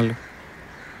സ്മാർട്ടാണല്ലോ.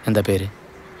 എന്താ പേര്?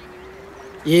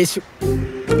 യേശു.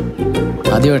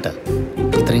 ആദ്യമായിട്ടാ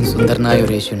ഇത്രയും സുന്ദരനായ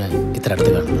ഒരു യേശുവിനെ ഇത്ര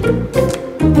അടുത്ത് കാണുന്നത്.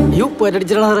 ഈ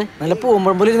ഉപ്പേറ്റടിച്ചിട്ടാണ് സാറേ, നല്ല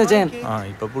പൂമ്പഴം പോലെ ഇരുന്ന ചെയ്യാൻ.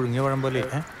 ഇപ്പൊ പുഴുങ്ങിയ പഴം പോലെ.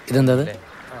 ഇതെന്താ?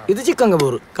 ഇത് ചിക്കൻ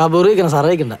കബൂർ കഴിക്കണം സാറേ,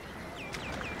 കഴിക്കണ്ട.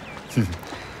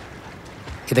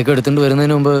 ഇതൊക്കെ എടുത്തുകൊണ്ട്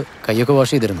വരുന്നതിന് മുമ്പ് കൈയൊക്കെ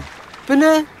വാഷ് ചെയ്തിരുന്നു?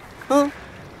 പിന്നെ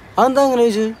അതെന്താ അങ്ങനെ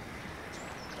ചോദിച്ചു?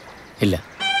 ഇല്ല,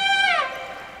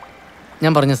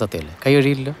 ഞാൻ പറഞ്ഞ സത്യമല്ലേ, കൈ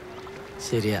കഴിയില്ല.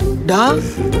 ശരിയാ.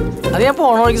 അത് ഞാൻ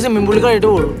പോണ വഴിക്ക് സ്വിമ്മിംഗ് പൂളിൽ കഴിയിട്ട്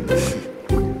പോകുള്ളൂ.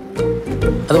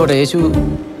 അതുപോലെ യേശു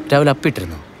രാവിലെ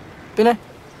അപ്പിട്ടിരുന്നു? പിന്നെ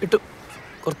ഇട്ടു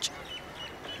കുറച്ച്.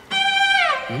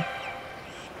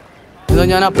 ഇതോ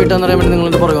ഞാൻ അപ്പിട്ടെന്ന് പറയാൻ വേണ്ടി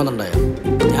നിങ്ങളുടെ പുറകെ വന്നിട്ടുണ്ടായോ?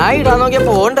 ഞാൻ ഇടാൻ നോക്കിയാൽ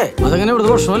പോകണ്ടേ? അതങ്ങനെ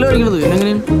ഇവിടുത്തെ പ്രശ്നമല്ലേ കഴിക്കുന്നത്?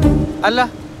 എങ്ങനെയാണ്? അല്ല,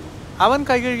 അവൻ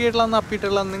കൈ കഴുകിയിട്ടുള്ള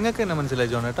അപ്പിട്ടുള്ള നിങ്ങൾക്ക് തന്നെ മനസ്സിലായി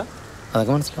ജോണേട്ടാ?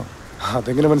 അതൊക്കെ മനസ്സിലാവും.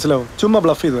 അതെങ്ങനെ മനസ്സിലാവും? ചുമ്മാ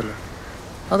ബ്ലഫ് ചെയ്തല്ലേ.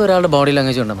 അതൊരാളുടെ ബോഡി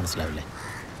ലാംഗ്വേജ് കൊണ്ട് മനസ്സിലാവില്ലേ?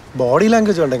 ബോഡി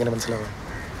ലാംഗ്വേജ് കൊണ്ട് എങ്ങനെ മനസ്സിലാവും?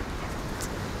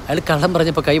 അയാൾ കള്ളം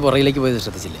പറഞ്ഞപ്പോൾ കൈ പുറകിലേക്ക് പോയത്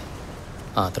ശ്രദ്ധിച്ചില്ലേ?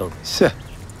 അത്രേ ഉള്ളൂ.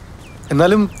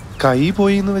 എന്നാലും കൈ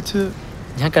പോയി എന്ന് വെച്ച്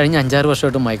ഞാൻ കഴിഞ്ഞ 5-6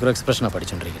 വർഷമായിട്ട് മൈക്രോ എക്സ്പ്രഷനാണ്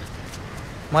പഠിച്ചുകൊണ്ടിരിക്കുന്നത്.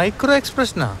 മൈക്രോ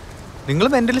എക്സ്പ്രഷനാ? നിങ്ങൾ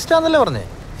മെന്റലിസ്റ്റ് ആണെന്നല്ലേ പറഞ്ഞേ?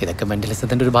 ഇതൊക്കെ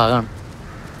മെന്റലിസത്തിന്റെ ഒരു ഭാഗമാണ്.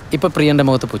 ഇപ്പൊ പ്രിയന്റെ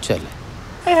മുഖത്ത് പുച്ഛമല്ലേ?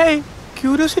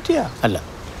 ക്യൂരിയോസിറ്റിയാ? അല്ല,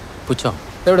 പുച്ഛം.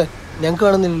 എവിടെ? ഞങ്ങൾക്ക്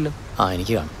കാണുന്നില്ലല്ലോ.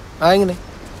 എനിക്ക് കാണും. എങ്ങനെ?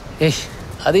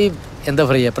 അത് ഈ എന്താ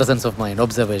പറയുക, പ്രസൻസ് ഓഫ് മൈൻഡ്,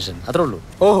 ഒബ്സർവേഷൻ, അത്രേ ഉള്ളൂ.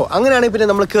 ഓഹോ, അങ്ങനെയാണെങ്കിൽ പിന്നെ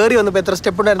നമ്മൾ കയറി വന്നപ്പോൾ എത്ര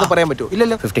സ്റ്റെപ്പ് ഉണ്ടായിരുന്നു പറയാൻ പറ്റുമോ?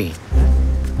 ഇല്ലല്ലോ. 15.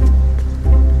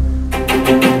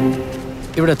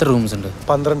 ഇവിടെ എത്ര റൂംസ് ഉണ്ട്?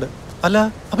 12. അല്ല,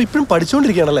 അപ്പൊ ഇപ്പഴും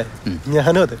പഠിച്ചുകൊണ്ടിരിക്കുകയാണല്ലേ?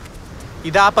 ഞാനും അതെ.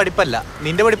 ഇതാ പഠിപ്പല്ല,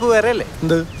 നിന്റെ പഠിപ്പ് വേറെ അല്ലേ?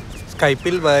 എന്ത്?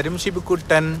 സ്കൈപ്പിൽ വരും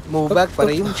ഷിബുക്കുട്ടൻ, മൂവ് ബാക്ക്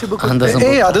പറയും ഷിബുക്കുട്ടൻ.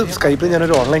 അത് സ്കൈപ്പിൽ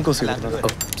ഞാനൊരു ഓൺലൈൻ കോഴ്സ് ചെയ്തിരുന്നത്.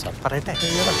 പറയട്ടെ.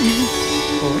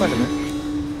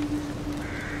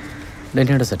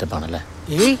 ഡെന്നിയുടെ സെറ്റപ്പ് ആണല്ലേ?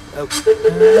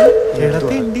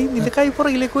 നിന്റെ കൈ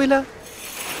പുറകിലേക്ക് പോയില്ല.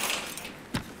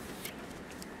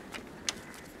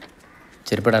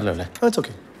 ചെരുപ്പിടാലോ അല്ലേ?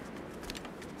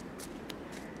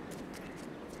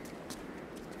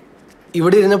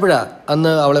 ഇവിടെ ഇരുന്നപ്പോഴാ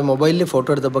അന്ന് അവളെ മൊബൈലിൽ ഫോട്ടോ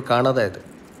എടുത്തപ്പോൾ കാണാതായത്.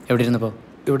 എവിടെ ഇരുന്നപ്പോ?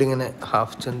 ഇവിടെ ഇങ്ങനെ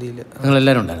ഹാഫ് ചന്തിയില്. നിങ്ങൾ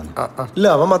എല്ലാവരും ഉണ്ടായിരുന്നു? ഇല്ല,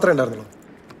 അവൻ മാത്രമേ ഉണ്ടായിരുന്നുള്ളൂ.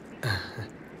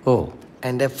 ഓ,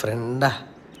 എൻ്റെ ഫ്രണ്ടാ.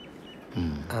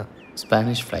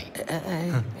 Spanish fly.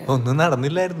 ഒന്നും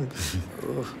നടന്നില്ലായിരുന്നു.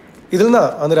 ഇതിൽ നിന്നാ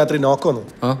അന്ന് രാത്രി നോക്ക് വന്നു.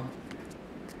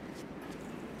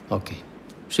 ഓക്കെ.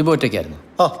 ഷിബു ഒറ്റയ്ക്കായിരുന്നു?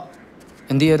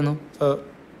 എന്ത് ചെയ്യായിരുന്നു?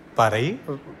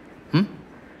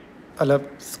 അല്ല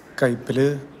സ്കൈപ്പില്.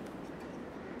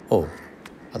 ഓ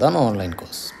അതാണ് ഓൺലൈൻ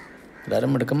കോഴ്സ്. എല്ലാവരും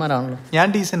മിടുക്കന്മാരാണല്ലോ. ഞാൻ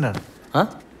ഡീസൻ്റ് ആണ്.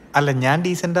 അല്ല ഞാൻ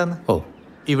ഡീസൻ്റാന്ന്. ഓ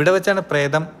ഇവിടെ വെച്ചാണ്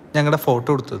പ്രേതം ഞങ്ങളുടെ ഫോട്ടോ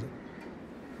എടുത്തത്.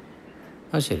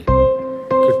 ആ ശരി.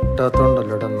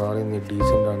 കിട്ടാത്തോണ്ടല്ലോടാ നാളെ നീ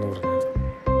ഡീസൻ്റ് ആണെന്ന് പറഞ്ഞു.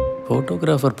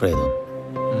 ഫോട്ടോഗ്രാഫർ പ്രേതം.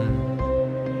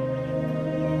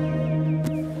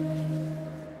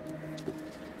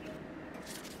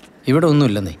 ഇവിടെ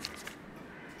ഒന്നുമില്ലെന്നേ,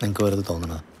 നിങ്ങൾക്ക് വെറുതെ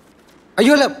തോന്നണത്.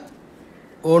 അയ്യോ അല്ല,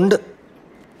 ഉണ്ട്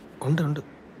ഉണ്ട് ഉണ്ട്.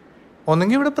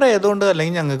 ഒന്നെങ്കിൽ ഇവിടെ പ്രേതമുണ്ട്,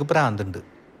 അല്ലെങ്കിൽ ഞങ്ങൾക്ക് പ്രാന്തുണ്ട്.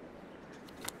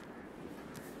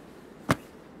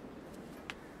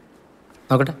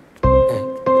 നോക്കട്ടെ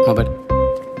മൊബൈൽ.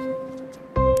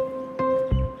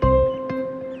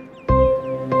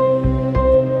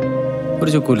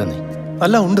 ഒരു ചുക്കൂല്ലെന്നേ.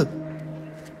 അല്ല ഉണ്ട്.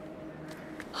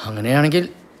 അങ്ങനെയാണെങ്കിൽ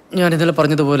ഞാൻ ഇന്നലെ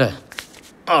പറഞ്ഞതുപോലെ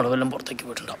ആള് വല്ലതും പുറത്തേക്ക്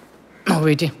പോയിട്ടുണ്ടാവും.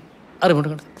 വെയിറ്റ് ചെയ്യാം. അറിവുണ്ട്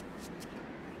കണ്ടത്.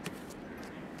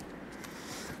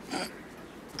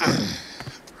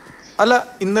 അല്ല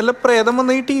ഇന്നലെ പ്രേതം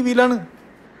വന്ന ഈ ടി-വിയിലാണ്.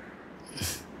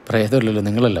 പ്രേതമില്ലല്ലോ,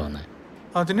 നിങ്ങളല്ല വന്നേ.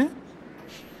 അതിന്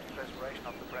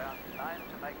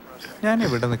ഞാൻ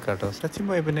ഇവിടെ നിൽക്കാട്ടോ. സച്ചിൻ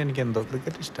പോയ പിന്നെ എനിക്ക് എന്തോ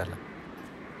ക്രിക്കറ്റ് ഇഷ്ടമല്ല.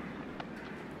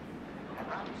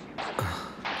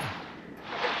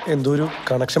 എന്തോ ഒരു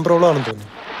കണക്ഷൻ പ്രോബ്ലം ആണെന്ന്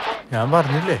തോന്നുന്നു. ഞാൻ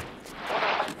പറഞ്ഞില്ലേ.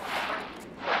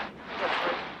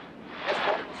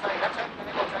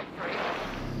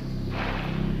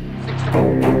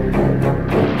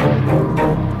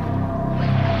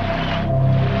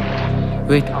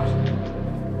 വെയിറ്റ്.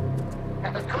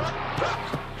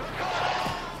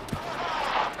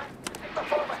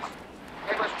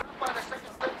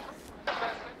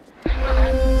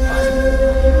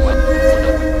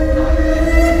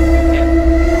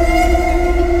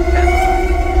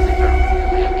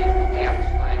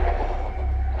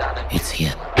 It's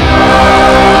here.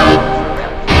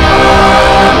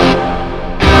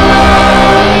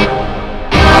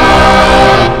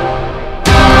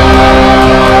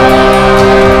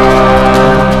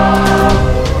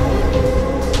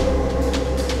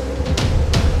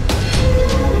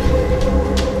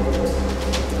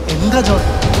 എന്താ ജോൺ?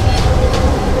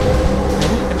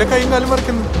 എന്റെ കൈയും കാലും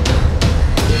മറക്കുന്നു.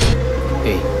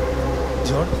 ഏയ്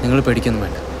ജോൺ, നിങ്ങൾ പേടിക്കൊന്നും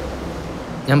വേണ്ട.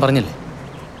 ഞാൻ പറഞ്ഞില്ലേ,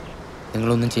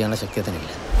 നിങ്ങളൊന്നും ചെയ്യാനുള്ള ശക്തി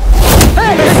അതിനില്ല.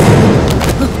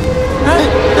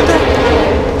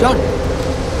 ജോൺ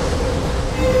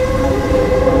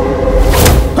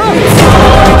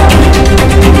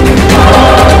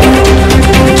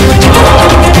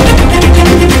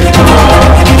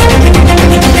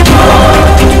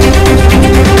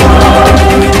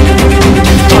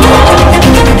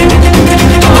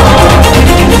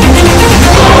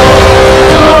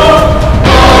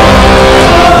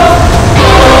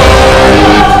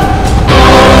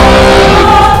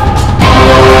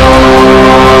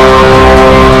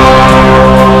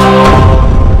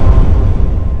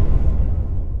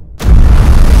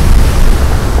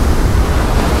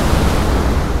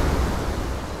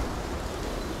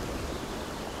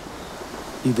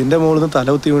ഇതിന്റെ മുകളിൽ നിന്ന്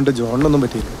തലകുത്തി വീണ്ട് ജോണിനൊന്നും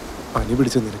പറ്റിയില്ല. പനി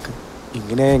പിടിച്ച നിനക്ക്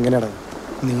ഇങ്ങനെ എങ്ങനെയാടാ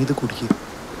നീ ഇത് കുടിക്കുക?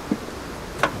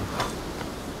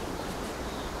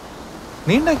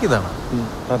 നീ ഉണ്ടാക്കിയതാണോ?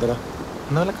 അതെടാ.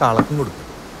 എന്നാലും കളക്കം കൊടുക്കും.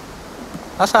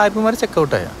 ആ സായിപ്പുമാർ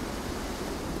ചെക്കൗട്ടായ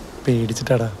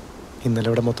പേടിച്ചിട്ടാടാ. ഇന്നലെ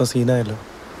ഇവിടെ മൊത്തം സീനായല്ലോ.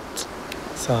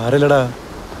 സാരല്ലടാ,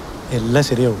 എല്ലാം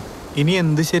ശരിയാവും. ഇനി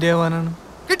എന്ത് ശരിയാവാനാണ്?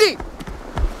 കിട്ടി,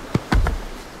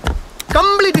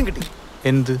 കംപ്ലീറ്റും കിട്ടി.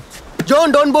 എന്ത്? ജോൺ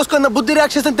ഡോൺ ബോസ്കോ എന്ന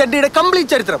ബുദ്ധിരാക്ഷസൻ തെണ്ടിയുടെ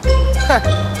കംപ്ലീറ്റ് ചരിത്രം.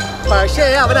 പക്ഷേ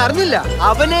അവൻ അറിഞ്ഞില്ല,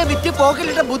 അവനെ വിറ്റ്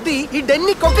പോക്കലിട്ട ബുദ്ധി ഈ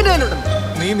ഡെന്നി കൊക്കിനുണ്ട്.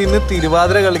 നീ നിന്ന്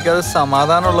തിരുവാതിര കളിക്കാതെ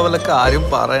സമാധാനമുള്ള വല്ല കാര്യം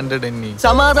പറയണ്ട ഡെന്നി.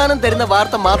 സമാധാനം തരുന്ന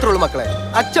വാർത്ത മാത്രമേ ഉള്ളൂ മക്കളെ.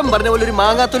 അച്ഛൻ പറഞ്ഞ പോലെ ഒരു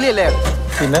മാങ്ങാത്തൊലി അല്ലേ.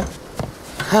 പിന്നെ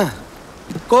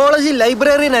കോളേജിൽ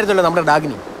ലൈബ്രറിയൻ ആയിരുന്നല്ലോ നമ്മുടെ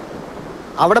ഡാഗിനി.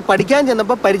 അവിടെ പഠിക്കാൻ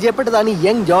ചെന്നപ്പോ പരിചയപ്പെട്ടതാണ് ഈ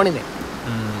യങ് ജോണിനെ.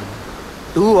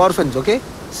 2 ഓർഫൻസ്. ഓക്കെ,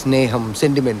 സ്നേഹം,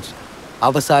 സെന്റിമെന്റ്സ്.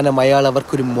 അവസാനം അയാൾ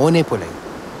അവർക്കൊരു മോനെ പോലെ.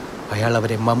 അയാൾ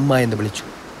അവരെ മമ്മ എന്ന് വിളിച്ചു.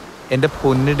 എന്റെ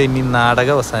പൊന്ന് ഡെന്നി,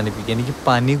 നാടകം അവസാനിപ്പിക്കുക. എനിക്ക്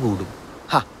പനി കൂടും.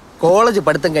 കോളേജ്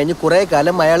പഠിത്തം കഴിഞ്ഞ് കുറെ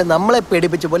കാലം അയാൾ നമ്മളെ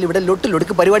പേടിപ്പിച്ച പോലെ ഇവിടെ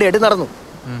ലൊട്ടിലൊടുക്ക് പരിപാടിയായിട്ട് നടന്നു.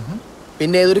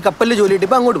 പിന്നെ ഏതൊരു കപ്പലിൽ ജോലി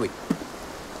കിട്ടിയപ്പോൾ അങ്ങോട്ട് പോയി.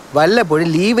 വല്ലപ്പോഴും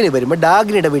ലീവിന് വരുമ്പോൾ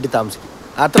ഡാഗിനിയുടെ വീട്ടിൽ താമസിക്കും.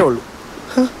 അത്രേ ഉള്ളൂ.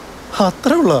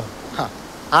 അത്രേ ഉള്ളൂ?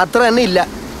 അത്ര തന്നെ ഇല്ല.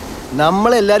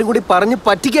 നമ്മളെല്ലാരും കൂടി പറഞ്ഞ്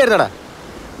പറ്റിക്കായിരുന്നടാ.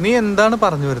 നീ എന്താണ്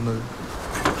പറഞ്ഞു വരുന്നത്?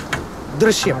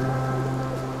 ദൃശ്യം.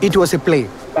 It was A play.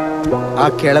 ആ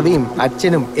കിളവിയും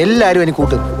അച്ഛനും എല്ലാരും അതിന്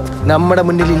കൂട്ടുന്നു. നമ്മുടെ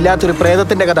മുന്നിൽ ഇല്ലാത്തൊരു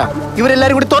പ്രേതത്തിന്റെ കഥ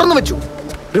ഇവരെല്ലാരും കൂടി തുറന്നു വെച്ചു.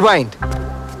 Rewind,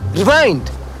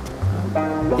 rewind.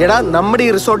 എടാ, നമ്മുടെ ഈ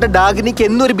റിസോർട്ട് ഡാഗിനിക്ക്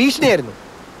എന്നൊരു ഭീഷണിയായിരുന്നു.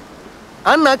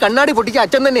 അന്ന് ആ കണ്ണാടി പൊട്ടിക്ക്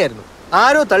അച്ഛൻ തന്നെയായിരുന്നു.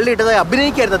 ആരോ തള്ളിയിട്ടതായി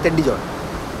അഭിനയിക്കായിരുന്ന തെണ്ടി ജോൺ.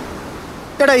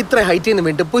 എടാ ഇത്ര ഹൈറ്റിൽ നിന്ന്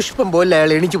വീണ്ടും പുഷ്പം പോലെ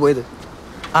അയാൾ എണിച്ചു പോയത്.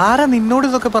 ആരാ നിന്നോട്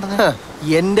ഇതൊക്കെ പറഞ്ഞ?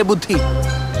 എന്റെ ബുദ്ധി.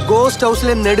 ഗോസ്റ്റ്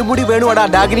ഹൗസിലെ നെടുമുടി വേണുവാടാ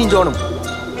ഡാഗിനിയും ജോണും.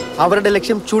 അവരുടെ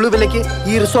ലക്ഷ്യം ചുളുവിലക്ക്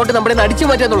ഈ റിസോർട്ട് നമ്മുടെ അടിച്ചു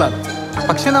മാറ്റാന്നുള്ളതാണ്.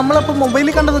 പക്ഷെ നമ്മളപ്പോ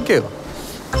മൊബൈലിൽ കണ്ടതൊക്കെയോ?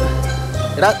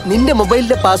 എടാ നിന്റെ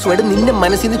മൊബൈലിന്റെ പാസ്വേഡ് നിന്റെ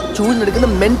മനസ്സിൽ നിന്ന് ചൂഴ്ന്നെടുക്കുന്ന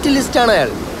മെന്റലിസ്റ്റ് ആണ് അയാൾ.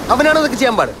 അവനാണ് അതൊക്കെ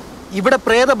ചെയ്യാൻ പാട്. ഇവിടെ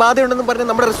പ്രേതബാധയുണ്ടെന്ന് പറഞ്ഞ്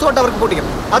നമ്മുടെ റിസോർട്ട് അവർക്ക്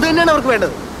പൊട്ടിക്കണം. അത് തന്നെയാണ് അവർക്ക്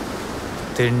വേണ്ടത്.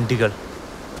 തെണ്ടികൾ.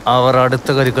 അവർ അടുത്ത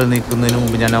കരുക്കൾ നീക്കുന്നതിന്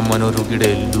മുമ്പ് ഞാൻ അമ്മനോരുകിടെ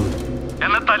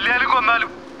എന്നെ തല്ലിയാലും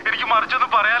കൊന്നാലും എനിക്ക് മറിച്ചൊന്നും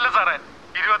പറയാനല്ല സാറേ.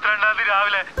 22-ാം തീയതി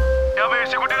രാവിലെ ഞാൻ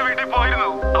മേഴ്സിക്കുട്ടിയുടെ വീട്ടിൽ പോയിരുന്നു.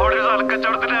 അവിടെ ഒരു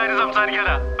സ്ഥലക്കച്ചവടത്തിന്റെ കാര്യം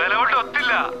സംസാരിക്കാനാ. വില കൊണ്ട്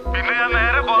ഒത്തില്ല. പിന്നെ ഞാൻ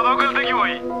നേരെ കോതോക്കലത്തേക്ക്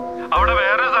പോയി. അവിടെ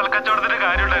വേറൊരു സ്ഥലക്കച്ചവടത്തിന്റെ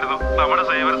കാര്യം ഉണ്ടായിരുന്നു. നമ്മുടെ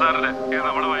സൈബർ സാറിന്റെ. ഇത്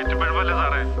നമ്മുടെ വയറ്റുപഴമല്ലേ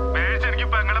സാറേ. മേഴ്സ് എനിക്ക്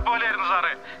പെങ്ങളെ പോലെയായിരുന്നു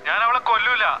സാറേ. ഞാൻ അവളെ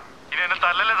കൊല്ലൂല. ഇനി എന്നെ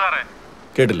തല്ലല്ലേ സാറേ.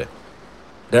 കേട്ടില്ലേ?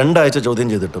 2 ആഴ്ച ചോദ്യം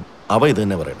ചെയ്തിട്ടും അവ ഇത്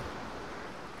തന്നെ പറയണം.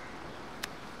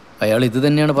 അയാൾ ഇത്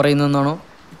തന്നെയാണ് പറയുന്നതെന്നാണോ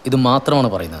ഇത് മാത്രമാണ്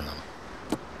പറയുന്നതെന്നാണോ?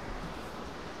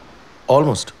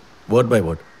 Almost word by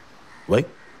word. Y?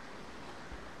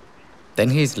 Then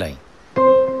he is lying.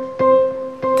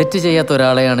 തെറ്റ് ചെയ്യാത്ത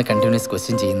ഒരാളെയാണ് കണ്ടിന്യൂസ്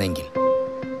ക്വസ്റ്റ്യൻ ചെയ്യുന്നതെങ്കിൽ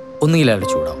ഒന്നുകിൽ അയാൾ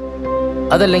ചൂടാവും,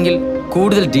 അതല്ലെങ്കിൽ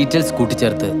കൂടുതൽ ഡീറ്റെയിൽസ്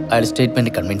കൂട്ടിച്ചേർത്ത് അയാൾ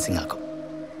സ്റ്റേറ്റ്മെന്റ് കൺവിൻസിംഗ് ആക്കും.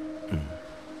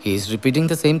 He is repeating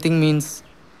the same thing means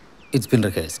it's been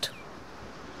rehearsed.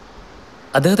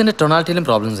 അദ്ദേഹത്തിൻ്റെ ടൊണാലിറ്റിയിലും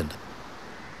പ്രോബ്ലംസ് ഉണ്ട്.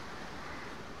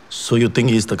 So you think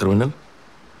he is the criminal?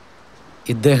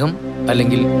 ഇദ്ദേഹം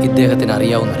അല്ലെങ്കിൽ ഇദ്ദേഹത്തിന്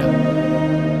അറിയാവുന്ന ഒരാൾ.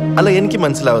 അല്ല, എനിക്ക്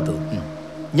മനസ്സിലാവാത്തത്,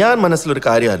 ഞാൻ മനസ്സിലൊരു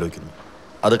കാര്യം ആലോചിക്കുന്നു.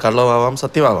 അത് കള്ളമാവാം,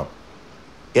 സത്യമാവാം.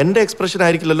 എൻ്റെ എക്സ്പ്രഷൻ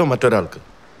ആയിരിക്കില്ലല്ലോ മറ്റൊരാൾക്ക്.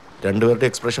 രണ്ടുപേരുടെ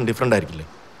എക്സ്പ്രഷൻ ഡിഫറെൻ്റ് ആയിരിക്കില്ലേ?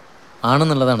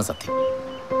 ആണെന്നുള്ളതാണ് സത്യം.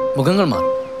 മുഖങ്ങൾ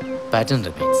മാറും, പാറ്റേൺ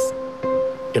റിപ്പീറ്റ്സ്.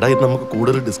 എടാ, ഇത് നമുക്ക്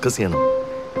കൂടുതൽ ഡിസ്കസ് ചെയ്യണം.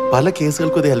 പല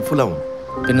കേസുകൾക്കും ഇത് ഹെൽപ്ഫുൾ ആവും.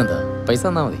 പിന്നെന്താ, പൈസ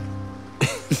തന്നാൽ മതി.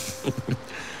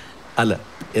 അല്ല,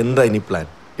 എന്താ ഇനി പ്ലാൻ?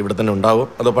 ഇവിടെ തന്നെ ഉണ്ടാവും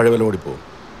അതോ പഴയ വില ഓടിപ്പോവും?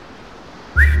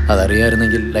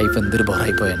 അതറിയായിരുന്നെങ്കിൽ ലൈഫ് എന്തൊരു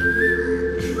ബോറായി പോയാണ്.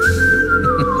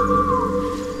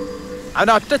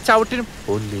 അവനൊറ്റ ചവിട്ടിനും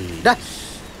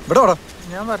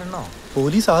ഞാൻ പറഞ്ഞോ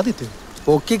പോലീസ് ആദ്യത്തെ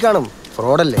പൊക്കി കാണും.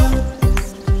 ഫ്രോഡല്ലേ?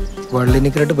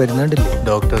 വള്ളിനിക്കരായിട്ട് വരുന്നുണ്ടില്ലേ?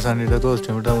 ഡോക്ടർ സണ്ണിയുടെ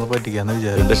കോസ്റ്റ്യൂം ഇട്ട് നമ്മൾ പറ്റിക്കാന്ന്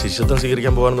വിചാരിച്ചു. എന്റെ ശിഷ്യത്വം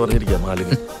സ്വീകരിക്കാൻ പോകാന്ന് പറഞ്ഞിരിക്കുക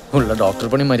മാലിനി. ഉള്ള ഡോക്ടർ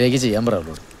പണി മര്യാദയ്ക്ക് ചെയ്യാൻ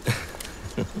പറയുള്ളൂ.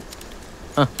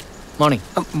 മോർണിംഗ്.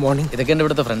 മോർണിംഗ്. ഇതൊക്കെ എൻ്റെ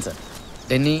ഇവിടുത്തെ ഫ്രണ്ട്സ്.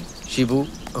 ഡെന്നി, ഷിബു,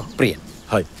 പ്രിയൻ.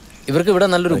 ഹായ്. ഇവർക്ക് ഇവിടെ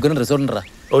നല്ലൊരു ഉഗ്രൻ റിസോർട്ട് ഉണ്ടാ.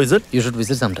 ഓ, is it? You should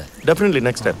visit some time. Definitely,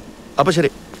 next time. അപ്പോൾ ശരി.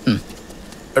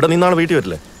 എടാ, നീ നാളെ വീട്ടിൽ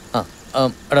വരില്ലേ?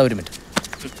 എടാ ഒരു മിനിറ്റ്.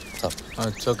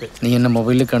 നീ എന്നെ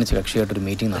മൊബൈലിൽ കാണിച്ച് കക്ഷിയായിട്ടൊരു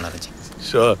മീറ്റിംഗ് നാളെ അറേഞ്ച്.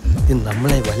 ഇത്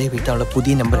നമ്മളെ വലയ വീട്ടാനുള്ള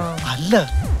പുതിയ നമ്പർ അല്ല,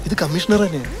 ഇത് കമ്മീഷണർ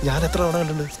തന്നെ. ഞാൻ എത്ര തവണ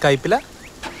കണ്ടിട്ടുണ്ട്. സ്കൈപ്പില,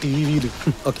 ടിവിയിൽ.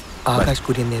 ഓക്കെ. ആകാശ്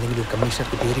കുര്യൻ ഏതെങ്കിലും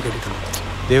കമ്മീഷണർക്ക് പേര് കേട്ടിട്ടുണ്ട്?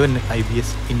 ദേവൻ,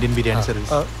 IBS, ഇന്ത്യൻ ബിരിയാണി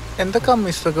സർവീസ്. എന്താ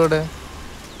കമ്മീഷണർക്ക് ഇവിടെ?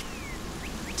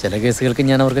 ചില കേസുകൾക്ക്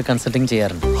ഞാൻ അവർക്ക് കൺസൾട്ടിങ്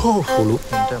ചെയ്യാറുണ്ട്.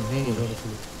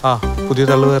 പുതിയ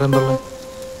തള്ളു വേറെ എന്താ?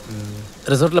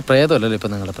 റിസോർട്ടിലെ പ്രേതമല്ലല്ലോ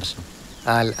ഇപ്പം നിങ്ങളുടെ പ്രശ്നം.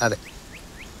 അതെ.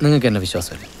 നിങ്ങൾക്ക് എന്നെ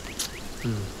വിശ്വാസമല്ലേ?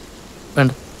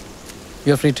 വേണ്ട,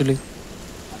 you are free to leave.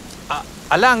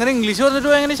 അല്ല, അങ്ങനെ ഇംഗ്ലീഷ്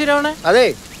പറഞ്ഞിട്ട് എങ്ങനെ ശരിയാവണേ? അതെ,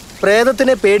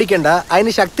 പ്രേതത്തിനെ പേടിക്കണ്ട,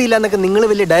 അതിന് ശക്തിയില്ല എന്നൊക്കെ നിങ്ങൾ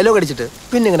വലിയ ഡയലോഗ് അടിച്ചിട്ട്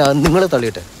പിന്നെ എങ്ങനെ നിങ്ങൾ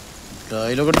തള്ളിയിട്ട്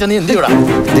ഡയലോഗ് അടിച്ചാൽ നീ എന്ത് ചെയ്യൂടാ?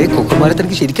 കൊക്കുമാരത്തെ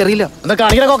എനിക്ക് ശരിക്കറിയില്ല. എന്താ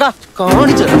കാണിക്കണ കോക്ക?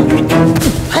 കാണിച്ചു.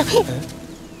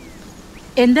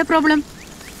 എന്താ പ്രോബ്ലം?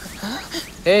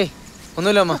 ഏയ്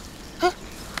ഒന്നുമില്ല അമ്മ,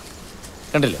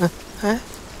 കണ്ടില്ല?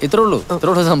 ഇത്രേ ഉള്ളൂ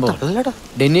സംഭവം.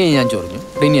 ഡെന്നിയെ ഞാൻ ചൊറിഞ്ഞു,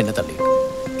 ഡെന്നി എന്നെ തള്ളി.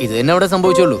 ഇത് തന്നെ അവിടെ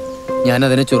സംഭവിച്ചുള്ളൂ. ഞാൻ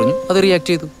അതിനെ ചൊറിഞ്ഞു, അത് റിയാക്ട്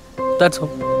ചെയ്തു. That's all.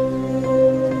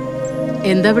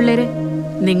 എന്താ പിള്ളേരെ,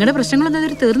 നിങ്ങളുടെ പ്രശ്നങ്ങളൊന്നും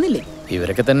അതിൽ തീർന്നില്ലേ?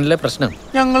 ഇവരൊക്കെ തന്നെയല്ലേ പ്രശ്നം.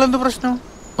 ഞങ്ങളെന്ത് പ്രശ്നം?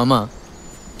 മമ്മ,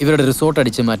 ഇവരുടെ റിസോർട്ട്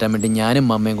അടിച്ചു മാറ്റാൻ വേണ്ടി ഞാനും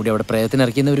മമ്മയും കൂടി അവിടെ പ്രയത്നം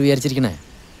ഇറക്കിയെന്നവർ വിചാരിച്ചിരിക്കണേ.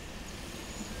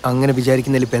 അങ്ങനെ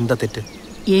വിചാരിക്കുന്നതിൽ ഇപ്പം എന്താ തെറ്റ്?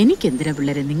 എനിക്കെന്തിനാ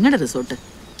പിള്ളേരെ നിങ്ങളുടെ റിസോർട്ട്?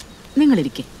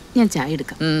 നിങ്ങളിരിക്കെ, ഞാൻ ചായ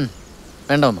എടുക്കാം.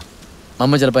 വേണ്ട മമ്മ,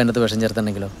 മമ്മ ചിലപ്പോൾ അതിനകത്ത് വിഷം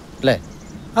ചേർത്തുണ്ടെങ്കിലോ അല്ലേ?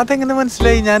 അതെങ്ങനെ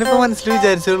മനസ്സിലായി? ഞാനിപ്പോ മനസ്സിൽ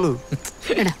വിചാരിച്ചോളൂ.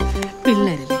 എടാ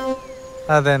പിള്ളേരല്ലേ.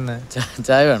 അതന്നെ.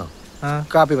 ചായ വേണോ?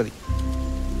 കാപ്പി മതി.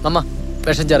 മമ്മ,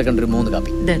 വിഷം ചേർക്കേണ്ട ഒരു 3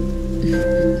 കാപ്പി.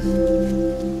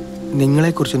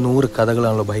 നിങ്ങളെക്കുറിച്ച് 100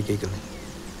 കഥകളാണല്ലോ ബൈ കേൾക്കുന്നത്.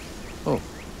 ഓ,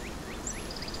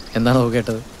 എന്താണോ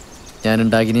കേട്ടത്? ഞാനും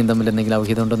ഡാഗിനിയും തമ്മിൽ എന്തെങ്കിലും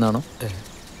ഔഹിതം ഉണ്ടെന്നാണോ?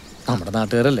 നമ്മുടെ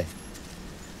നാട്ടുകാരല്ലേ.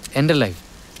 എൻ്റെ ലൈഫ്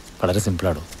വളരെ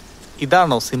സിമ്പിളാണോ?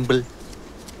 ഇതാണോ സിമ്പിൾ?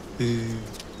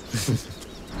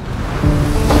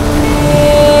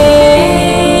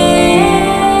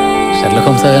 ഷെർലക്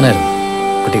ഹോംസ് ആകാനായിരുന്നു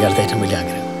കുട്ടിക്കാലത്തെ ഏറ്റവും വലിയ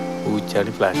ആഗ്രഹം.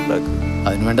 Flash back.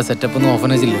 അതിനുവേണ്ട സെറ്റപ്പൊന്നും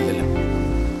ഓഫനേജിൽ ഇല്ലല്ലോ.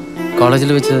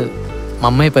 കോളേജിൽ വെച്ച്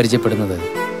മമ്മയെ പരിചയപ്പെടുന്നത്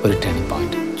ഒരു ടേണിംഗ്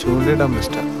പോയിന്റ്.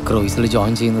 ക്രൂയിസിൽ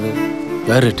ജോയിൻ ചെയ്യുന്നത്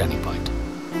വേറൊരു ടേണിംഗ് പോയിന്റ്.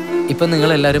 ഇപ്പം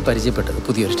നിങ്ങളെല്ലാവരും പരിചയപ്പെട്ടത്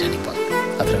പുതിയൊരു ടേണിംഗ് പോയിന്റ്.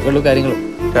 അത്രയൊക്കെ ഉള്ളൂ കാര്യങ്ങളും.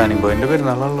 Turning point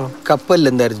പെരുന്നാളാണല്ലോ. കപ്പലിൽ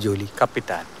എന്തായിരുന്നു ജോലി?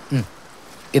 കപ്പിത്താൻ.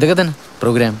 ഇതൊക്കെ തന്നെ,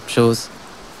 പ്രോഗ്രാം, ഷോസ്,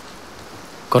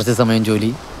 കുറച്ച് സമയം ജോലി,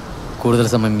 കൂടുതൽ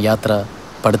സമയം യാത്ര,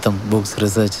 പഠിത്തം, ബുക്സ്,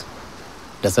 റിസർച്ച്.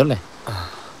 രസമല്ലേ?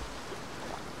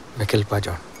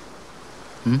 ജോൺ.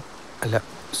 അല്ല,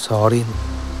 സോറി.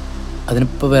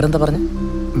 അതിനിപ്പോൾ വേറെന്താ പറഞ്ഞ?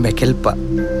 മെക്കൽപ്പ,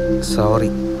 സോറി.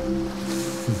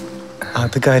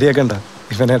 അത് കാര്യാക്കണ്ട,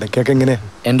 ഇവൻ ഇടയ്ക്കൊക്കെ എങ്ങനെയാ.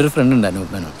 എൻ്റെ ഒരു ഫ്രണ്ട്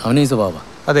ഉണ്ടായിരുന്നു, അവന് ഈ സ്വഭാവം.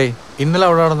 അതെ, ഇന്നലെ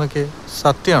അവിടെ നടന്നൊക്കെ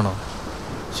സത്യമാണോ?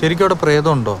 ശരിക്കും അവിടെ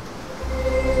പ്രേതമുണ്ടോ?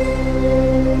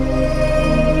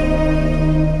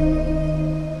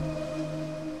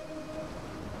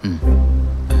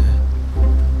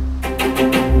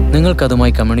 നിങ്ങൾക്ക്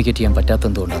അതുമായി കമ്മ്യൂണിക്കേറ്റ് ചെയ്യാൻ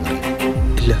പറ്റാത്തതുകൊണ്ടാണെന്നറിയാം.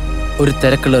 ഇല്ല. ഒരു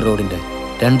തിരക്കുള്ള റോഡിൻ്റെ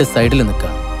 2 സൈഡിൽ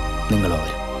നിൽക്കാം നിങ്ങളോ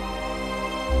അവർ.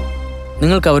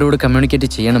 നിങ്ങൾക്ക് അവരോട് കമ്മ്യൂണിക്കേറ്റ്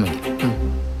ചെയ്യണമെങ്കിൽ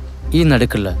ഈ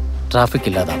നടുക്കുള്ള ട്രാഫിക്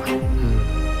ഇല്ലാതാവണം.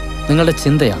 നിങ്ങളുടെ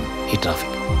ചിന്തയാണ് ഈ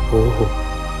ട്രാഫിക്. ഓഹോ,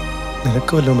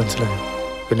 നിനക്ക് വല്ലതും മനസ്സിലായോ?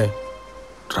 പിന്നെ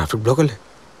ട്രാഫിക് ബ്ലോക്ക് അല്ലേ?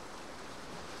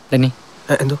 ഡെന്നി,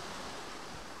 എന്തോ?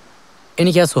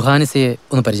 എനിക്ക് ആ സുഹാനിസയെ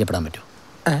ഒന്ന് പരിചയപ്പെടാൻ പറ്റുമോ?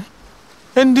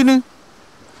 എന്തിന്?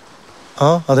 ആ,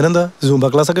 അതിനെന്താ, സൂംബ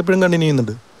ക്ലാസ് ഒക്കെ എപ്പോഴും കണ്ടിന്യൂ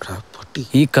ചെയ്യുന്നുണ്ട്.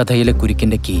 ഈ കഥയിലെ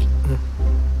കുരുക്കിന്റെ കീ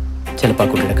ചിലപ്പോൾ ആ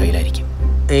കുട്ടിയുടെ കയ്യിലായിരിക്കും.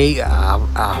 ഏയ്,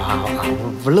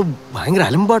 അവള് ഭയങ്കര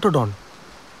അലമ്പാട്ടോ ഡോൺ.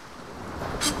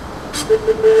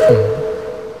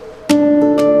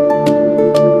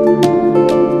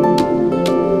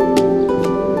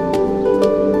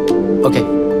 ഓക്കെ,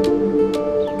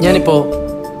 ഞാനിപ്പോ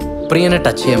പ്രിയനെ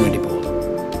ടച്ച് ചെയ്യാൻ വേണ്ടി പോകും.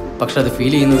 പക്ഷെ അത്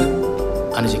ഫീൽ ചെയ്യുന്നത്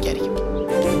അനുജയ്ക്കായിരിക്കും.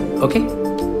 Okay?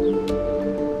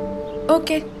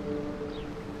 Okay.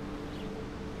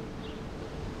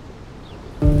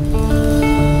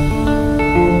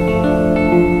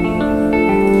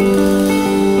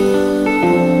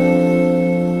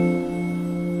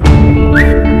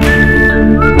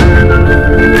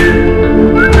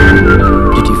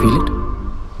 Did you feel it?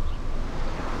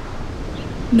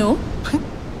 No.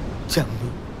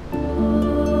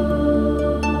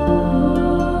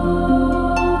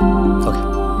 Okay.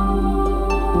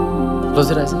 Close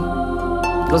your eyes.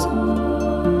 Close.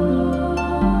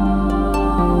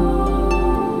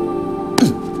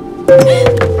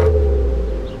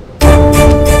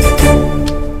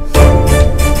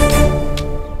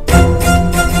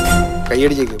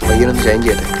 കൈയടിച്ചേക്ക്, പയ്യനൊന്ന് change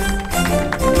ചെയ്യട്ടെ.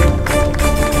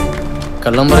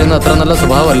 കള്ളം പറയുന്ന അത്ര നല്ല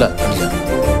സ്വഭാവമല്ല അനുജ.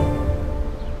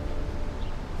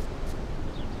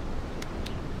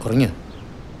 ഉറങ്ങിയോ?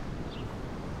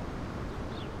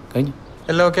 കഴിഞ്ഞു.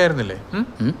 എല്ലാം ഓക്കെ ആയിരുന്നില്ലേ?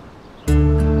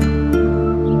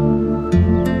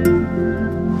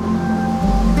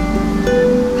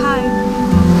 ഹായ്.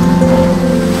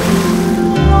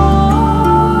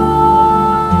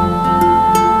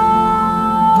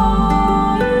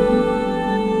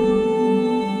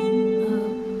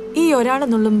 ഈ ഒരാളെ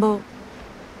നുള്ളുമ്പോ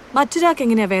മറ്റൊരാൾക്ക്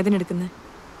എങ്ങനെയാ വേദന എടുക്കുന്നത്?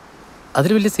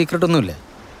 അതിൽ വലിയ സീക്രട്ട് ഒന്നുമില്ല.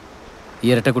 ഈ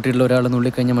ഇരട്ട കുട്ടികളിൽ ഒരാൾ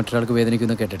നുള്ളിക്കഴിഞ്ഞാൽ മറ്റൊരാൾക്ക്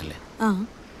വേദനിക്കുന്ന കേട്ടിട്ടില്ലേ? ആ,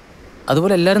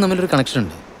 അതുപോലെ എല്ലാവരും തമ്മിലൊരു കണക്ഷൻ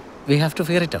ഉണ്ട്. We have to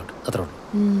fear it out, അത്രേ ഉള്ളൂ.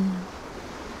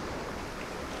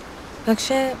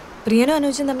 പക്ഷേ പ്രിയനും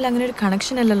അനുജും തമ്മിൽ അങ്ങനെ ഒരു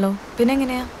കണക്ഷൻ അല്ലല്ലോ, പിന്നെ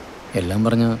എങ്ങനെയാ? എല്ലാം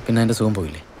പറഞ്ഞ പിന്നെ എൻ്റെ സുഖം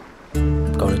പോയില്ലേ.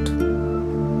 Call it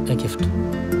a gift.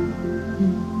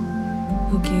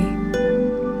 Okay.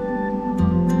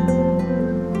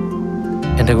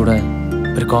 എൻ്റെ കൂടെ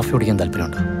ഒരു കോഫി കുടിക്കാൻ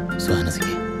താല്പര്യമുണ്ടോ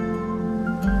സുഹാനസിക്ക്?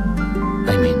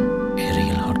 I mean A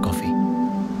real hot coffee.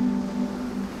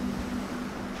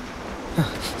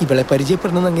 ഇവളെ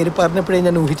പരിചയപ്പെടണമെന്ന് അങ്ങേര് പറഞ്ഞപ്പോഴേ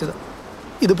ഞാൻ ഊഹിച്ചത്.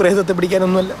 ഇത് പ്രേതത്തെ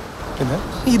പിടിക്കാനൊന്നുമല്ല, പിന്നെ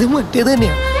ഇത് മറ്റേത്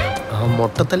തന്നെയാ. ആ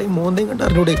മൊട്ടത്തലയും മോന്തയും കണ്ട്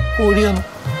അറിഞ്ഞൂടെ കോഴിയാണ്.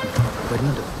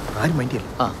 വരുന്നുണ്ട്, ആരും മൈൻഡ് ചെയ്യല്ല.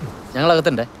 ആ, ഞങ്ങൾ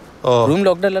അകത്തുണ്ടേ. റൂം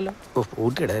ലോക്ക്ഡ് അല്ലല്ലോ? ഓ,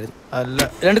 പൂട്ടിയിടായിരുന്നു. അല്ല,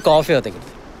 2 കോഫി അകത്തേക്ക്.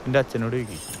 എൻ്റെ അച്ഛനോട്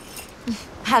ചോദിക്കും.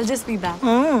 I'll just be back.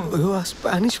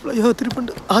 Spanish fly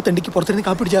ഒത്തിരിപ്പുണ്ട്. ആ തെണ്ടിക്ക് പുറത്തിരുന്ന്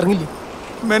കാപ്പി പിടിച്ച് ഇറങ്ങില്ലേ?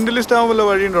 മെന്റലിസ്റ്റ് ആവുമല്ലോ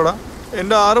വഴിയുണ്ടോടാ.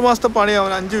 എൻ്റെ 6 മാസത്തെ പണി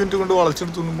അവൻ 5 മിനിറ്റ് കൊണ്ട്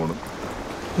വളച്ചെടുത്തൊന്നും പോണം.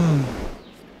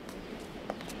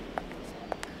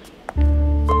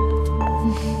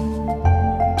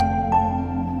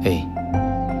 Hey.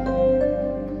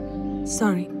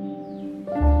 Sorry.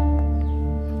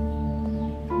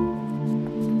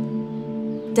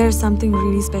 There's something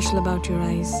really special about your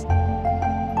eyes.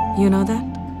 You know that?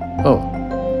 ഓ,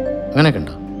 അങ്ങനെയൊക്കെ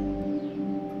ഉണ്ടോ?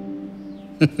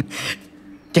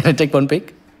 Can I take one pic?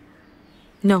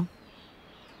 No.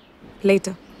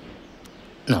 Later.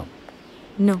 No.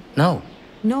 No. No.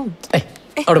 No. ഏയ്,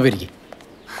 അവിടെ പോയിരിക്കും.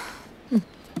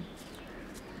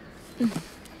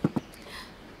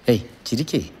 ഏയ്,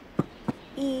 ചിരിക്കേ.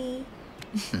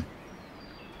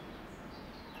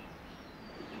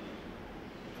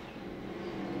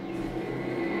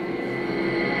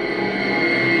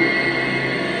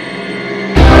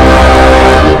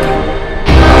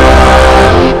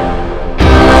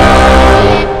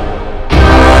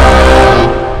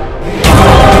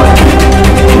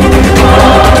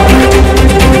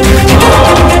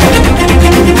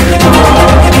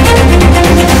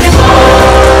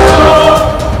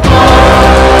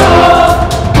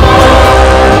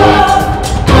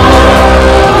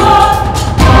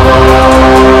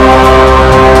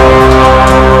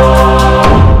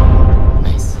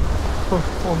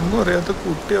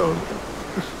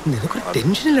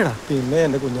 പിന്നെ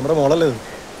എന്റെ കുഞ്ഞമ്മയുടെ മോളല്ലേ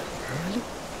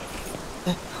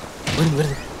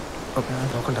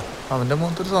നോക്കണ്ട, അവന്റെ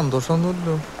മുഖത്തൊരു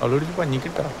സന്തോഷമൊന്നുമില്ലല്ലോ. അവളോട്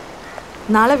പഞ്ഞിക്കിട്ടാ.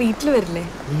 നാളെ വീട്ടിൽ വരില്ലേ?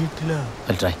 വീട്ടിലാ?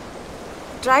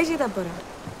 ട്രൈ ചെയ്താ പോരാ.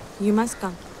 You must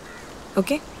come.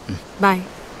 Okay, by.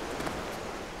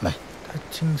 By.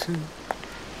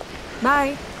 By.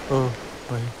 Oh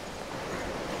by.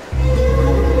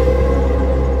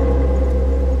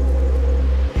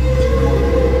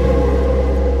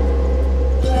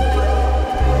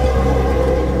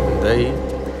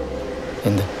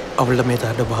 എന്ത്? അവളുടെ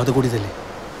മേത്താരുടെ ബാധ കൂടിയതല്ലേ?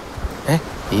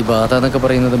 ഈ ബാധ എന്നൊക്കെ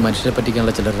പറയുന്നത് മനുഷ്യരെ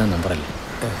പറ്റിക്കാനുള്ള ചിലരുടെ നമ്പറല്ലേ?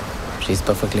 She's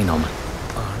perfectly normal.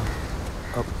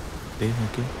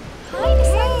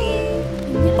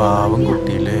 പാവം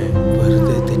കുട്ടിയില്ലേ,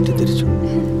 വെറുതെ തെറ്റിദ്ധരിച്ചു.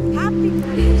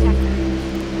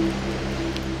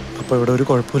 അപ്പൊ ഇവിടെ ഒരു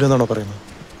കുഴപ്പമില്ലെന്നാണോ പറയുന്നത്?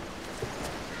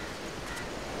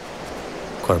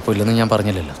 കുഴപ്പമില്ലെന്ന് ഞാൻ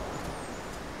പറഞ്ഞില്ലല്ലോ.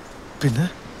 പിന്നെ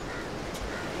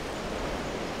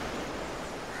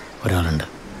ഒരാളുണ്ട്.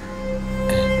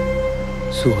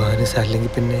 സുഹാനിസ്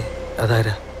അല്ലെങ്കിൽ പിന്നെ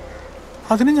അതാരാ?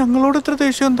 അതിന് ഞങ്ങളോട് ഇത്ര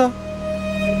ദേഷ്യം എന്താ?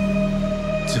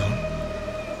 John,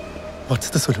 what's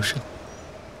the solution?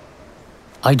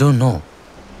 I don't know.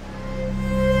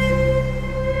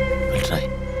 We'll try.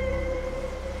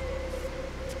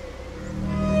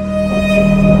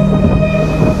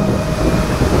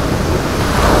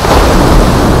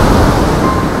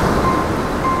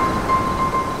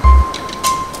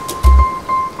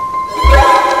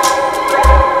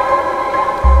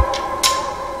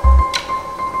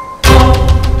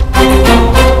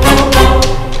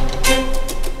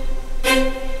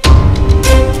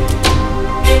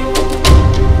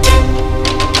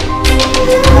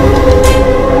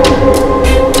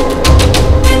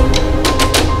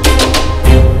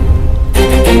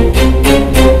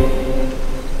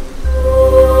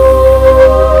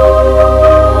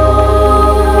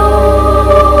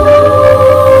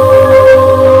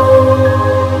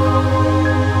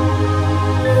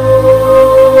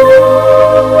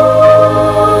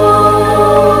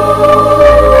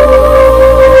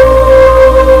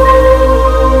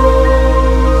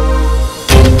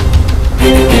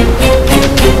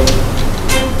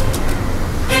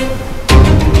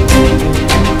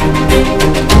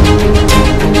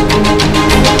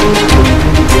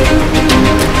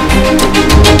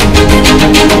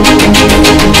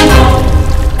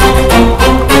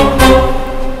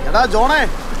 ജോണേ,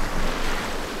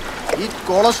 ഈ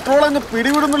കൊളസ്ട്രോൾ അങ്ങ്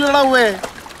പിടിവിടുന്നില്ലടാവേ.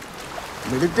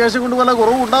 മെഡിറ്റേഷൻ കൊണ്ട് വല്ല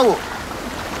കുറവും ഉണ്ടാവോ?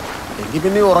 എങ്കിൽ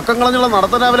പിന്നെ ഉറക്കം കളഞ്ഞുള്ള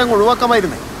നടത്തം രാവിലെ അങ്ങ്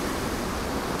ഒഴിവാക്കാമായിരുന്നേ.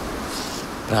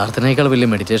 പ്രാർത്ഥനയേക്കാൾ വലിയ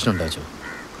മെഡിറ്റേഷൻ ഉണ്ടാച്ചോ?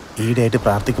 ഈടായിട്ട്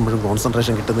പ്രാർത്ഥിക്കുമ്പോഴും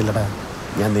കോൺസെൻട്രേഷൻ കിട്ടുന്നില്ലടാ.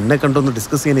 ഞാൻ നിന്നെ കണ്ടൊന്ന്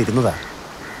ഡിസ്കസ് ചെയ്യാൻ ഇരുന്നതാ.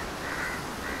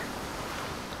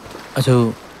 അച്ചോ,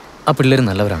 ആ പിള്ളേർ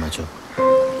നല്ലവരാണോ അച്ചോ?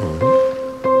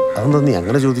 അതെന്താ നീ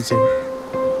അങ്ങനെ ചോദിച്ചേ?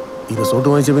 ഈ റിസോർട്ട്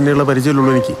വാങ്ങിച്ച പിന്നെയുള്ള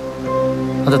പരിചയമുള്ളൂ എനിക്ക്.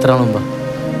 അതെത്ര മുമ്പാ?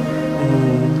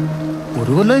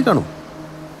 ഒരു കൊല്ലമായി കാണും.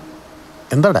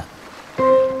 എന്താടാ?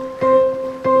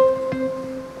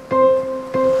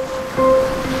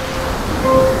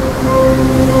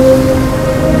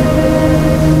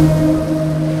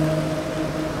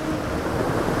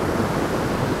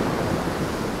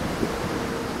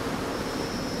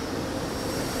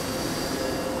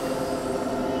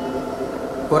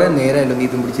 കുറെ നേരമല്ലോ നീ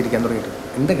ഇതും പിടിച്ചിരിക്കാൻ തുടങ്ങിയിട്ട്.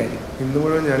 എന്താ കാര്യം? ഇന്ന്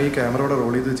മുഴുവൻ ഞാൻ ഈ ക്യാമറയോടെ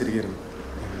റോൾ ചെയ്ത് വെച്ചിരിക്കുന്നു.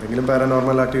 എന്തെങ്കിലും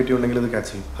പാരാനോർമൽ ആക്ടിവിറ്റി ഉണ്ടെങ്കിൽ ഇത് ക്യാച്ച്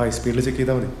ചെയ്യും. ഹൈ സ്പീഡിൽ ചെക്ക്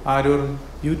ചെയ്താൽ മതി. ആരോ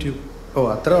യൂട്യൂബ്. ഓ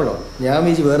അത്രേ ഉള്ളോ? ഞാൻ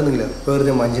വീച്ച് വേറെന്തെങ്കിലും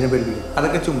വെറുതെ മഞ്ചിനെ പേടിപ്പിക്കും.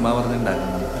 അതൊക്കെ ചുമ്മാ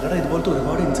പറഞ്ഞിട്ടുണ്ടാക്കുന്നത്. അല്ലടാ, ഇതുപോലത്തെ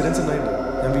ഒരുപാട് ഇൻസിഡൻസ് ഉണ്ടായിട്ടുണ്ട്.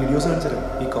 ഞാൻ വീഡിയോസ് കാണിച്ചുതരാം.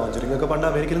 ഈ കോഞ്ചറിംഗ് ഒക്കെ പണ്ട്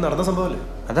അമേരിക്കയിൽ നടന്ന സംഭവമല്ലേ?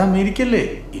 അത് അമേരിക്കല്ലേ,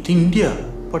 ഇത് ഇന്ത്യ.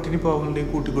 പട്ടിണി പാവങ്ങളുടെയും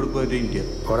കൂട്ടിക്കൊടുക്കുക ഇന്ത്യ.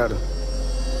 പോരാട്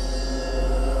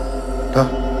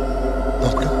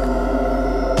നോക്കടാ.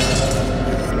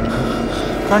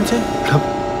 കാണിച്ചേ.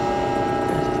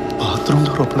 ബാത്റൂം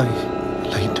ഡോർ ഓപ്പണായി,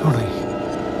 ലൈറ്റ് ഓണായി.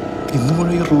 ഇന്ന്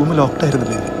മുഴുവൻ ഈ റൂം ലോക്ക്ഡ്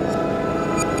ആയിരുന്നില്ലേ?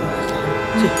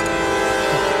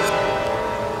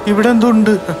 ഇവിടെ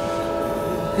എന്തുണ്ട്?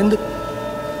 എന്ത്?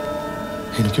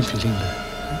 എനിക്കും ഫീലിംഗ് ഉണ്ട്.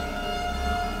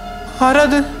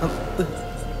 ആരാത്?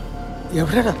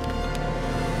 എവിടെയാടാ?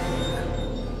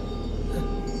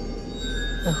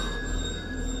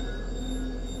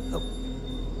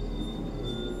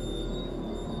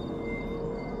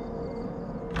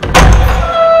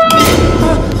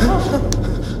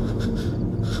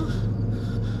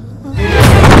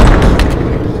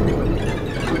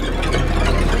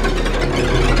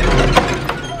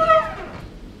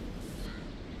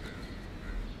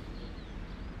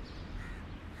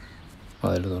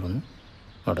 അതിൽ തുറന്നു,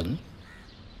 അടഞ്ഞു,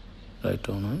 ലൈറ്റ്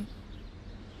ഓണായി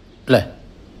അല്ലേ?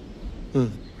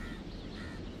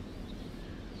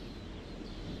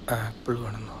 ആപ്പിൾ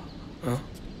വേണമെന്നോ?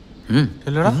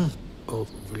 അല്ലടാ, ഓ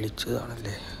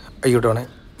വിളിച്ചതാണല്ലേ. അയ്യോട്ടോണേ,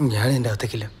 ഞാൻ എൻ്റെ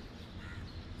അകത്തേക്കില്ല.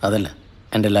 അതല്ല,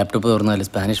 എൻ്റെ ലാപ്ടോപ്പ് തുറന്നാൽ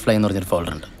സ്പാനിഷ് ഫ്ലൈ എന്ന് പറഞ്ഞൊരു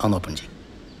ഫോൾഡർ ഉണ്ട്, അതൊന്ന് ഓപ്പൺ ചെയ്യും.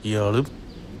 ഇയാള്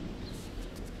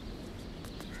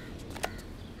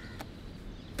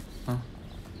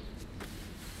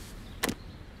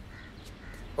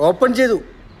ഓപ്പൺ ചെയ്തു.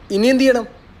 ഇനി എന്ത് ചെയ്യണം?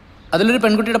 അതിലൊരു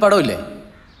പെൺകുട്ടിയുടെ പടമില്ലേ?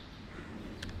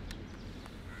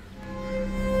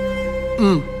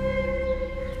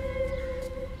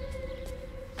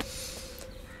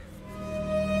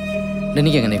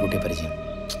 എനിക്ക് എങ്ങനെ കുട്ടിയെ പരിചയം?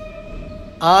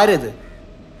 ആരത്?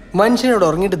 മനുഷ്യനോട്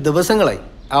ഉറങ്ങിയിട്ട് ദിവസങ്ങളായി,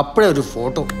 അപ്പോഴേ ഒരു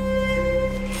ഫോട്ടോ.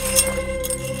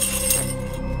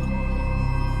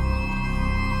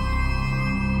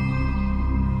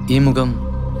 ഈ മുഖം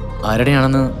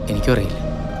ആരുടെയാണെന്ന് എനിക്കും അറിയില്ല.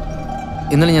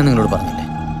 ഇന്നലെ ഞാൻ നിങ്ങളോട് പറഞ്ഞില്ലേ,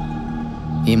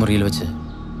 ഈ മുറിയിൽ വെച്ച്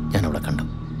ഞാൻ അവളെ കണ്ടു.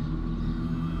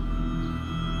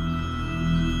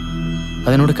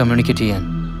 അതിനോട് കമ്മ്യൂണിക്കേറ്റ് ചെയ്യാൻ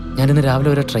ഞാനിന്ന് രാവിലെ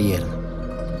വരെ ട്രൈ ചെയ്യായിരുന്നു.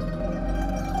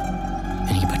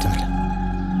 എനിക്ക് പറ്റുന്നില്ല.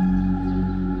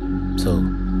 So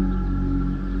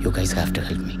you guys have to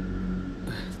help me.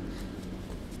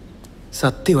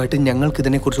 സത്യമായിട്ട് ഞങ്ങൾക്ക്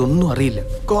ഇതിനെക്കുറിച്ച് ഒന്നും അറിയില്ല.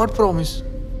 God promise.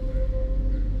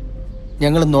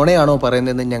 ഞങ്ങൾ നുണയാണോ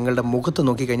പറയുന്നതെന്ന് ഞങ്ങളുടെ മുഖത്ത്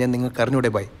നോക്കിക്കഴിഞ്ഞാൽ നിങ്ങൾക്ക്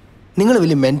അറിഞ്ഞൂടെ ബൈ? നിങ്ങൾ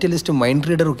വലിയ മെന്റലിസ്റ്റും മൈൻഡ്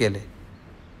റീഡറും ഒക്കെ അല്ലേ?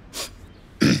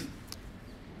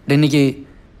 ഡെന്നിക്ക്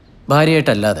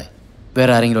ഭാര്യയായിട്ടല്ലാതെ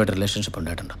വേറെ ആരെങ്കിലുമായിട്ട് റിലേഷൻഷിപ്പ്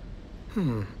ഉണ്ടായിട്ടുണ്ടോ?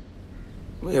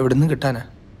 എവിടെ നിന്ന് കിട്ടാനാ?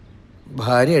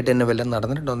 ഭാര്യയായിട്ട് എന്നെ വല്ലതും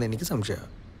നടന്നിട്ടുണ്ടോയെന്ന് എനിക്ക് സംശയമാണ്.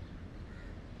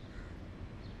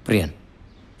 പ്രിയൻ,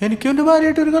 എനിക്കും എൻ്റെ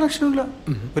ഭാര്യയായിട്ട് ഒരു കണക്ഷനില്ല.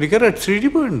 ഒരിക്കൽ റെഡ്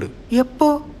സ്ട്രീറ്റിൽ പോയിട്ടുണ്ട്. എപ്പോ?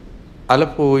 അല്ല,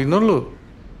 പോയിന്നുള്ളൂ.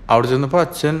 അവിടെ ചെന്നപ്പോ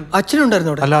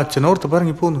അച്ഛനുണ്ടായിരുന്നു. അല്ല, അച്ഛനെ ഓർത്തപ്പോ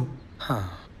ഇറങ്ങി പോന്നു.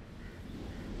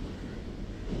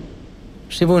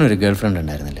 ഷിബുവിനൊരു ഗേൾ ഫ്രണ്ട്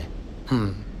ഉണ്ടായിരുന്നില്ലേ?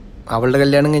 അവളുടെ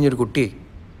കല്യാണം കഴിഞ്ഞൊരു കുട്ടി.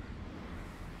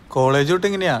 കോളേജ് തൊട്ട്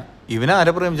എങ്ങനെയാ, ഇവനെ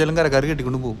ആരെ പ്രേമിച്ചാലും കരക്കാർ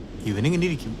കെട്ടിക്കൊണ്ട് പോകും. ഇവനിങ്ങനെ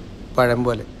ഇരിക്കും പഴം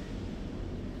പോലെ.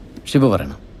 ഷിബു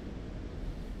പറയണം.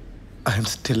 I am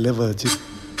still A virgin.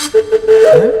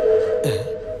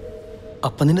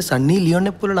 അപ്പൊ നിന്റെ സണ്ണി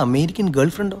ലിയോണിനെ പോലുള്ള അമേരിക്കൻ ഗേൾ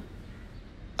ഫ്രണ്ടോ?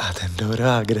 അതെന്റെ ഓരോ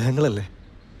ആഗ്രഹങ്ങളല്ലേ.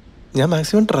 ഞാൻ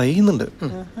മാക്സിമം ട്രൈ ചെയ്യുന്നുണ്ട്.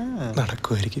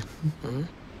 നടക്കുമായിരിക്കും.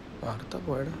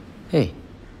 ഏയ്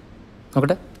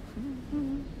നോക്കട്ടെ.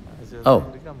 ഓ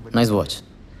നൈസ് വാച്ച്.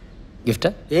 ഗിഫ്റ്റ്?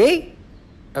 ഏയ്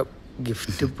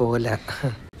ഗിഫ്റ്റ് പോലെ.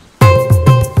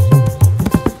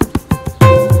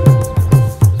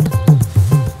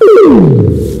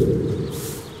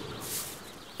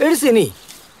 എഴുസിനി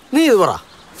നീ ഇത് പറ.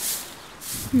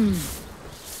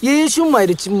 യേശു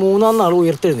മരിച്ച് 3-ാം നാൾ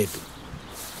ഉയർത്തെഴുന്നേറ്റു.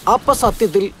 അപ്പൊ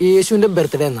സത്യത്തിൽ യേശുവിന്റെ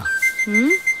ബർത്ത്ഡേ എന്നാ?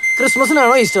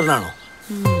 ക്രിസ്മസിനാണോ ഈസ്റ്ററിനാണോ?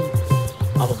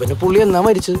 അപ്പൊ പിന്നെ പുള്ളി എന്നാ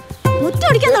മരിച്ചത്?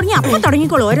 മുറ്റടിക്കാൻ തുടങ്ങി അപ്പൊ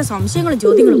തുടങ്ങിക്കോളൂ ഓരോ സംശയങ്ങളും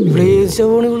ചോദ്യങ്ങളും.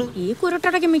 ഈ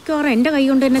കുരുട്ടടയ്ക്ക് മിക്കവാറും എന്റെ കൈ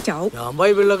കൊണ്ട് തന്നെ ചാവും. ഞാൻ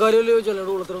ബൈബിളിലെ കാര്യമല്ലേ ചോദിച്ചാൽ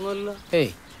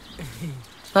ഏയ്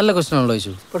നല്ല ക്വസ്റ്റ്യൻ ആണല്ലോ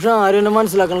ചോദിച്ചു. പക്ഷെ ആരും എന്നെ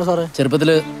മനസ്സിലാക്കണല്ലോ സാറേ.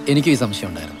 ചെറുപ്പത്തില് എനിക്കും ഈ സംശയം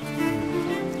ഉണ്ടായിരുന്നു.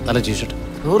 നല്ല ടീഷർട്ട്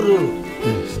 100 രൂപ.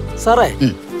 സാറേ,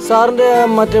 സാറിന്റെ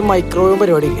മറ്റേ മൈക്രോവേവ്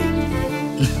പരിപാടി ഇല്ലേ?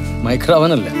 മൈക്രോ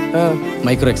അവനല്ല,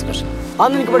 മൈക്രോ എക്സ്പ്രഷൻ.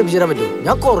 അന്ന് എനിക്ക് പഠിപ്പിച്ചു തരാൻ പറ്റുമോ?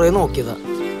 ഞാൻ കുറെ നോക്കിയതാ.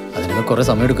 അതിനൊക്കെ കുറെ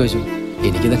സമയം എടുക്കുക വെച്ചു.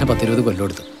 എനിക്ക് തന്നെ 10-20 കൊല്ലം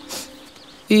എടുത്തു.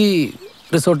 ഈ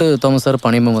റിസോർട്ട് തോമസ് സാർ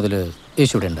പണിയുമ്പോൾ മുതൽ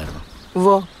യേശു ഇവിടെ ഉണ്ടായിരുന്നു.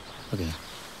 ഓക്കെ.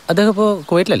 അദ്ദേഹം ഇപ്പോൾ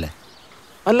കുവൈറ്റിലല്ലേ?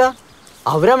 അല്ല,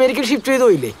 അവർ അമേരിക്കയിൽ ഷിഫ്റ്റ് ചെയ്ത്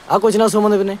പോയില്ലേ ആ കൊച്ചിന് അസുഖം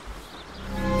വന്ന പിന്നെ?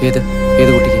 ഏത്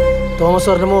കുട്ടിക്ക്? തോമസ്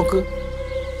സാറിന്റെ മോക്ക്.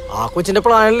 ആ കൊച്ചിന്റെ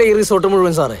പ്ലാനല്ലേ ഈ റിസോർട്ട്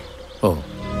മുഴുവൻ സാറേ. ഓ,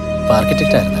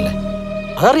 ആർക്കിടെക്റ്റ് ആയിരുന്നല്ലേ?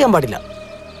 അതറിയാൻ പാടില്ല.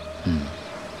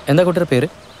 എന്താ കുട്ടിയുടെ പേര്?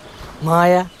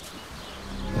 മായ.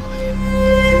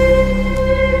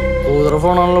 കൂതറ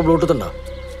ഫോണാണല്ലോ, ബ്ലൂടൂത്ത് ഉണ്ടോ?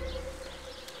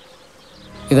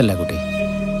 ഇതല്ല കുട്ടി.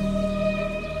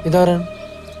 ഇതാരാണ്?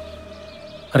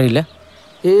 അറിയില്ല.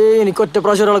 എനിക്ക് ഒറ്റ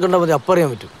പ്രാവശ്യം ഒരാളൊക്കെ ഉണ്ടാൽ മതി, അപ്പം അറിയാൻ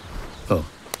പറ്റും. ഓ,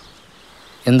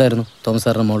 എന്തായിരുന്നു തോമസ്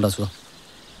സാറിന്റെ മോളുടെ അസുഖം?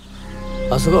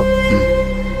 അസുഖം?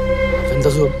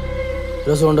 എന്തസുഖം?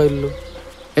 ഒരു അസുഖം ഉണ്ടായില്ലല്ലോ.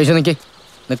 യേശു നിക്ക്.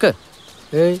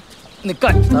 ഏയ്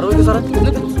നിക്കാൻ സാറേ.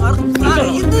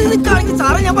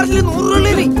 ഞാൻ പറഞ്ഞില്ലേ 100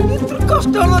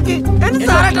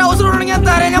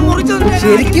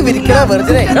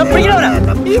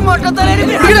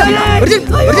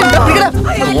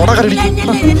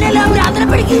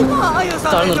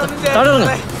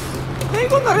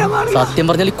 സത്യം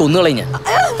പറഞ്ഞാൽ കൊന്നുകളയും ഞാൻ.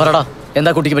 പറടാ, എന്താ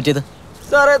കുട്ടിക്ക് പറ്റിയത്?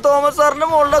 സാറേ, തോമസ് സാറിന്റെ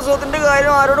മോളുടെ അസുഖത്തിന്റെ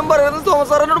കാര്യം ആരോടും പറയുന്നത് തോമസ്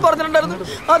സാറിനോട് പറഞ്ഞിട്ടുണ്ടായിരുന്നു.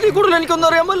 അതിൽ കൂടുതൽ എനിക്കൊന്നും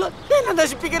അറിയാൻ പറ്റില്ല. എന്നെ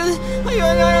നശിപ്പിക്കരുത്. അയ്യോ,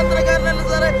 ഞാൻ അത്രക്കാരനല്ല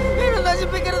സാറേ. എന്നെ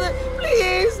നശിപ്പിക്കരുത്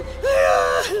പ്ലീസ്.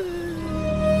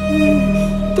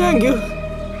 Thank you.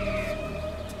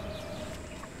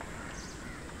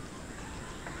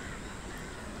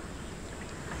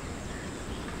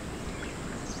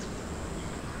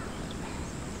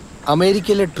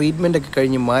 അമേരിക്കയിലെ ട്രീറ്റ്മെന്റ് ഒക്കെ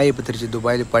കഴിഞ്ഞ് മായ ഇപ്പം തിരിച്ച്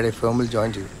ദുബായിൽ പഴയ ഫേമിൽ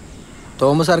ജോയിൻ ചെയ്തു.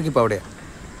 തോമസ് സാർക്ക് ഇപ്പോൾ അവിടെയാണ്.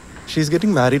 She's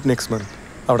getting married next month.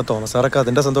 അവിടെ തോമസ് സാറൊക്കെ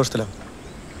അതിന്റെ സന്തോഷത്തിലാണ്.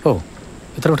 ഓ,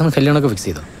 ഇത്ര പെട്ടെന്ന് കല്യാണമൊക്കെ ഫിക്സ്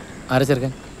ചെയ്തോ? ആരെ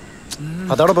ചേർക്കാൻ?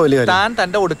 അതവിടെ പോലെ താൻ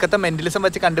തന്റെ ഒടുക്കത്തെ മെന്റലിസം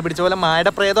വെച്ച് കണ്ടുപിടിച്ച പോലെ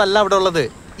മായുടെ പ്രേതം അല്ല അവിടെ ഉള്ളത്.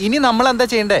 ഇനി നമ്മൾ എന്താ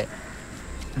ചെയ്യണ്ടേ?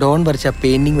 ഡോൺ വരച്ച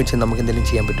പെയിന്റിങ് വെച്ച് നമുക്ക് എന്തെങ്കിലും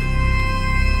ചെയ്യാൻ പറ്റും.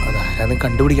 അതാരാന്ന്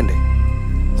കണ്ടുപിടിക്കണ്ടേ?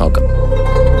 നോക്കാം.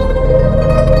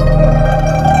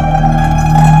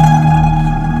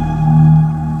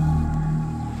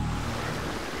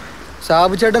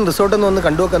 സാബു ചേട്ടൻ റിസോർട്ടൊന്നും ഒന്ന്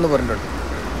കണ്ടുവെക്കാന്ന് പറഞ്ഞിട്ടുണ്ട്.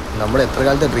 നമ്മൾ എത്ര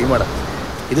കാലത്തെ ഡ്രീമാണ്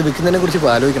ഇത്. വിൽക്കുന്നതിനെ കുറിച്ച്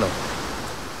ഇപ്പോൾ ആലോചിക്കണം.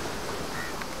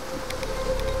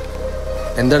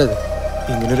 എന്താണിത്?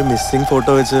 ഇങ്ങനൊരു മിസ്സിംഗ്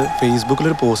ഫോട്ടോ വെച്ച് ഫേസ്ബുക്കിൽ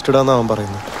ഒരു പോസ്റ്റ് ഇടാന്ന് അവൻ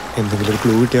പറയുന്നത്. എന്തെങ്കിലും ഒരു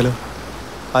ക്ലൂ കിട്ടിയാലോ?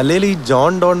 അല്ലെങ്കിൽ ഈ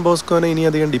ജോൺ ഡോൺ ബോസ്കോനെ ഇനി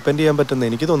അധികം ഡിപ്പെൻഡ് ചെയ്യാൻ പറ്റുന്ന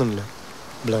എനിക്ക് തോന്നുന്നില്ല.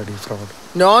 Bloody fraud.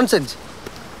 നോൺസെൻസ്.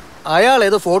 അയാൾ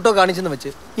ഏതോ ഫോട്ടോ കാണിച്ചെന്ന്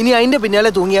വെച്ച് ഇനി അതിന്റെ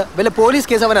പിന്നാലെ തൂങ്ങിയ വല്ല പോലീസ്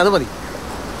കേസ് അവൻ അത് മതി.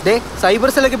 ഡേ,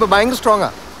 സൈബർ സെല്ലൊക്കെ ഇപ്പൊ ഭയങ്കര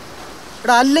സ്ട്രോങ്ങാ.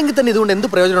 എടാ, അല്ലെങ്കിൽ തന്നെ ഇതുകൊണ്ട് എന്ത്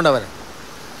പ്രയോജനം ഉണ്ടാവാൻ?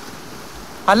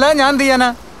 അല്ല, ഞാൻ എന്ത് ചെയ്യാനാ?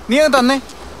 നീ അത് തന്നെ.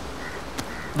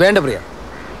 വേണ്ട പ്രിയ,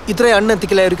 ഇത്രയും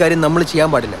അൺഎത്തിക്കലായ ഒരു കാര്യം നമ്മൾ ചെയ്യാൻ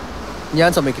പാടില്ല. ഞാൻ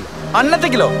സമ്മതിക്കില്ല.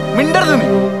 അൺഎത്തിക്കലോ? മിണ്ടരുത് നീ.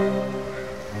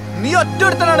 നീ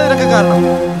ഒറ്റൊരുത്തനാണ് ഇതിനൊക്കെ കാരണം.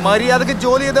 മര്യാദക്ക്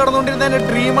ജോലി ചെയ്ത് നടന്നുകൊണ്ടിരുന്ന എന്റെ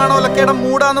ഡ്രീമാണോ ലക്കയുടെ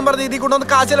മൂടാന്നും പറഞ്ഞ് ഇതിൽ കൊണ്ടുവന്ന്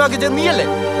കാശലവാക്കി നീയല്ലേ?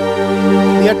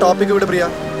 നീ ആ ടോപ്പിക് ഇവിടെ പ്രിയ.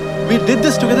 We did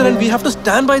this together and we have to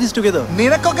stand by this together.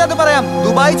 നിനക്കൊക്കെ അത് പറയാം.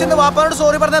 ദുബായി ചെന്ന് വാപ്പാനോട്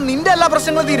സോറി പറഞ്ഞാൽ നിന്റെ എല്ലാ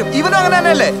പ്രശ്നങ്ങളും തീരും. ഇവനും അങ്ങനെ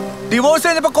തന്നെയല്ലേ? ഡിവോഴ്സ്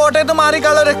കഴിഞ്ഞപ്പോ കോട്ടയത്ത്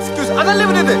മാറിക്കാനുള്ള ഒരു എക്സ്ക്യൂസ് അതല്ലേ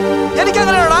ഇവനിത്? എനിക്ക്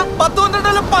അങ്ങനെയാണോ?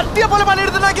 10-12 പട്ടിയെ പോലെ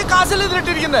പണിയെടുത്തുണ്ടാക്കി കാശല്ലേ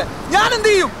ഇതിലിട്ടിരിക്കുന്നത്? ഞാൻ എന്ത്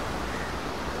ചെയ്യും?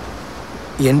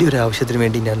 എൻ്റെ ഒരു ആവശ്യത്തിന്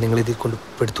വേണ്ടി ഞാൻ നിങ്ങളിതിൽ കൊണ്ട്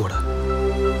പെടുത്തൂടാ.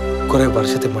 കുറെ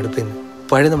വർഷത്തെ മടുപ്പെന്ന്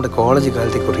പഴയ നമ്മുടെ കോളേജ്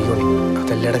കാലത്തേക്ക് റീയൂണി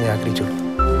അതെല്ലായിടും ഞാൻ ആഗ്രഹിച്ചോളൂ.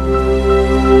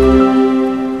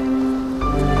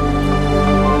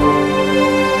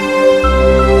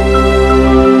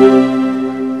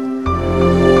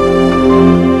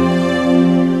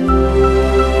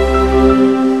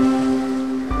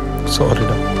 സോറി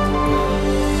ഡാ.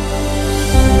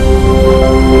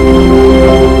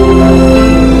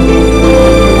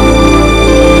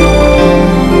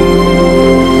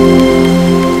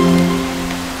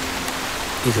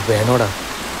 ഇത് വേണോടാ.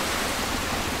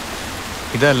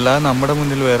 ഇതല്ല നമ്മുടെ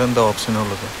മുന്നിൽ വേറെ എന്താ ഓപ്ഷൻ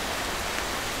ഉള്ളത്?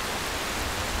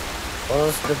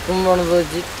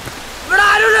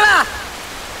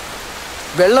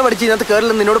 വെള്ളം അടിച്ച് ഇതിനകത്ത്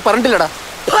കയറില്ല നിന്നോട് പറഞ്ഞിട്ടില്ലടാ.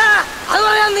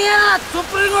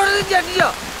 സുപ്രീം കോടതി ജഡ്ജിയോ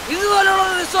ഇതുപോലുള്ള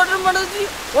റിസോർട്ടും പണിച്ച്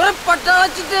കുറെ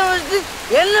പട്ടാളച്ചിട്ട്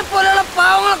എന്നെ പോലെയുള്ള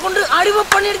പാവങ്ങളെ കൊണ്ട്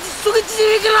അടിമപ്പണിയടിച്ച് സുഖിച്ച്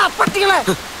ജീവിക്കണ പട്ടികളെ.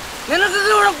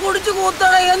 നിനക്കൊക്കെ ഇവിടെ കുടിച്ച്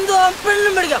കൂത്തോടെ എന്തോ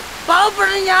പെണ്ണും മേടിക്കാം.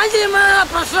 പാവപ്പെട്ട ഞാൻ ചെയ്യുമ്പോഴാണ്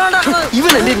പ്രശ്നം ഉണ്ടാക്കുന്നത്.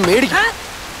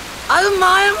 അത്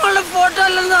മായമുള്ള ഫോട്ടോ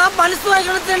അല്ലെന്ന് ആ മനസ്സ്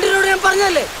വായിക്കണ തെണ്ടിനോട് ഞാൻ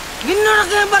പറഞ്ഞല്ലേ,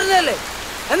 നിന്നോടൊക്കെ ഞാൻ പറഞ്ഞല്ലേ.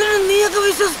 എന്നിട്ട് നീയൊക്കെ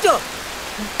വിശ്വസിച്ചോ?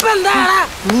 ഇപ്പൊ എന്താടാ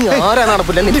നീ ആരാണ്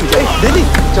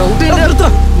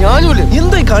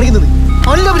എന്തായി കാണിക്കുന്നത്?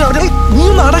 നീ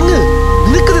ഒന്ന് അടങ്ങ്.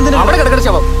 നിനക്ക് അവിടെ കിടക്കണ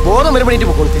ശവം ബോധം വരെ പണിയിട്ട്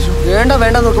പോക്കോളൂ. വേണ്ട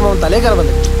വേണ്ട നോക്കുമ്പോ തലേ കയറാൻ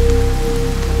വന്നേ.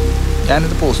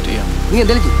 ഞാനിത് പോസ്റ്റ് ചെയ്യാം. നീ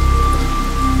എന്തേലും ചെയ്യും.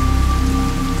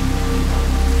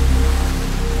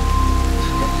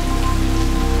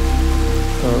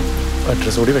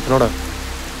 അഡ്രസ് കൂടി വെക്കണോടാ.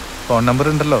 ഫോൺ നമ്പർ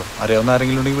ഉണ്ടല്ലോ, അറിയാവുന്ന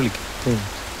ആരെങ്കിലും ഉണ്ടെങ്കിൽ വിളിക്കും.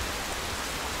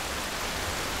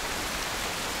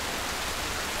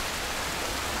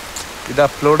 ഇത്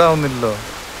അപ്ലോഡ് ആവുന്നില്ലല്ലോ.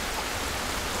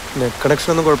 നെറ്റ് കണക്ഷൻ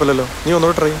ഒന്നും കുഴപ്പമില്ലല്ലോ. നീ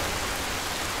ഒന്നുകൂടെ ട്രൈ.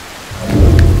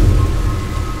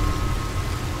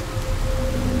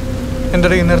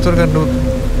 എൻ്റെ ഇന്നേരത്തോട് കണ്ടു.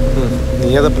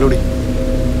 നീ അത് അപ്ലോഡ് ചെയ്യും.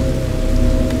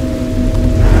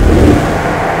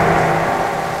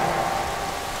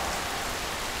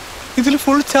 ഇതിൽ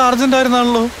ഫുൾ ചാർജ്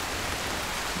ഉണ്ടായിരുന്നാണല്ലോ.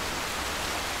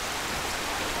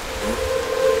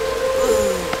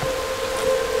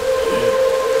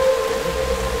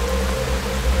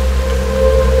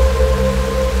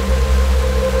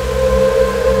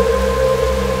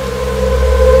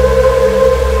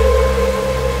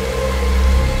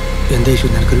 എന്താ ഇഷ്യൂ?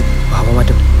 നിനക്കൊരു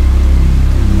ഭാവമാറ്റം.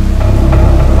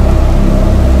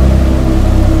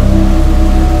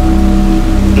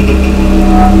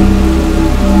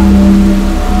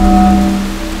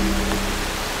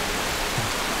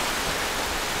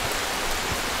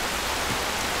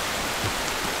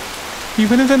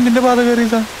 ഇവനിത് എന്തിന്റെ പാത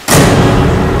കയറിയതാ?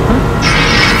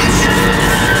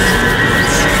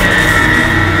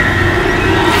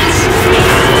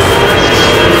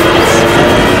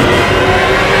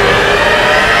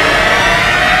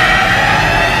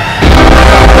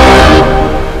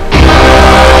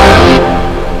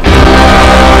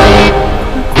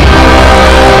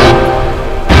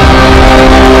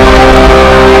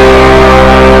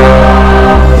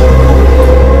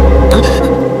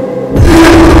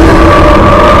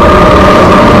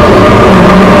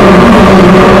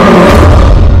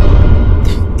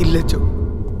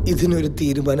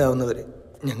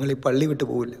 പള്ളി വിട്ടു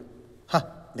പോവില്ല.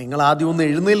 നിങ്ങൾ ആദ്യം ഒന്ന്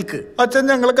എഴുന്നേൽക്ക്. അച്ഛൻ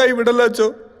ഞങ്ങളെ കൈവിടല്ലോ അച്ഛോ.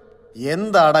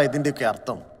 എന്താടാ ഇതിന്റെയൊക്കെ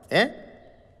അർത്ഥം?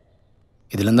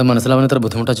 ഇതിലെന്താ മനസ്സിലാവാൻ ഇത്ര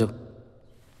ബുദ്ധിമുട്ടച്ചോ?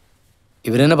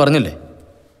 ഇവരെന്നെ പറഞ്ഞില്ലേ,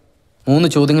 3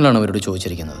 ചോദ്യങ്ങളാണ് അവരോട്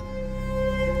ചോദിച്ചിരിക്കുന്നത്.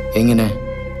 എങ്ങനെ,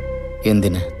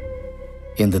 എന്തിന്,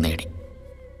 എന്ത് നേടി.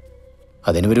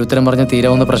 അതിന് ഒരു ഉത്തരം പറഞ്ഞാൽ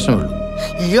തീരാവുന്ന പ്രശ്നമുള്ളൂ.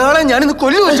 ഇയാളെ ഞാനിന്ന്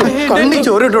കൊല്ലു വെച്ചു. കണ്ണി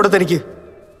ചോറിട്ടോടത്ത് എനിക്ക്.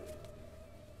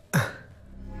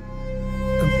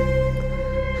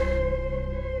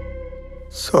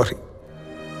 സോറി,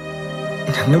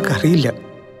 ഞങ്ങൾക്കറിയില്ല.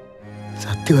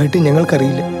 സത്യമായിട്ട്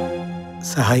ഞങ്ങൾക്കറിയില്ല.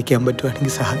 സഹായിക്കാൻ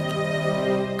പറ്റുവാണെങ്കിൽ സഹായിക്കും.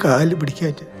 കാല്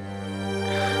പിടിക്കാൻ.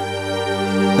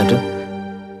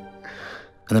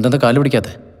 എന്നിട്ടെന്താ കാല് പിടിക്കാത്ത?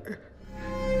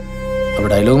 അവിടെ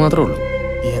ഡയലോഗ് മാത്രമേ ഉള്ളൂ.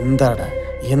 എന്താടാ,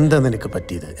 എന്താ നിനക്ക്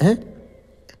പറ്റിയത്?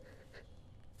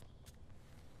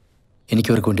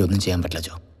 എനിക്കവർക്ക് വേണ്ടി ഒന്നും ചെയ്യാൻ പറ്റില്ല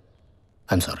ജോ.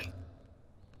 I am sorry.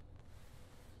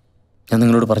 ഞാൻ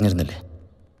നിങ്ങളോട് പറഞ്ഞിരുന്നില്ലേ,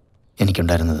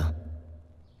 എനിക്കുണ്ടായിരുന്നത്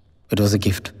it was A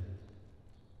gift.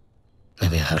 May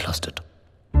be I have lost it.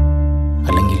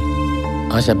 അല്ലെങ്കിൽ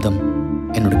ആ ശബ്ദം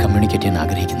എന്നോട് കമ്മ്യൂണിക്കേറ്റ് ചെയ്യാൻ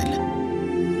ആഗ്രഹിക്കുന്നില്ല.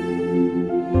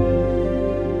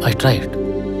 I tried,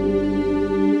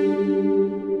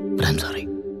 but I am sorry.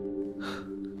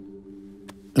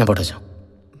 ഞാൻ പോട്ടെ ചോ.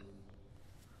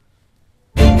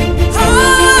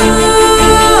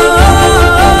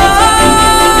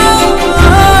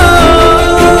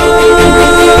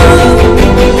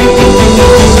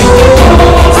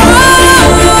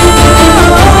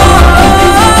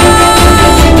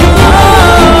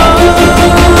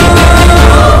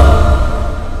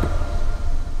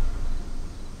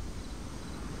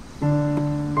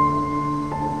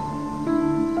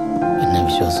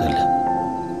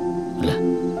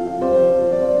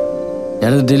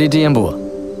 ഞാനത് ഡിലീറ്റ് ചെയ്യാൻ പോവാ.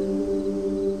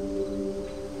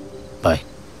 By.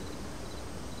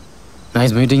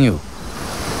 Nice meeting you.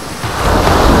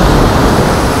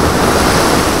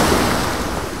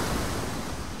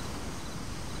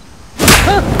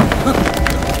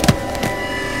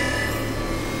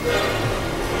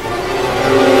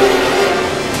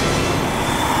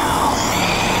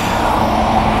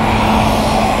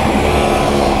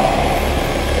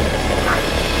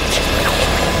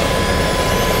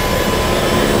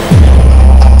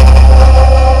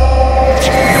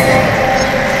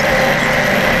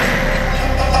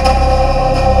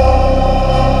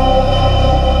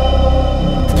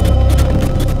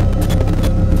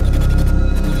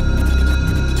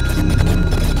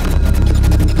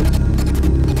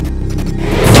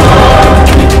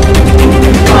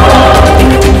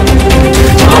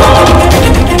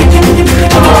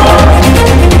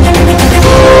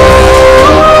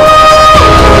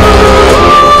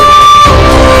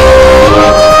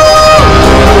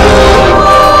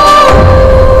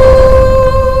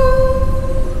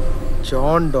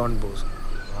 John Don Bosco.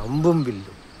 അമ്പും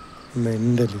വില്ലും.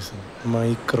 മെന്റലിസം,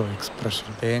 മൈക്രോ എക്സ്പ്രഷൻ,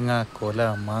 തേങ്ങ, കൊല,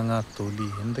 മാങ്ങ, തൊലി,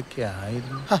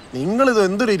 എന്തൊക്കെയായിരുന്നു. നിങ്ങളിത്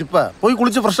എന്തൊരു ഇരിപ്പാ. പോയി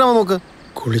കുളിച്ച് ഫ്രഷാവാൻ നോക്ക്.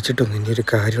 കുളിച്ചിട്ടൊന്നും ഇനി ഒരു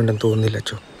കാര്യമുണ്ടെന്ന് തോന്നുന്നില്ല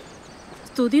അച്ചോ.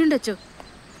 സ്തുതിയുണ്ട് അച്ചോ.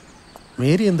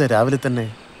 മേരി എന്താ രാവിലെ തന്നെ?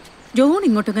 ജോൺ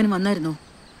ഇങ്ങോട്ടെങ്ങനെ വന്നായിരുന്നോ?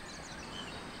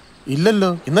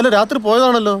 ഇല്ലല്ലോ, ഇന്നലെ രാത്രി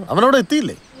പോയതാണല്ലോ. അവനവിടെ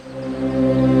എത്തിയില്ലേ?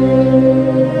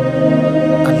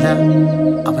 അല്ല,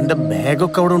 അവന്റെ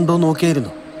ബാഗൊക്കെ അവിടെ ഉണ്ടോ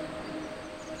നോക്കിയായിരുന്നു?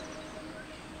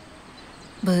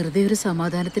 വെറുതെ ഒരു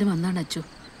സമാധാനത്തിന് വന്നാണ് അച്ചു.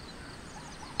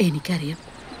 എനിക്കറിയാം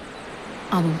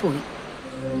അവൻ പോയി.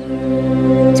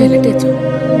 ചെല്ലട്ടെ അച്ചു.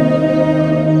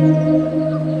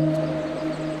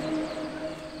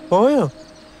 പോയോ?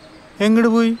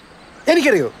 എങ്ങോട്ട് പോയി?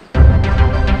 എനിക്കറിയോ.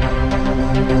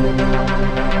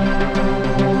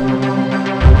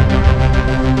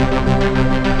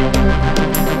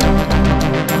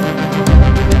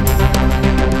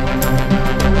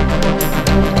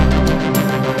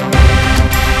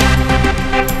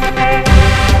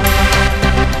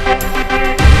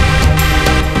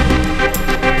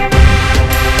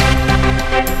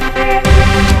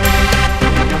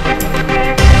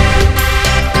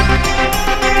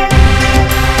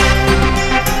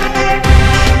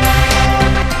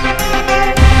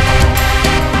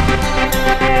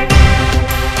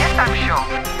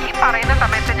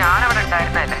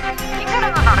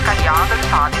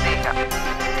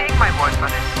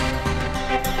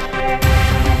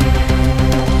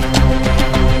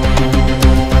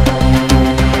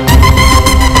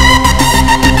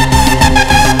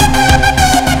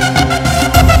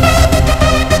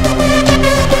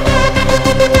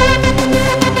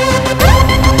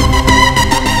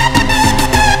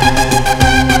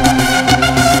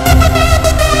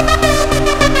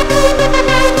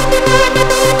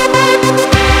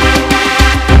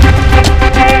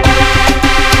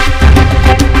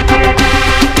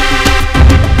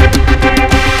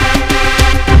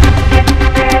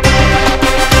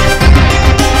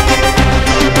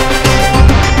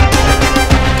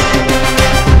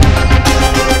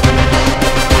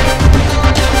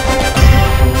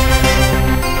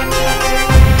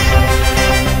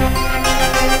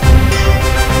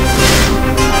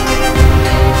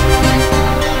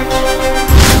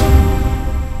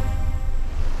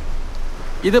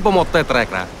 ഇതിപ്പോ മൊത്തം എത്ര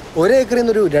ഏക്കറാ? 1 ഏക്കറിൽ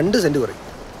നിന്ന് ഒരു 2 സെന്റ് കുറയും.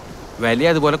 വലിയ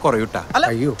അതുപോലെ കുറയൂട്ടാ. അല്ല,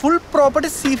 ഫുൾ പ്രോപ്പർട്ടി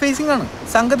സീ ഫേസിംഗ് ആണ്.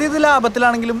 സംഗതി ഇത്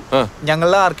ലാഭത്തിലാണെങ്കിലും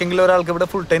ഞങ്ങളുടെ ആർക്കെങ്കിലും ഒരാൾക്ക് ഇവിടെ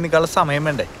ഫുൾ ടൈം നിൽക്കാനുള്ള സമയം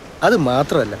വേണ്ടേ? അത്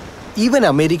മാത്രമല്ല, ഇവൻ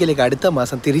അമേരിക്കയിലേക്ക് അടുത്ത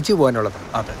മാസം തിരിച്ചു പോകാനുള്ളതാണ്.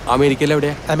 അമേരിക്കയിൽ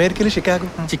എവിടെയാ? അമേരിക്കയിൽ ഷിക്കാഗോ.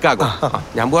 ചിക്കാഗോ.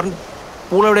 ഞാൻ പറഞ്ഞു.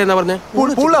 പൂൾ എവിടെയെന്നാ പറഞ്ഞേ?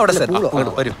 പൂൾ അവിടെ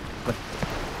വരും.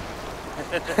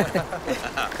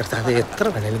 കർത്താവേ, എത്ര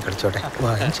വേണേലും കളിച്ചോട്ടെ,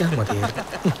 വാങ്ങിച്ചാ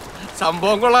മതിയായിരുന്നു.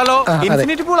 സംഭവം കൊള്ളാലോ.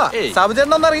 ഇൻഫിനിറ്റി പൂളാ.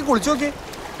 സാബുചേട്ടൻ ഒന്ന് ഇറങ്ങി കുളിച്ചു നോക്കി.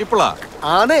 ഇപ്പോളാ?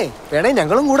 ആണേ, വേണേ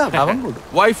ഞങ്ങളും കൂടാ.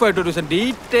 വൈഫായിട്ട് ഒരു ദിവസം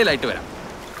ഡീറ്റെയിൽ ആയിട്ട് വരാം.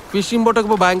 ഫിഷിംഗ് ബോട്ടൊക്കെ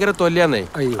ഇപ്പൊ ഭയങ്കര തൊല്ലാന്നേ.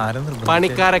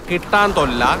 പണിക്കാരെ കിട്ടാൻ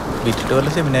തൊല്ല,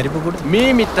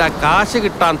 മീൻ വിറ്റ കാശ്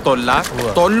കിട്ടാൻ തൊല്ല,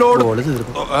 തൊല്ലോട്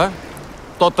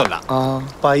തൊത്തല്ല.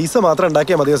 പൈസ മാത്രം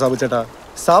ഉണ്ടാക്കിയാൽ മതിയോ സാബു ചേട്ടാ?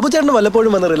 സാബു ചേട്ടന്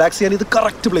വല്ലപ്പോഴും വന്ന് റിലാക്സ് ചെയ്യാൻ ഇത്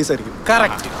കറക്റ്റ് പ്ലേസ് ആയിരിക്കും.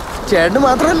 കറക്റ്റ്. ചേട്ടന്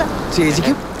മാത്രമല്ല,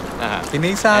 ചേച്ചിക്കും. പിന്നെ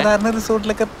ഈ സാധാരണ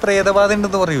റിസോർട്ടിലൊക്കെ പ്രേതബാധ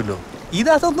ഉണ്ടെന്ന് പറയൂല്ലോ, ഇത്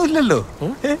അതൊന്നും ഇല്ലല്ലോ.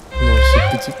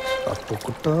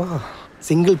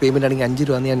 സിംഗിൾ പേയ്മെന്റ് ആണെങ്കിൽ 5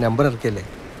 രൂപ ഞാൻ നമ്പർ ഇറക്കിയല്ലേ.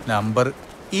 നമ്പർ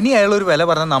ഇനി അയാൾ ഒരു വില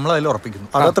പറഞ്ഞാൽ നമ്മൾ അതിൽ ഉറപ്പിക്കുന്നു.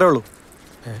 അതത്രേ ഉള്ളൂ.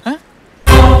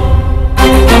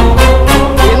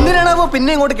 എന്തിനാണോ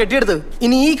പിന്നെ ഇങ്ങോട്ട് കെട്ടിയെടുത്ത്?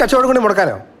 ഇനി ഈ കച്ചവടം കൊണ്ട്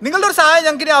മുടക്കാനോ? നിങ്ങളുടെ ഒരു സഹായം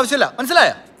ഞങ്ങൾക്ക് ഇനി ആവശ്യമില്ല,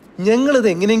 മനസ്സിലായോ? ഞങ്ങൾ ഇത്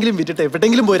എങ്ങനെയെങ്കിലും വിറ്റിട്ട്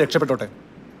എവിടെയെങ്കിലും പോയി രക്ഷപ്പെട്ടോട്ടെ.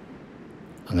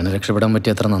 അങ്ങനെ രക്ഷപ്പെടാൻ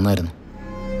പറ്റിയ അത്ര നന്നായിരുന്നു.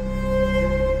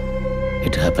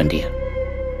 It happened here.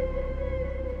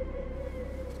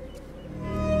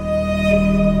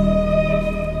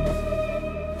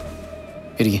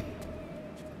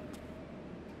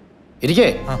 ഇരിക്കേ.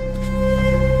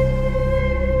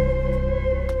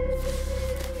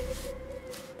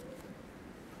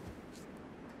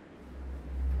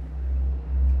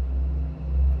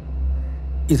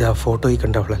 ഇതാ ഫോട്ടോയിൽ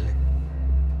കണ്ടവളല്ലേ?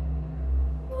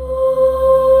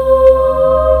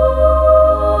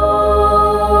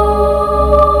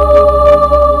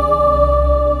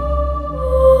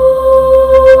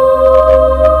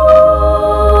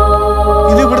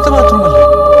 ഇത് ഇവിടുത്തെ ബാത്റൂം അല്ലേ?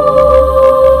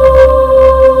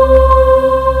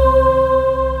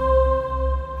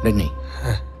 ഡെന്നി,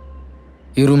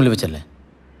 ഈ റൂമിൽ വെച്ചല്ലേ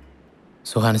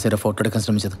സുഹാനസിയുടെ ഫോട്ടോ എടുക്കാൻ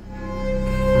ശ്രമിച്ചത്?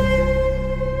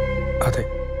 അതെ.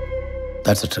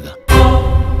 That's a trigger.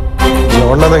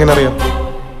 എങ്ങനെ അറിയാം?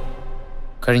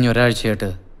 കഴിഞ്ഞ ഒരാഴ്ചയായിട്ട്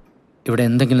ഇവിടെ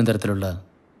എന്തെങ്കിലും തരത്തിലുള്ള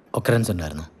ഒക്കറൻസ്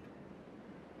ഉണ്ടായിരുന്നോ?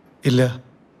 ഇല്ല,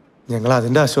 ഞങ്ങൾ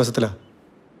അതിന്റെ ആശ്വാസത്തിലാ.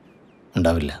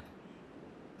 ഉണ്ടാവില്ല.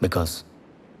 Because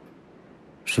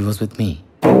she was with me.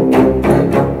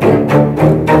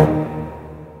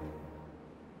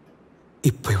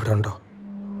 ഇപ്പൊ ഇവിടെ ഉണ്ടോ?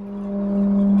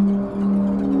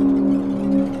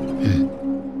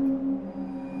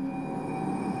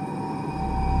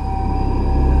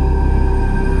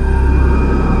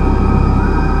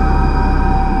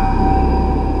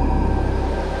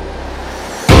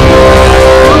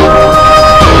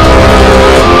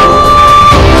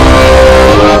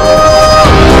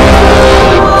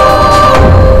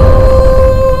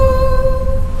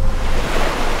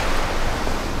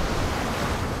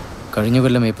 കഴിഞ്ഞ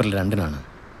കൊല്ലം ഏപ്രിൽ 2-നാണ്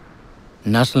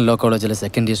നാഷണൽ ലോ കോളേജിലെ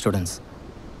സെക്കൻഡ് ഇയർ സ്റ്റുഡൻസ്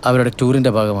അവരുടെ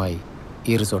ടൂറിൻ്റെ ഭാഗമായി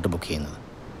ഈ റിസോർട്ട് ബുക്ക് ചെയ്യുന്നത്.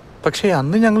 പക്ഷേ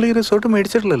അന്ന് ഞങ്ങൾ ഈ റിസോർട്ട്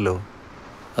മേടിച്ചിട്ടില്ലല്ലോ.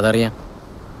 അതറിയാം.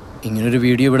 ഇങ്ങനൊരു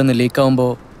വീഡിയോ ഇവിടെ നിന്ന്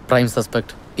ലീക്കാവുമ്പോൾ പ്രൈം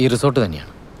സസ്പെക്ട് ഈ റിസോർട്ട്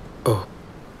തന്നെയാണ്. ഓ,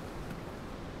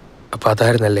 അപ്പം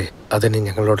അതായിരുന്നല്ലേ അതിന്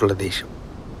ഞങ്ങളോടുള്ള ദേഷ്യം.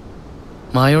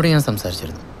 മായോട് ഞാൻ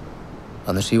സംസാരിച്ചിരുന്നു.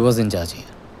 അന്ന് ഷീ വാസ് ഇൻ ചാർജ്.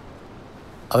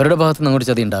 അവരുടെ ഭാഗത്ത് നിന്ന്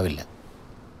അങ്ങോട്ട് ചതി ഉണ്ടാവില്ല.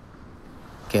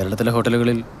 കേരളത്തിലെ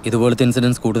ഹോട്ടലുകളിൽ ഇതുപോലത്തെ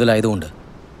ഇൻസിഡൻസ് കൂടുതലായതുകൊണ്ട്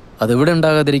അതിവിടെ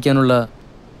ഉണ്ടാകാതിരിക്കാനുള്ള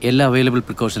എല്ലാ അവൈലബിൾ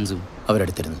പ്രിക്കോഷൻസും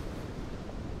അവരെടുത്തിരുന്നു.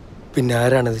 പിന്നെ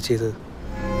ആരാണിത് ചെയ്തത്?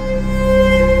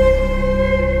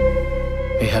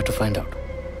 We have to find out.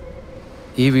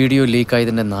 ഈ വീഡിയോ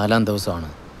ലീക്കായതിൻ്റെ 4-ാം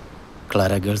ദിവസമാണ്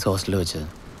ക്ലാര ഗേൾസ് ഹോസ്റ്റലിൽ വെച്ച്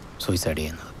സൂയിസൈഡ്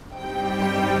ചെയ്യുന്നത്.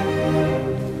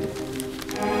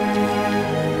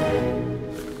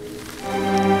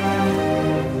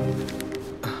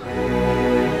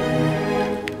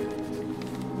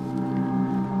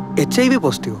 HIV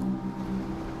പോസിറ്റീവോ?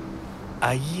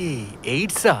 അയ്യേ,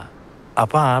 എയ്ഡ്സാ?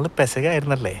 അപ്പൊ ആള്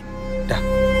പെസകായിരുന്നല്ലേ?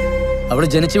 അവള്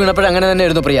ജനിച്ചു വീണപ്പോഴും അങ്ങനെ തന്നെ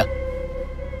ആയിരുന്നു പ്രിയ.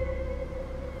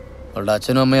 അവളുടെ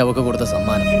അച്ഛനും അമ്മയും അവൾക്ക് കൊടുത്ത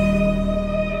സമ്മാനം.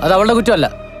 അത് അവളുടെ കുറ്റമല്ല.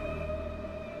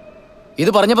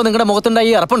 ഇത് പറഞ്ഞപ്പോൾ നിങ്ങളുടെ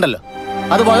മുഖത്തുണ്ടായി അറപ്പുണ്ടല്ലോ,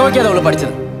 അത് വകവയ്ക്കാതെ അവള്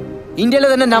പഠിച്ചത്. ഇന്ത്യയിലെ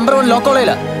തന്നെ നമ്പർ 1 ലോ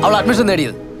കോളേജിലാണ് അവൾ അഡ്മിഷൻ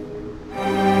നേടിയത്.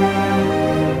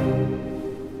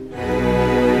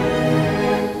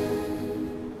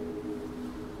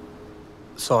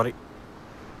 സോറി.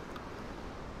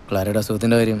 ക്ലാരയുടെ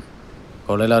അസുഖത്തിൻ്റെ കാര്യം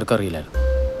കോളേജിൽ ആർക്കും അറിയില്ലായിരുന്നു.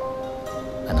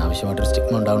 അനാവശ്യമായിട്ടൊരു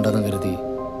സ്റ്റിഗ്മ ഉണ്ടാവണ്ടെന്ന് കരുതി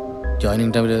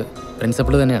ജോയിനിങ് ടൈമിൽ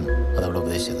പ്രിൻസിപ്പൾ തന്നെയാണ് അത് അവളെ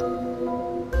ഉപദേശിച്ചത്.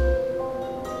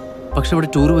 പക്ഷെ ഇവിടെ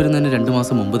ടൂർ വരുന്നതിന് 2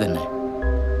 മാസം മുമ്പ് തന്നെ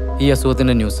ഈ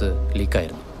അസുഖത്തിൻ്റെ ന്യൂസ്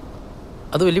ലീക്കായിരുന്നു.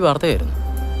 അത് വലിയ വാർത്തയായിരുന്നു.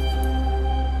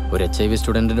 ഒരു HIV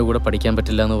സ്റ്റുഡൻറ്റിൻ്റെ കൂടെ പഠിക്കാൻ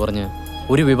പറ്റില്ല എന്ന് പറഞ്ഞ്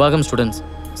ഒരു വിഭാഗം സ്റ്റുഡൻസ്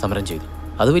സമരം ചെയ്തു.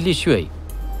 അത് വലിയ ഇഷ്യൂ ആയി.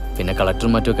 പിന്നെ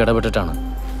കളക്ടറും മറ്റുമൊക്കെ ഇടപെട്ടിട്ടാണ്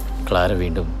ക്ലാര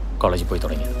വീണ്ടും കോളേജിൽ പോയി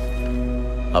തുടങ്ങിയത്.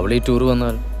 അവൾ ഈ ടൂർ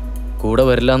വന്നാൽ കൂടെ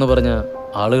വരില്ല എന്ന് പറഞ്ഞ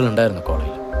ആളുകളുണ്ടായിരുന്നു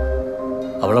കോളേജിൽ.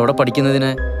 അവളവിടെ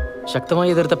പഠിക്കുന്നതിന്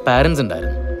ശക്തമായി എതിർത്ത പാരൻസ്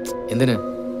ഉണ്ടായിരുന്നു. എന്തിന്,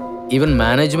 ഈവൻ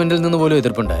മാനേജ്മെൻറ്റിൽ നിന്ന് പോലും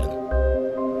എതിർപ്പുണ്ടായിരുന്നു.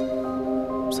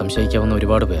 സംശയിക്കാവുന്ന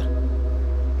ഒരുപാട് പേർ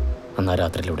അന്ന് ആ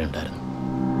രാത്രിയിലൂടെ ഉണ്ടായിരുന്നു.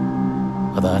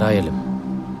 അതാരായാലും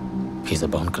ഹീസ് എ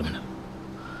ബൗൺ ക്രിമിനൽ.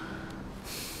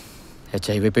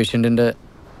 HIV പേഷ്യൻറ്റിൻ്റെ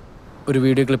ഒരു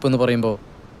വീഡിയോ ക്ലിപ്പ് എന്ന് പറയുമ്പോൾ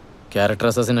ക്യാരക്ടർ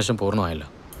അസാസിനേഷൻ പൂർണ്ണമായല്ലോ.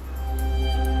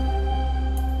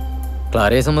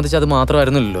 ക്ലാരയെ സംബന്ധിച്ച് അത്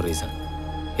മാത്രമായിരുന്നില്ലല്ലോ റീസൺ.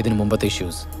 ഇതിനു മുമ്പത്തെ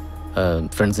ഇഷ്യൂസ്,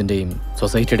 ഫ്രണ്ട്സിൻ്റെയും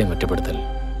സൊസൈറ്റിയുടെയും ഒറ്റപ്പെടുത്തൽ.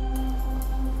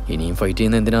 ഇനിയും ഫൈറ്റ്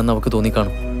ചെയ്യുന്ന എന്തിനാണെന്ന് അവൾക്ക്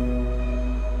തോന്നിക്കാണും.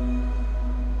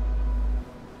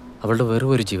 അവളുടെ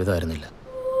വെറും ഒരു ജീവിതമായിരുന്നില്ല.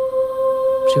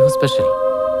 She was special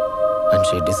and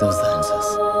she deserves the answers.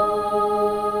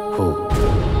 Who?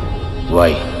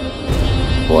 Why?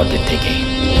 What did they gain?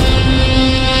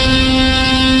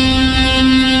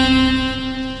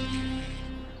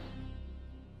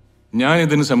 ഞാൻ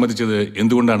ഇതിന് സമ്മതിച്ചത്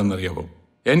എന്തുകൊണ്ടാണെന്നറിയാവോ?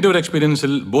 എൻ്റെ ഒരു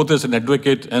എക്സ്പീരിയൻസിൽ both as an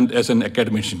advocate and as an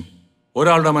academician,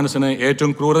 ഒരാളുടെ മനസ്സിന്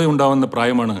ഏറ്റവും ക്രൂരത ഉണ്ടാവുന്ന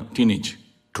പ്രായമാണ് ടീനേജ്.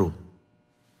 ട്രൂ.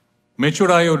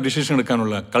 മെച്യൂർഡായ ഒരു ഡിസിഷൻ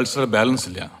എടുക്കാനുള്ള കൾച്ചറൽ ബാലൻസ്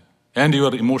ഇല്ല. And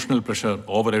your emotional pressure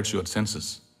ഓവർറൈഡ്സ് your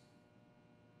census.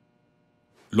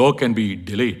 Law can be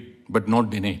delayed but not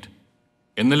denied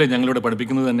എന്നല്ലേ ഞങ്ങളിവിടെ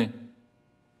പഠിപ്പിക്കുന്നത് തന്നെ.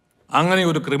 അങ്ങനെ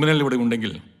ഒരു ക്രിമിനൽ ഇവിടെ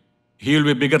ഉണ്ടെങ്കിൽ he will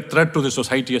be bigger threat to the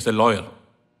society as A lawyer.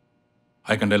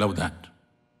 I can allow that.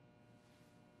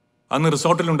 അന്ന്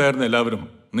റിസോർട്ടിലുണ്ടായിരുന്ന എല്ലാവരും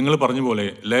നിങ്ങൾ പറഞ്ഞ പോലെ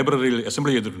ലൈബ്രറിയിൽ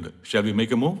അസംബ്ലി ചെയ്തിട്ടുണ്ട്. Shall we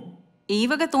make A move? ഈ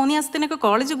വക തോന്നിയാസത്തിനൊക്കെ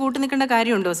കോളേജ് കൂട്ടി നിൽക്കേണ്ട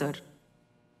കാര്യമുണ്ടോ സർ?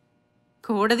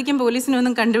 കോടതിക്കും പോലീസിനും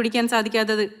ഒന്നും കണ്ടുപിടിക്കാൻ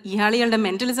സാധിക്കാത്തത് ഇയാളുടെ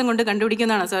മെന്റലിസം കൊണ്ട്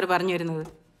കണ്ടുപിടിക്കുമെന്നാണ് സാർ പറഞ്ഞു വരുന്നത്.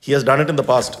 He has done it in the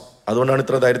past. അതുകൊണ്ടാണ്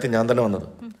ഇത്ര ധൈര്യത്തിൽ ഞാൻ തന്നെ വന്നത്.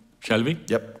 Shall we?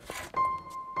 Yep.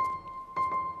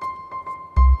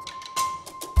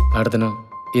 മാഡത്തിന്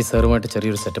ഈ സാറുമായിട്ട്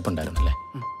ചെറിയൊരു സെറ്റപ്പ് ഉണ്ടായിരുന്നല്ലേ?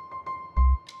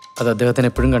 അത് അദ്ദേഹത്തിന്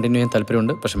എപ്പോഴും കണ്ടിന്യൂ ചെയ്യാൻ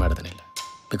താല്പര്യമുണ്ട്, പക്ഷെ മാഡത്തിനില്ല.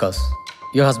 Because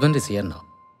your husband is here now.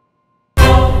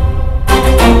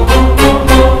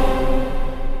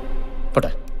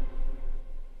 പോട്ടെ.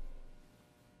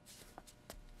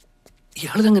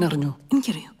 ഇയാളിതെങ്ങനെ അറിഞ്ഞു?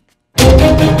 എനിക്കറിയാം.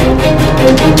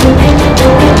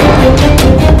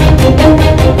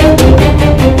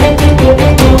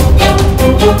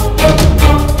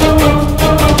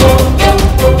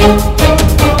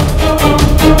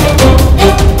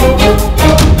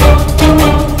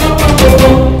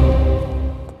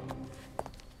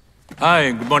 Hi,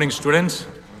 good morning, students.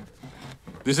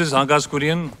 This is Akash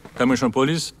Kurian, Commissioner of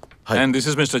Police. Hi. And this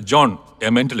is Mr. John, a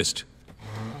mentalist.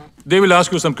 They will ask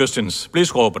you some questions. Please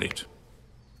cooperate.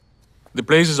 The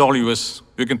place is all yours.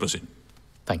 You can proceed.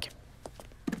 Thank you.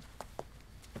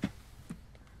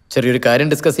 ചെറിയൊരു കാര്യം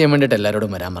discuss ചെയ്യാൻ വേണ്ടിയിട്ട്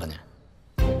എല്ലാവരോടും വരാൻ പറഞ്ഞു.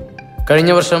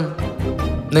 കഴിഞ്ഞ വർഷം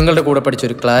നിങ്ങളുടെ കൂടെ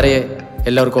പഠിച്ചൊരു ക്ലാരയെ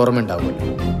എല്ലാവർക്കും ഓർമ്മയുണ്ടാവുമല്ലോ.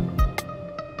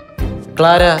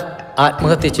 ക്ലാര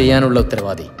ആത്മഹത്യ ചെയ്യാനുള്ള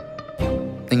ഉത്തരവാദി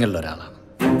നിങ്ങളിൽ ഒരാളാണ്.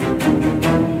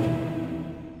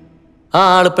 ആ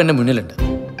ആളിപ്പം എൻ്റെ മുന്നിലുണ്ട്.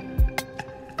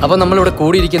 അപ്പം നമ്മളിവിടെ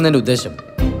കൂടിയിരിക്കുന്നതിൻ്റെ ഉദ്ദേശം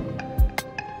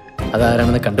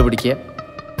അതാരാണെന്ന് കണ്ടുപിടിക്കുക,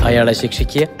 അയാളെ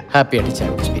ശിക്ഷിക്കുക, ഹാപ്പി ആയിട്ട് ചായ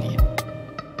കുടിച്ച് പിരിയുക.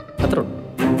 അത്രേ ഉള്ളൂ.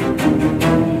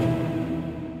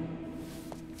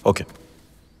 Okay,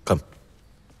 come.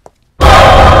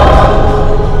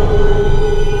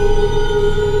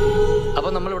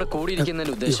 അപ്പം നമ്മളിവിടെ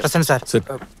കൂടിയിരിക്കുന്നതിൻ്റെ ഉദ്ദേശം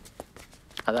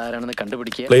അതാരാണെന്ന്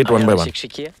കണ്ടുപിടിക്കുക, അയാളെ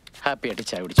ശിക്ഷിക്കുക, ഹാപ്പി ആയിട്ട്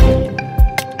ചായ കുടിച്ച് പിരിയുക.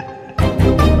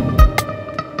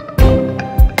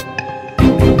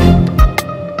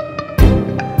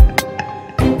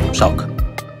 Shock.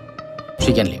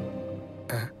 She can leave.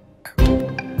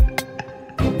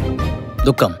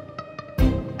 Dukkam.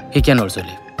 He can also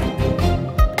leave.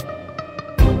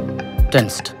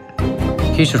 Tensed.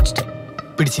 He should stay.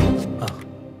 പിടിച്ച്.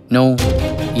 No.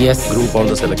 Yes. Group all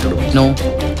the selected ones. No.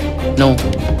 No.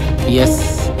 Yes.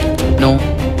 No.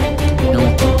 No.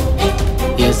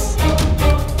 Yes.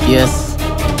 Yes.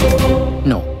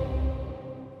 No.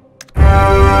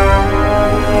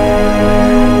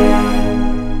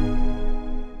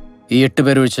 ഈ 8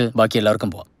 പേര് ഒഴിച്ച് ബാക്കി എല്ലാവർക്കും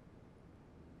പോവാം.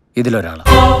 ഇതിലൊരാളാണ്.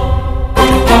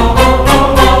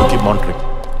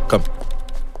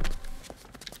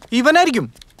 ഇവനായിരിക്കും.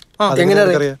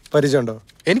 പരിചയമുണ്ടോ?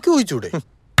 എനിക്ക് ചോദിച്ചൂടെ?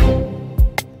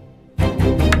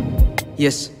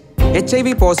 യെസ്, HIV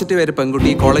പോസിറ്റീവ് ഒരു പെൺകുട്ടി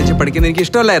ഈ കോളേജിൽ പഠിക്കുന്നത് എനിക്ക്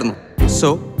ഇഷ്ടമല്ലായിരുന്നു. സോ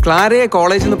ക്ലാരയെ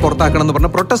കോളേജിൽ നിന്ന് പുറത്താക്കണം എന്ന്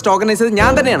പറഞ്ഞ പ്രൊട്ടസ്റ്റ് ഓർഗനൈസ് ചെയ്തത്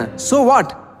ഞാൻ തന്നെയാണ്. So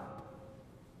what?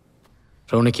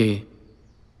 റോണിക്ക്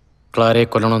ക്ലാരയെ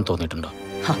കൊല്ലണമെന്ന് തോന്നിയിട്ടുണ്ടോ?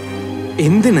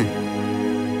 എന്തിന്?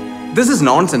 This is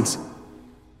nonsense.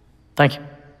 Thank you.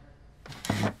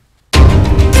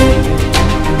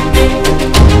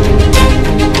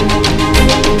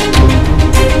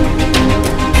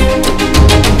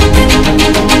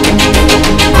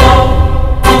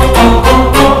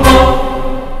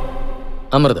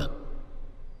 Amrita,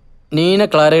 Neena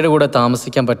ക്ലാരയുടെ കൂടെ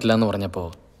താമസിക്കാൻ പറ്റില്ല എന്ന് പറഞ്ഞപ്പോൾ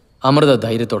അമൃത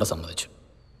ധൈര്യത്തോടെ സമ്മതിച്ചു.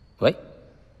 വൈ?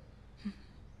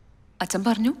 അച്ഛൻ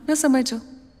പറഞ്ഞു, ഞാൻ സമ്മതിച്ചു.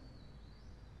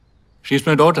 She is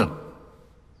my daughter.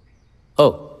 ഓ.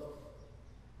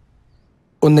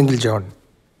 ഒന്നെങ്കിൽ ജോൺ,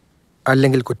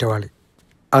 അല്ലെങ്കിൽ കുറ്റവാളി,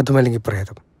 അതുമല്ലെങ്കിൽ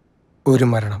പ്രേതം. ഒരു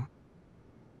മരണം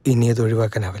ഇനി അത്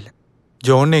ഒഴിവാക്കാനാവില്ല.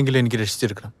 ജോണിനെങ്കിലും എനിക്ക്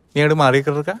രക്ഷിച്ചെടുക്കണം. നീ അവിടെ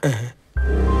മാറിക്കിടക്ക.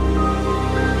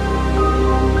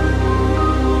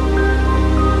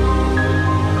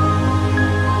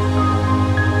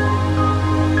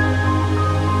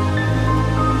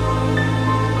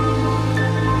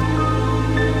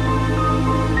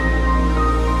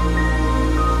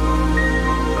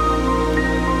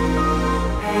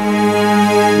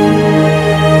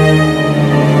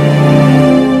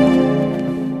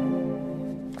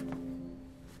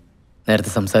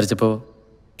 നേരത്തെ സംസാരിച്ചപ്പോൾ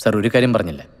സാർ ഒരു കാര്യം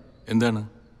പറഞ്ഞില്ലേ? എന്താണ്?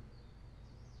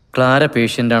 ക്ലാര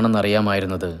പേഷ്യൻ്റ് ആണെന്ന്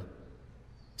അറിയാമായിരുന്നത്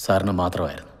സാറിന്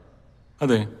മാത്രമായിരുന്നു.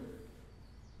 അതെ.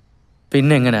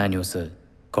 പിന്നെ എങ്ങനെ ആ ന്യൂസ്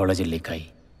കോളേജിൽ ലീക്കായി?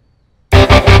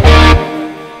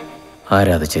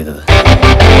 ആരാ അത് ചെയ്തത്?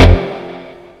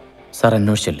 Sir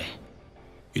അന്വേഷിച്ചല്ലേ?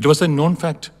 It was A non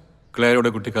fact.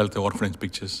 ക്ലാരയുടെ കുട്ടിക്കാലത്തെ ഓർഫനേജ്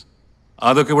പിക്ചേഴ്സ്,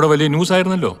 അതൊക്കെ ഇവിടെ വലിയ ന്യൂസ്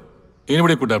ആയിരുന്നല്ലോ.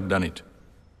 Anybody could have done it.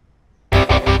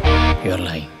 You are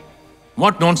lying.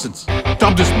 What nonsense!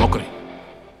 Stop this mockery.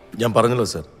 ഞാൻ പറഞ്ഞല്ലോ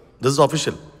sir, this is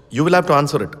official. You will have to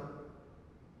answer it.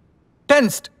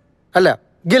 Tensed. അല്ല,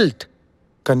 guilt.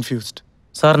 Confused.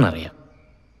 സാറിനറിയാം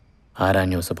ആരാ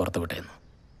news പുറത്തുവിട്ടേന്ന്.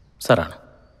 സാറാണ്.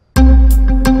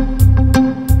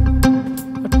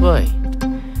 But why?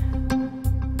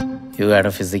 You had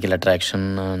a physical attraction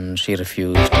and she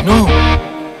refused. No.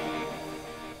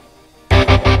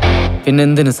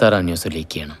 പിന്നെന്തിന് sir ആ news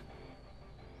leak ചെയ്യണം?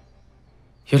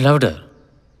 You loved her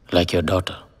like your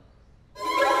daughter.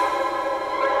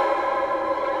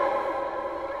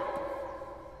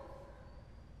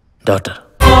 Daughter.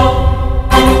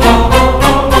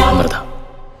 Amrita.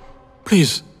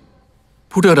 Please,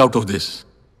 put her out of this.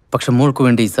 പക്ഷെ മോൾക്ക്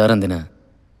വേണ്ടി sir എന്തിന്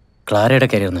ക്ലാരയുടെ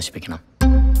career നശിപ്പിക്കണം?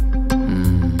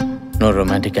 No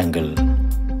romantic angle,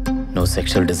 no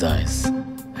sexual desires,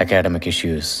 academic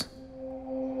issues.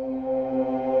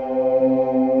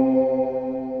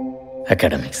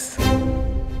 Academics.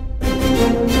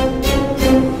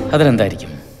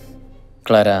 അതിലെന്തായിരിക്കും?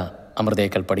 Clara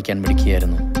അമൃതയേക്കാൾ പഠിക്കാൻ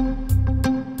മിടുക്കിയായിരുന്നു.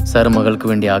 Sir മകൾക്ക്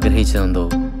വേണ്ടി ആഗ്രഹിച്ചതെന്തോ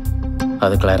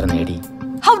അത് ക്ലാര നേടി.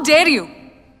 How dare you?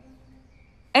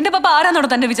 എന്റെ പപ്പ ആരാന്നോട്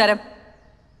തന്റെ വിചാരം?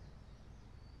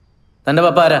 തന്റെ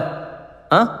പപ്പ ആരാ?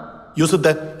 You sit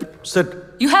there. Sit.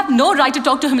 You have no right to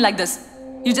talk to him like this.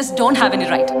 You just don't have any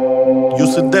right. You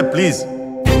sit there, please.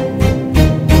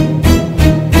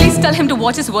 Please tell him to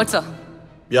watch his words, sir.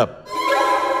 Yeah.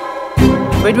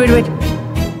 Wait.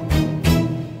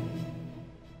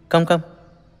 Come.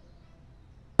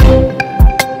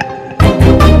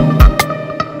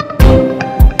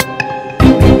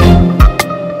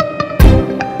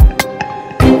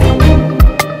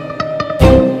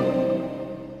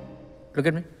 Look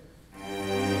at me.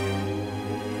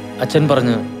 അച്ഛൻ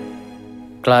പറഞ്ഞ്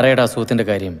ക്ലാരയുടെ അസുഖത്തിൻ്റെ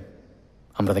കാര്യം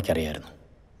അമൃതയ്ക്ക് അറിയായിരുന്നു.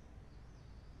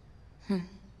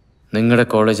 നിങ്ങളുടെ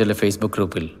കോളേജിലെ Facebook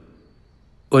ഗ്രൂപ്പിൽ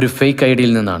ഒരു fake I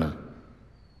ഡിയിൽ നിന്നാണ്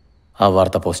ആ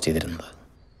വാർത്ത പോസ്റ്റ് ചെയ്തിരുന്നത്.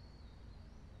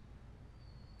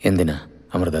 എന്തിനാ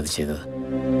അമൃത അത് ചെയ്തത്?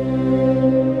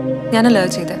 ഞാനല്ല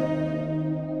ചെയ്തത്.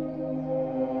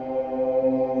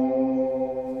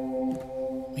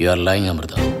 You are lying,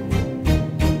 Amrita.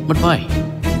 But why?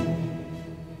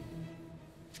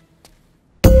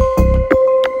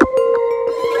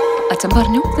 അച്ഛൻ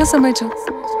പറഞ്ഞു, ഞാൻ സമ്മതിച്ചു.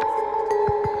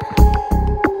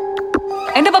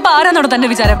 എന്റെ പപ്പ ആരാന്നോട് തന്റെ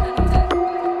വിചാരം?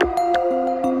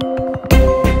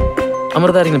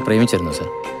 അമൃത ആരെങ്കിലും പ്രേമിച്ചിരുന്നു sir?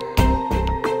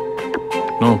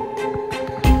 No,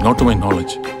 not to my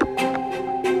knowledge.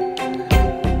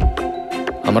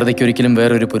 അമൃതയ്ക്ക് ഒരിക്കലും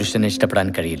വേറൊരു പുരുഷനെ ഇഷ്ടപ്പെടാൻ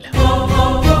കഴിയില്ല.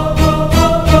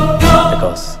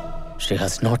 Because she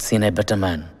has not seen a better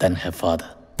man than her father.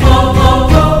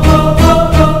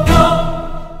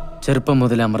 ചെറുപ്പം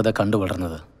മുതൽ അമൃത കണ്ടു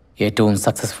വളർന്നത് ഏറ്റവും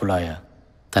സക്സസ്ഫുള്ളായ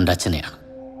തൻ്റെ അച്ഛനെയാണ്.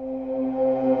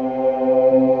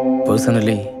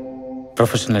 Personally,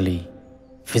 professionally,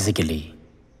 physically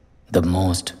the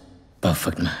most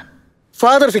perfect man.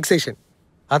 Father fixation.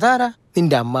 അതാരാ?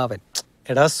 നിന്റെ അമ്മാവൻ.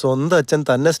 എടാ, സ്വന്തം അച്ഛൻ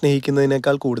തന്നെ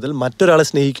സ്നേഹിക്കുന്നതിനേക്കാൾ കൂടുതൽ മറ്റൊരാളെ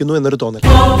സ്നേഹിക്കുന്നു എന്നൊരു തോന്നൽ.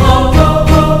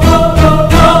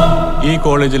 ഈ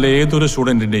കോളേജിലെ ഏതൊരു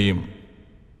സ്റ്റുഡൻറ്റിൻ്റെയും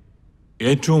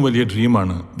ഏറ്റവും വലിയ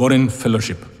ഡ്രീമാണ് ബോറിൻ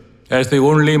fellowship. As the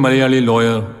only Malayali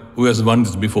lawyer who has won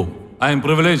this before, I am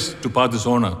privileged to pass this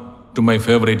honor to my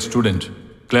favorite student,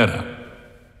 Clara.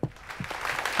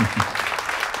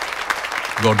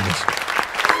 God bless you.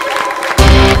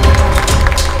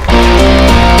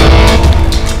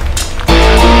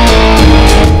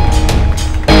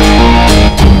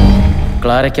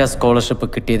 ക്ലാരയ്ക്ക് ആ സ്കോളർഷിപ്പ്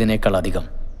കിട്ടിയതിനേക്കാൾ അധികം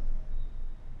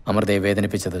അമൃതയെ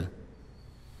വേദനിപ്പിച്ചത്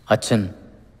അച്ഛൻ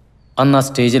അന്ന് ആ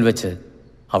സ്റ്റേജിൽ വെച്ച്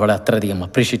അവളെ അത്രയധികം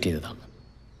അപ്രീഷിയേറ്റ് ചെയ്തതാണ്.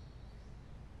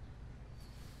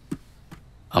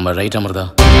 Am I right, Amrita?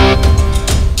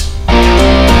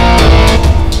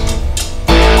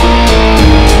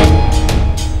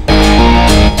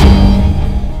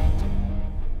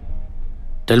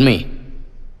 Tell me.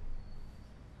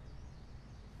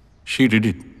 She did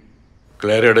it.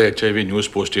 ക്ലാരയുടെ HIV news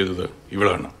post ചെയ്തത്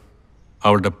ഇവളാണ്.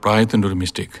 അവളുടെ പ്രായത്തിൻ്റെ ഒരു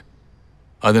മിസ്റ്റേക്ക്.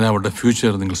 അതിന് അവളുടെ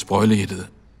ഫ്യൂച്ചർ നിങ്ങൾ സ്പോയിൽ ചെയ്യരുത്.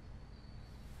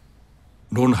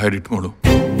 ഡോണ്ട് ഹൈഡ് ഇറ്റ് മോളു.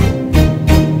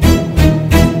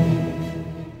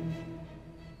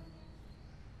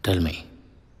 Tell me.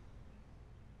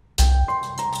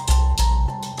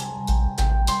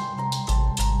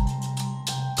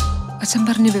 അച്ഛൻ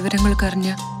പറഞ്ഞ വിവരങ്ങളൊക്കെ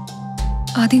അറിഞ്ഞ്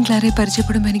ആദ്യം ക്ലാരയെ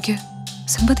പരിചയപ്പെടുമ്പോൾ എനിക്ക്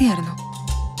സിമ്പതിയായിരുന്നു.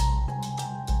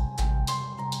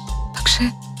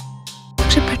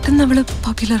 പക്ഷെ പെട്ടെന്ന് അവള്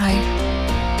പോപ്പുലറായി,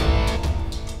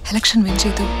 എലക്ഷൻ വിൻ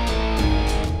ചെയ്തു,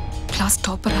 ക്ലാസ്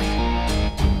ടോപ്പറായി.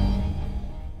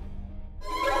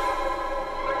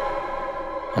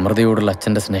 അമൃതയോടുള്ള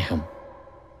അച്ഛൻ്റെ സ്നേഹം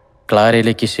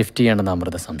ക്ലാരയിലേക്ക് ഷിഫ്റ്റ് ചെയ്യണമെന്ന്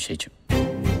അമൃത സംശയിച്ചു.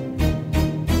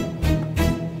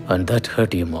 And that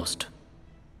hurt you most.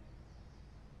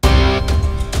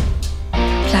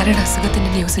 ക്ലാരയുടെ അസുഖത്തിന്റെ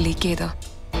news leak ചെയ്തോ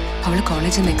അവള്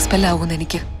കോളേജിൽ നിന്ന് എക്സ്പെൽ ആവുമെന്ന്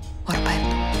എനിക്ക്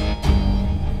ഉറപ്പായിരുന്നു.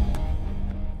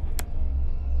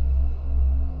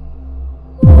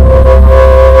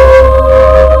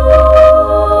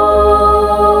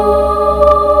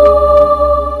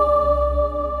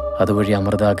 അതുവഴി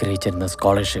അമൃത ആഗ്രഹിച്ചിരുന്ന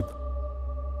സ്കോളർഷിപ്പ്,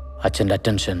 അച്ഛൻ്റെ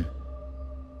അറ്റൻഷൻ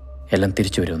എല്ലാം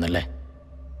തിരിച്ചു വരുമെന്നല്ലേ?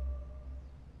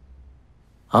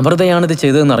 അമൃതയാണിത്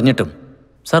ചെയ്തതെന്ന് അറിഞ്ഞിട്ടും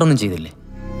സാർ ഒന്നും ചെയ്തില്ലേ?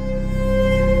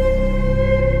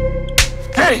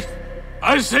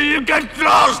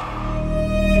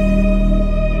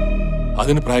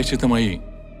 അതിന് പ്രായശ്ചിത്തമായി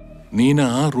നീന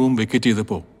ആ റൂം വെക്കേറ്റ്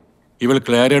ചെയ്തപ്പോ ഇവൾ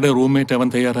ക്ലാരയുടെ റൂംമേറ്റ് അവൻ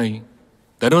തയ്യാറായി.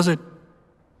 That was it.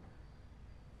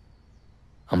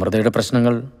 അമൃതയുടെ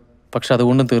പ്രശ്നങ്ങൾ പക്ഷെ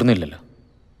അതുകൊണ്ടും തീർന്നില്ലല്ലോ.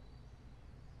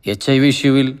 HIV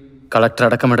ഇഷ്യൂവിൽ കളക്ടർ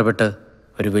അടക്കം ഇടപെട്ട്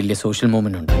ഒരു വലിയ സോഷ്യൽ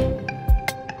മൂവ്മെന്റ് ഉണ്ടായി.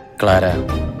 ക്ലാര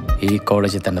ഈ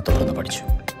കോളേജിൽ തന്നെ തുടർന്ന് പഠിച്ചു.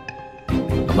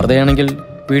 അമൃതയാണെങ്കിൽ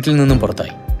വീട്ടിൽ നിന്നും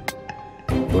പുറത്തായി.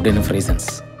 ഗുഡ് ഇനഫ്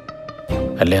റീസൺസ്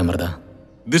അല്ലേ Amrita?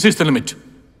 This is the limit.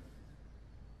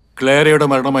 ക്ലാരയുടെ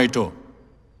മരണമായിട്ടോ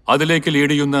അതിലേക്ക്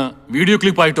ലീഡ് ചെയ്യുന്ന വീഡിയോ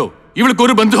ക്ലിപ്പായിട്ടോ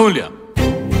ഇവൾക്കൊരു ബന്ധവുമില്ല.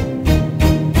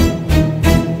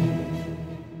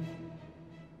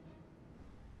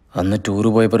 അന്ന് ടൂറ്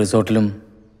പോയപ്പോൾ റിസോർട്ടിലും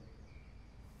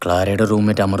ക്ലാരയുടെ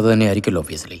റൂംമേറ്റ് അമൃത തന്നെ ആയിരിക്കുമല്ലോ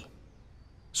obviously.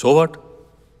 So what?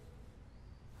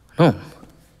 No,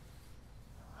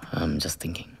 I am just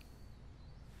thinking.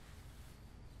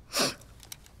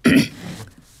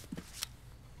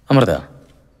 Amrita,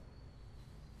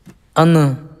 അന്ന്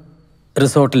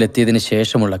റിസോർട്ടിൽ എത്തിയതിന്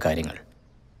ശേഷമുള്ള കാര്യങ്ങൾ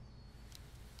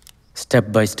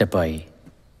സ്റ്റെപ്പ് ബൈ സ്റ്റെപ്പായി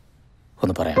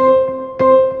ഒന്ന് പറയാം.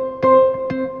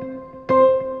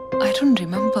 I don't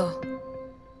remember.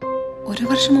 ഒരു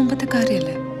വർഷം മുമ്പത്തെ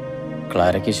കാര്യല്ലേ?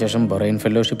 ക്ലാരയ്ക്ക് ശേഷം ബ്രെയിൻ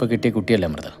ഫെലോഷിപ്പ് കിട്ടിയ കുട്ടിയല്ലേ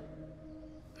അമൃത.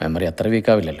 മെമ്മറി അത്ര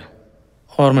വീക്കാവില്ലല്ലോ.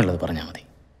 ഓർമ്മയുള്ളത് പറഞ്ഞാൽ മതി.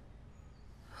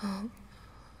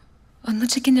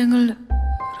 അന്നുച്ചയ്ക്ക് ഞങ്ങൾ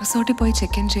റിസോർട്ടിൽ പോയി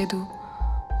ചെക്ക് ഇൻ ചെയ്തു,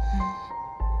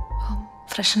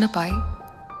 ഫ്രഷനപ്പായി,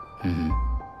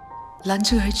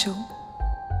 ലഞ്ച് കഴിച്ചു,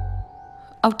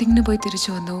 ഔട്ടിങ്ങിന് പോയി തിരിച്ചു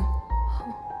വന്നു.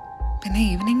 പിന്നെ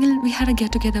ഈവനിങ്ങിൽ we had A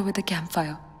get together with a camp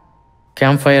fire.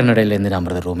 Camp ഫയറിനിടയിൽ എന്തിനാ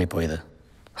അമൃത റൂമിൽ പോയത്?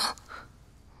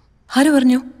 ആര്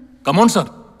പറഞ്ഞു? Come on, sir.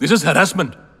 This is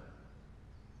harassment.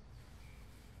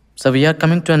 So we are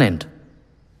coming to an end.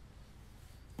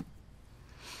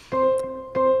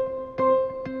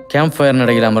 Camp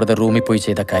ഫയറിനിടയിൽ Amrita റൂമിൽ പോയി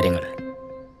ചെയ്ത കാര്യങ്ങൾ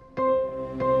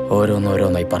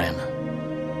ഓരോന്നോരോന്നായി പറയാമോ?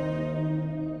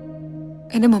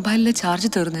 എൻ്റെ മൊബൈലിലെ ചാർജ്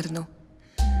തീർന്നിരുന്നു.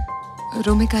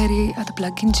 റൂമിൽ കയറി അത്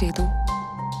പ്ലഗ് ഇൻ ചെയ്തു.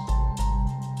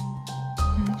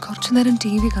 കുറച്ചു നേരം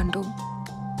TV കണ്ടു.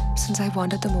 Since I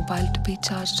wanted the mobile to B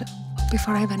charged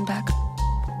before I went back.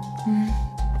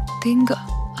 Think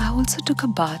I also took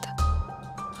a bath.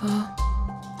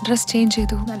 Dress change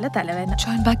ചെയ്തു. നല്ല തലവേദന.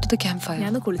 Join back to the camp fire.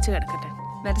 ഞാൻ കുളിച്ച് കിടക്കട്ടെ.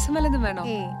 മെഡിസിൻ വല്ലതും വേണോ?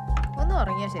 ഒന്ന്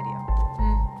ഉറങ്ങിയാ ശരിയോ?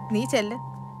 നീ ചെല്ല്.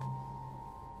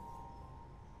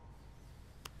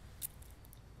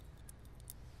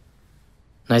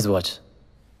 Nice watch.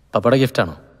 പപ്പയുടെ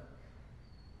ഗിഫ്റ്റാണോ?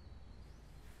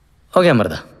 ഓക്കെ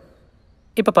അമൃത,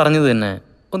 ഇപ്പം പറഞ്ഞത് തന്നെ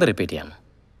ഒന്ന് റിപ്പീറ്റ് ചെയ്യാമോ?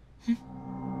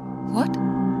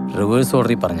 റിവേഴ്സ്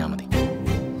ഓർഡറിൽ പറഞ്ഞാൽ മതി.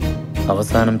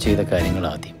 അവസാനം ചെയ്ത കാര്യങ്ങൾ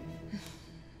ആദ്യം.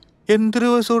 എന്ത്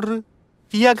റിവേഴ്സ് ഓർഡർ?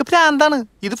 ഇയാൾക്ക് പ്രാന്താണ്.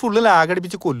 ഇത് ഫുള്ള്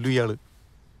ലാഗടിപ്പിച്ച് കൊല്ലു ഇയാള്.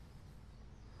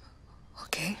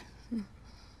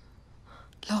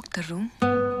 Lock the room.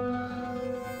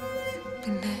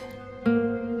 പിന്നെ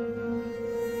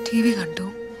TV കണ്ടു,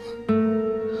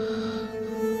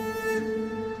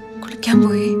 കുളിക്കാൻ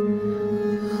പോയി.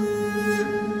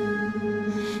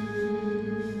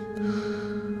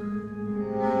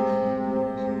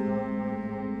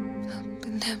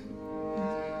 പിന്നെ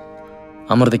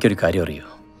അമൃതയ്ക്കൊരു കാര്യം അറിയോ?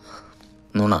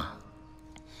 നുണ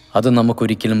അത്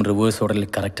നമുക്കൊരിക്കലും റിവേഴ്സ് ഓർഡറിൽ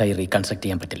കറക്റ്റായി റീകൺസ്ട്രക്ട്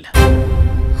ചെയ്യാൻ പറ്റില്ല.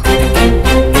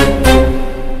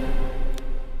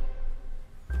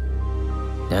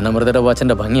 ഞാൻ അമൃതയുടെ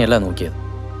വാച്ചിന്റെ ഭംഗിയല്ല നോക്കിയത്.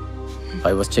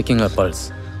 I was checking her pulse.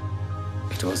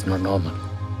 It was not normal.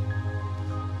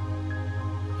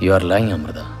 You are lying,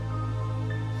 Amrita.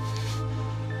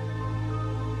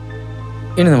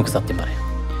 ഇനി നമുക്ക് സത്യം പറയാം.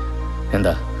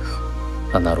 എന്താ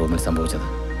അന്ന് ആ റൂമിൽ സംഭവിച്ചത്?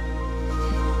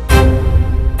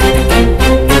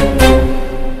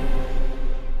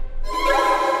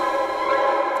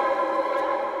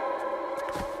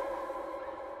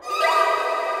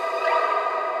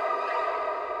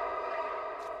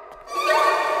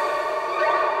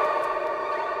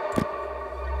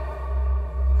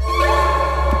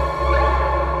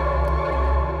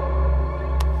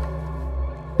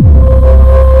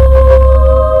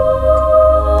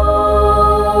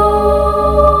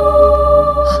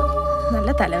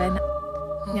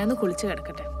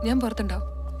 കിടക്കട്ടെ, ഞാൻ പുറത്തുണ്ടാവും.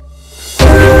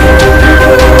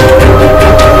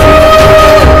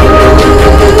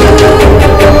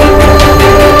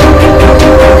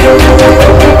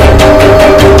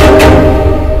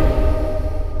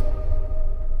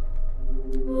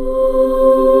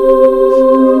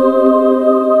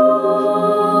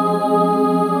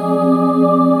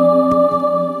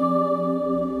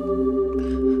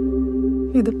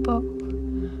 ഇതിപ്പോ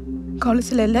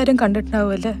കോളേജിൽ എല്ലാരും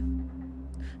കണ്ടിട്ടുണ്ടാവുമല്ലേ?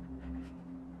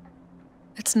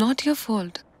 It's not your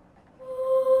fault.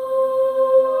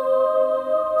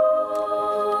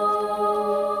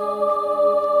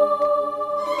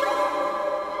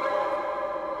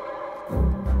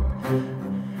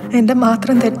 എന്റെ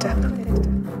മാത്രം തെറ്റാ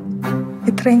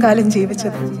ഇത്രയും കാലം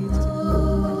ജീവിച്ചത്,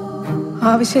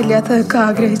 ആവശ്യമില്ലാത്തതൊക്കെ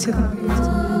ആഗ്രഹിച്ചത്.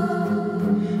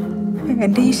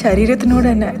 എന്റെ ഈ ശരീരത്തിനോട്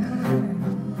തന്നെ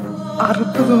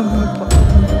അറുപ്പ് തോന്നുന്നു ഇപ്പൊ.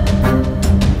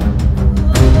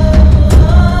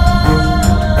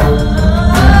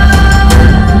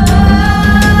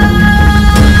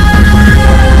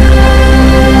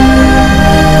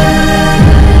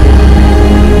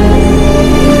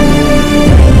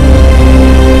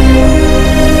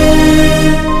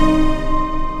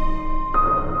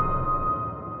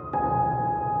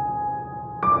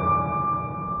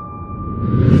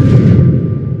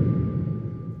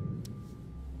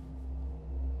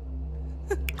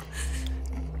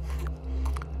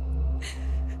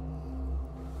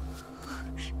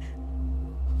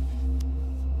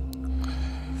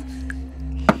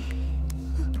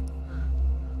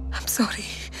 Sorry.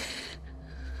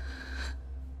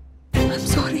 I'm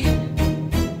sorry.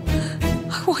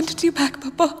 I wanted you back,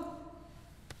 Papa.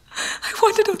 I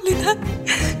wanted only that.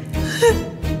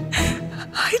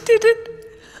 I did it.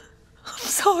 I'm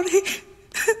sorry.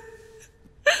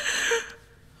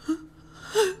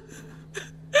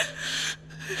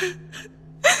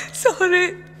 Sorry.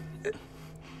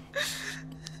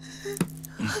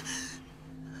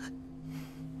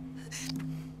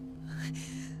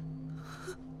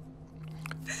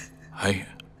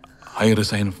 I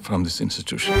resign from this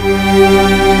institution.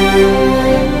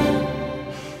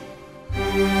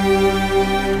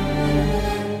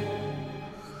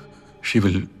 She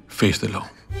will face the law.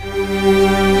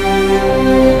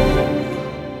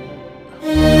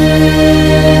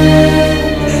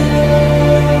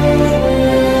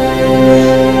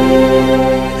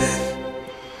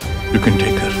 You can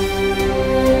take her.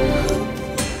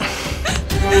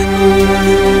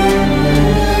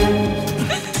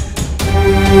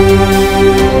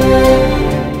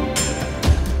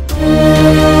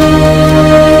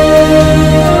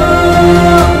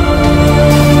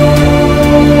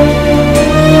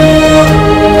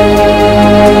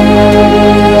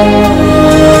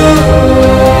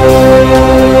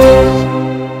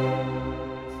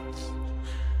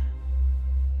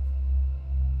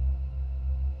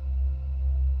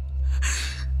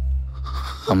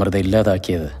 Amrita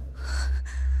ഇല്ലാതാക്കിയത്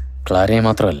ക്ലാരയെ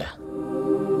മാത്രമല്ല,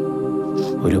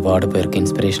 ഒരുപാട് പേർക്ക്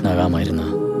inspiration ആകാമായിരുന്ന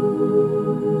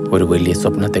ഒരു വലിയ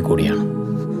സ്വപ്നത്തെ കൂടിയാണ്.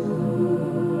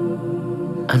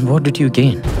 And what did you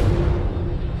gain?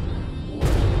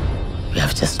 You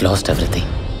have just lost everything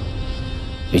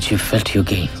which you felt you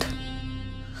gained.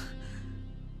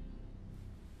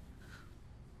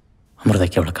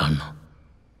 അമൃതയ്ക്ക് അവളെ കാണണം.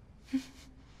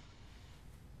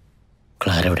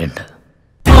 Clara എവിടെയുണ്ട്?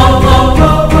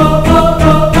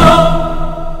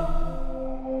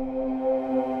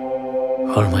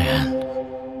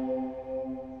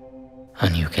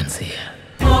 and you can see her.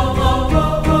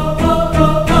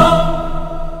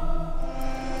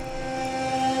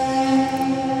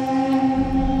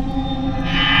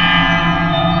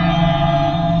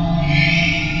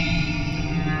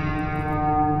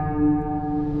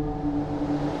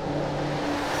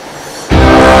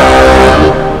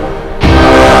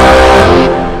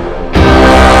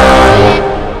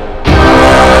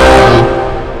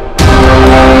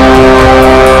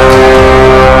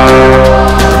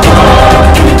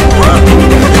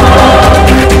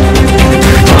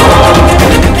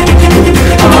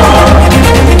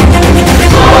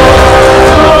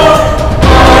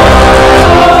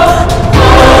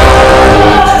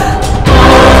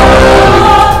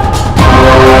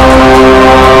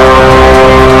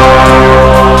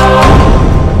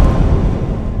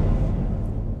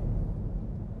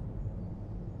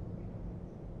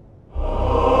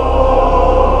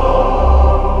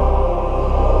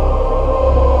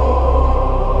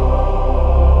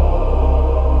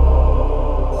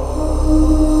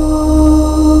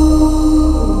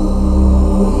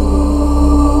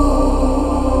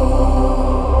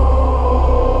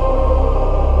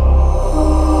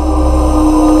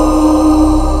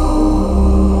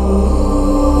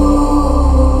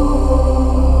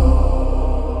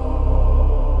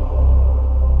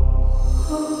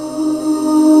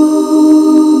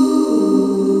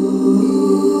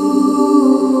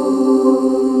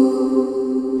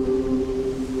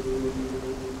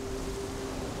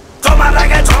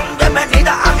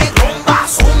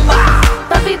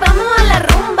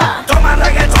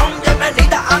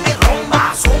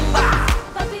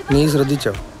 നീ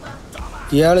ശ്രദ്ധിച്ചോ?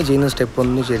 ഇയാള് ചെയ്യുന്ന സ്റ്റെപ്പ്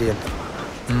ഒന്നും ശരിയല്ല.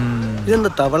 ഇതെന്താ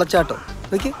തവളച്ചാട്ടോ?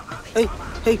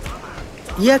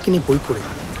 ഇയാൾക്കിനി പോയിക്കൂടെ?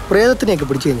 പ്രേതത്തിനെയൊക്കെ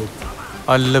പിടിച്ചു കഴിഞ്ഞു.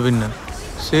 അല്ല പിന്നെ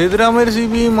സേതുരാമയ്യ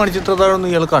സിബിയും മണിച്ചിത്രത്താഴൊന്നും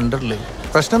ഇയാൾ കണ്ടിട്ടില്ലേ?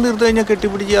 പ്രശ്നം തീർത്തു കഴിഞ്ഞാൽ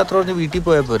കെട്ടിപ്പിടിച്ച് യാത്ര പറഞ്ഞ് വീട്ടിൽ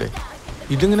പോയാൽ പോരെ.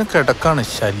 ഇതിങ്ങനെ കിടക്കാണ്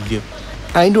ശല്യം.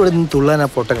 അതിൻ്റെ കൂടെ നിന്ന് തുള്ളാനാ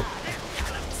പൊട്ടകം.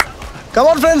 Come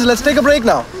on friends, let's take a break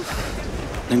now.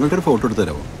 നിങ്ങളുടെ ഒരു ഫോട്ടോ എടുത്ത്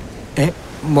തരാമോ?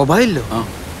 മൊബൈലിലോ?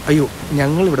 അയ്യോ,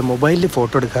 ഞങ്ങൾ ഇവിടെ മൊബൈലിൽ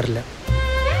ഫോട്ടോ എടുക്കാറില്ല.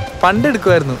 പണ്ട്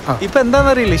എടുക്കുമായിരുന്നു, ഇപ്പൊ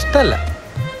എന്താണെന്നറിയില്ല, ഇഷ്ടമല്ല.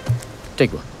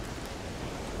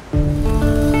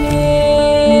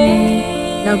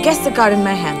 Now guess the card in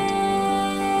my hand.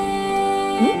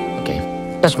 Okay,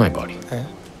 touch my body.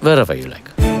 Wherever you like.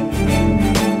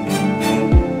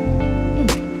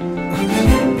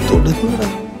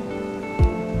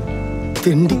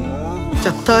 തിണ്ടി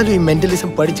ചത്താലും ഈ മെന്റലിസം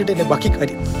പഠിച്ചിട്ട് എന്നെ ബാക്കി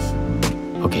കാര്യം.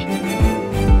 Okay.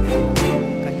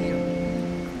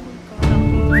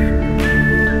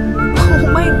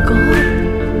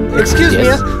 എക്സ്ക്യൂസ് മീ,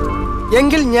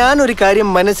 എങ്കിൽ ഞാൻ ഒരു കാര്യം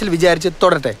മനസ്സിൽ വിചാരിച്ച്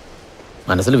തുടരട്ടെ.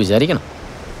 മനസ്സിൽ വിചാരിക്കണം.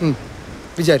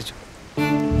 വിചാരിച്ചു.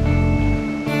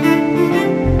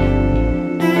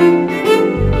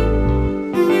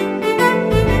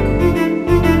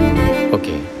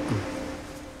 ഓക്കെ.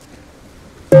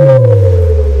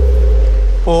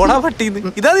 പോടാ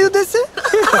പട്ടീന്ന്. ഇതാ നീ ഉദ്ദേശിച്ചത്?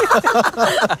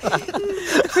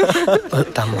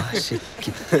 തമാശ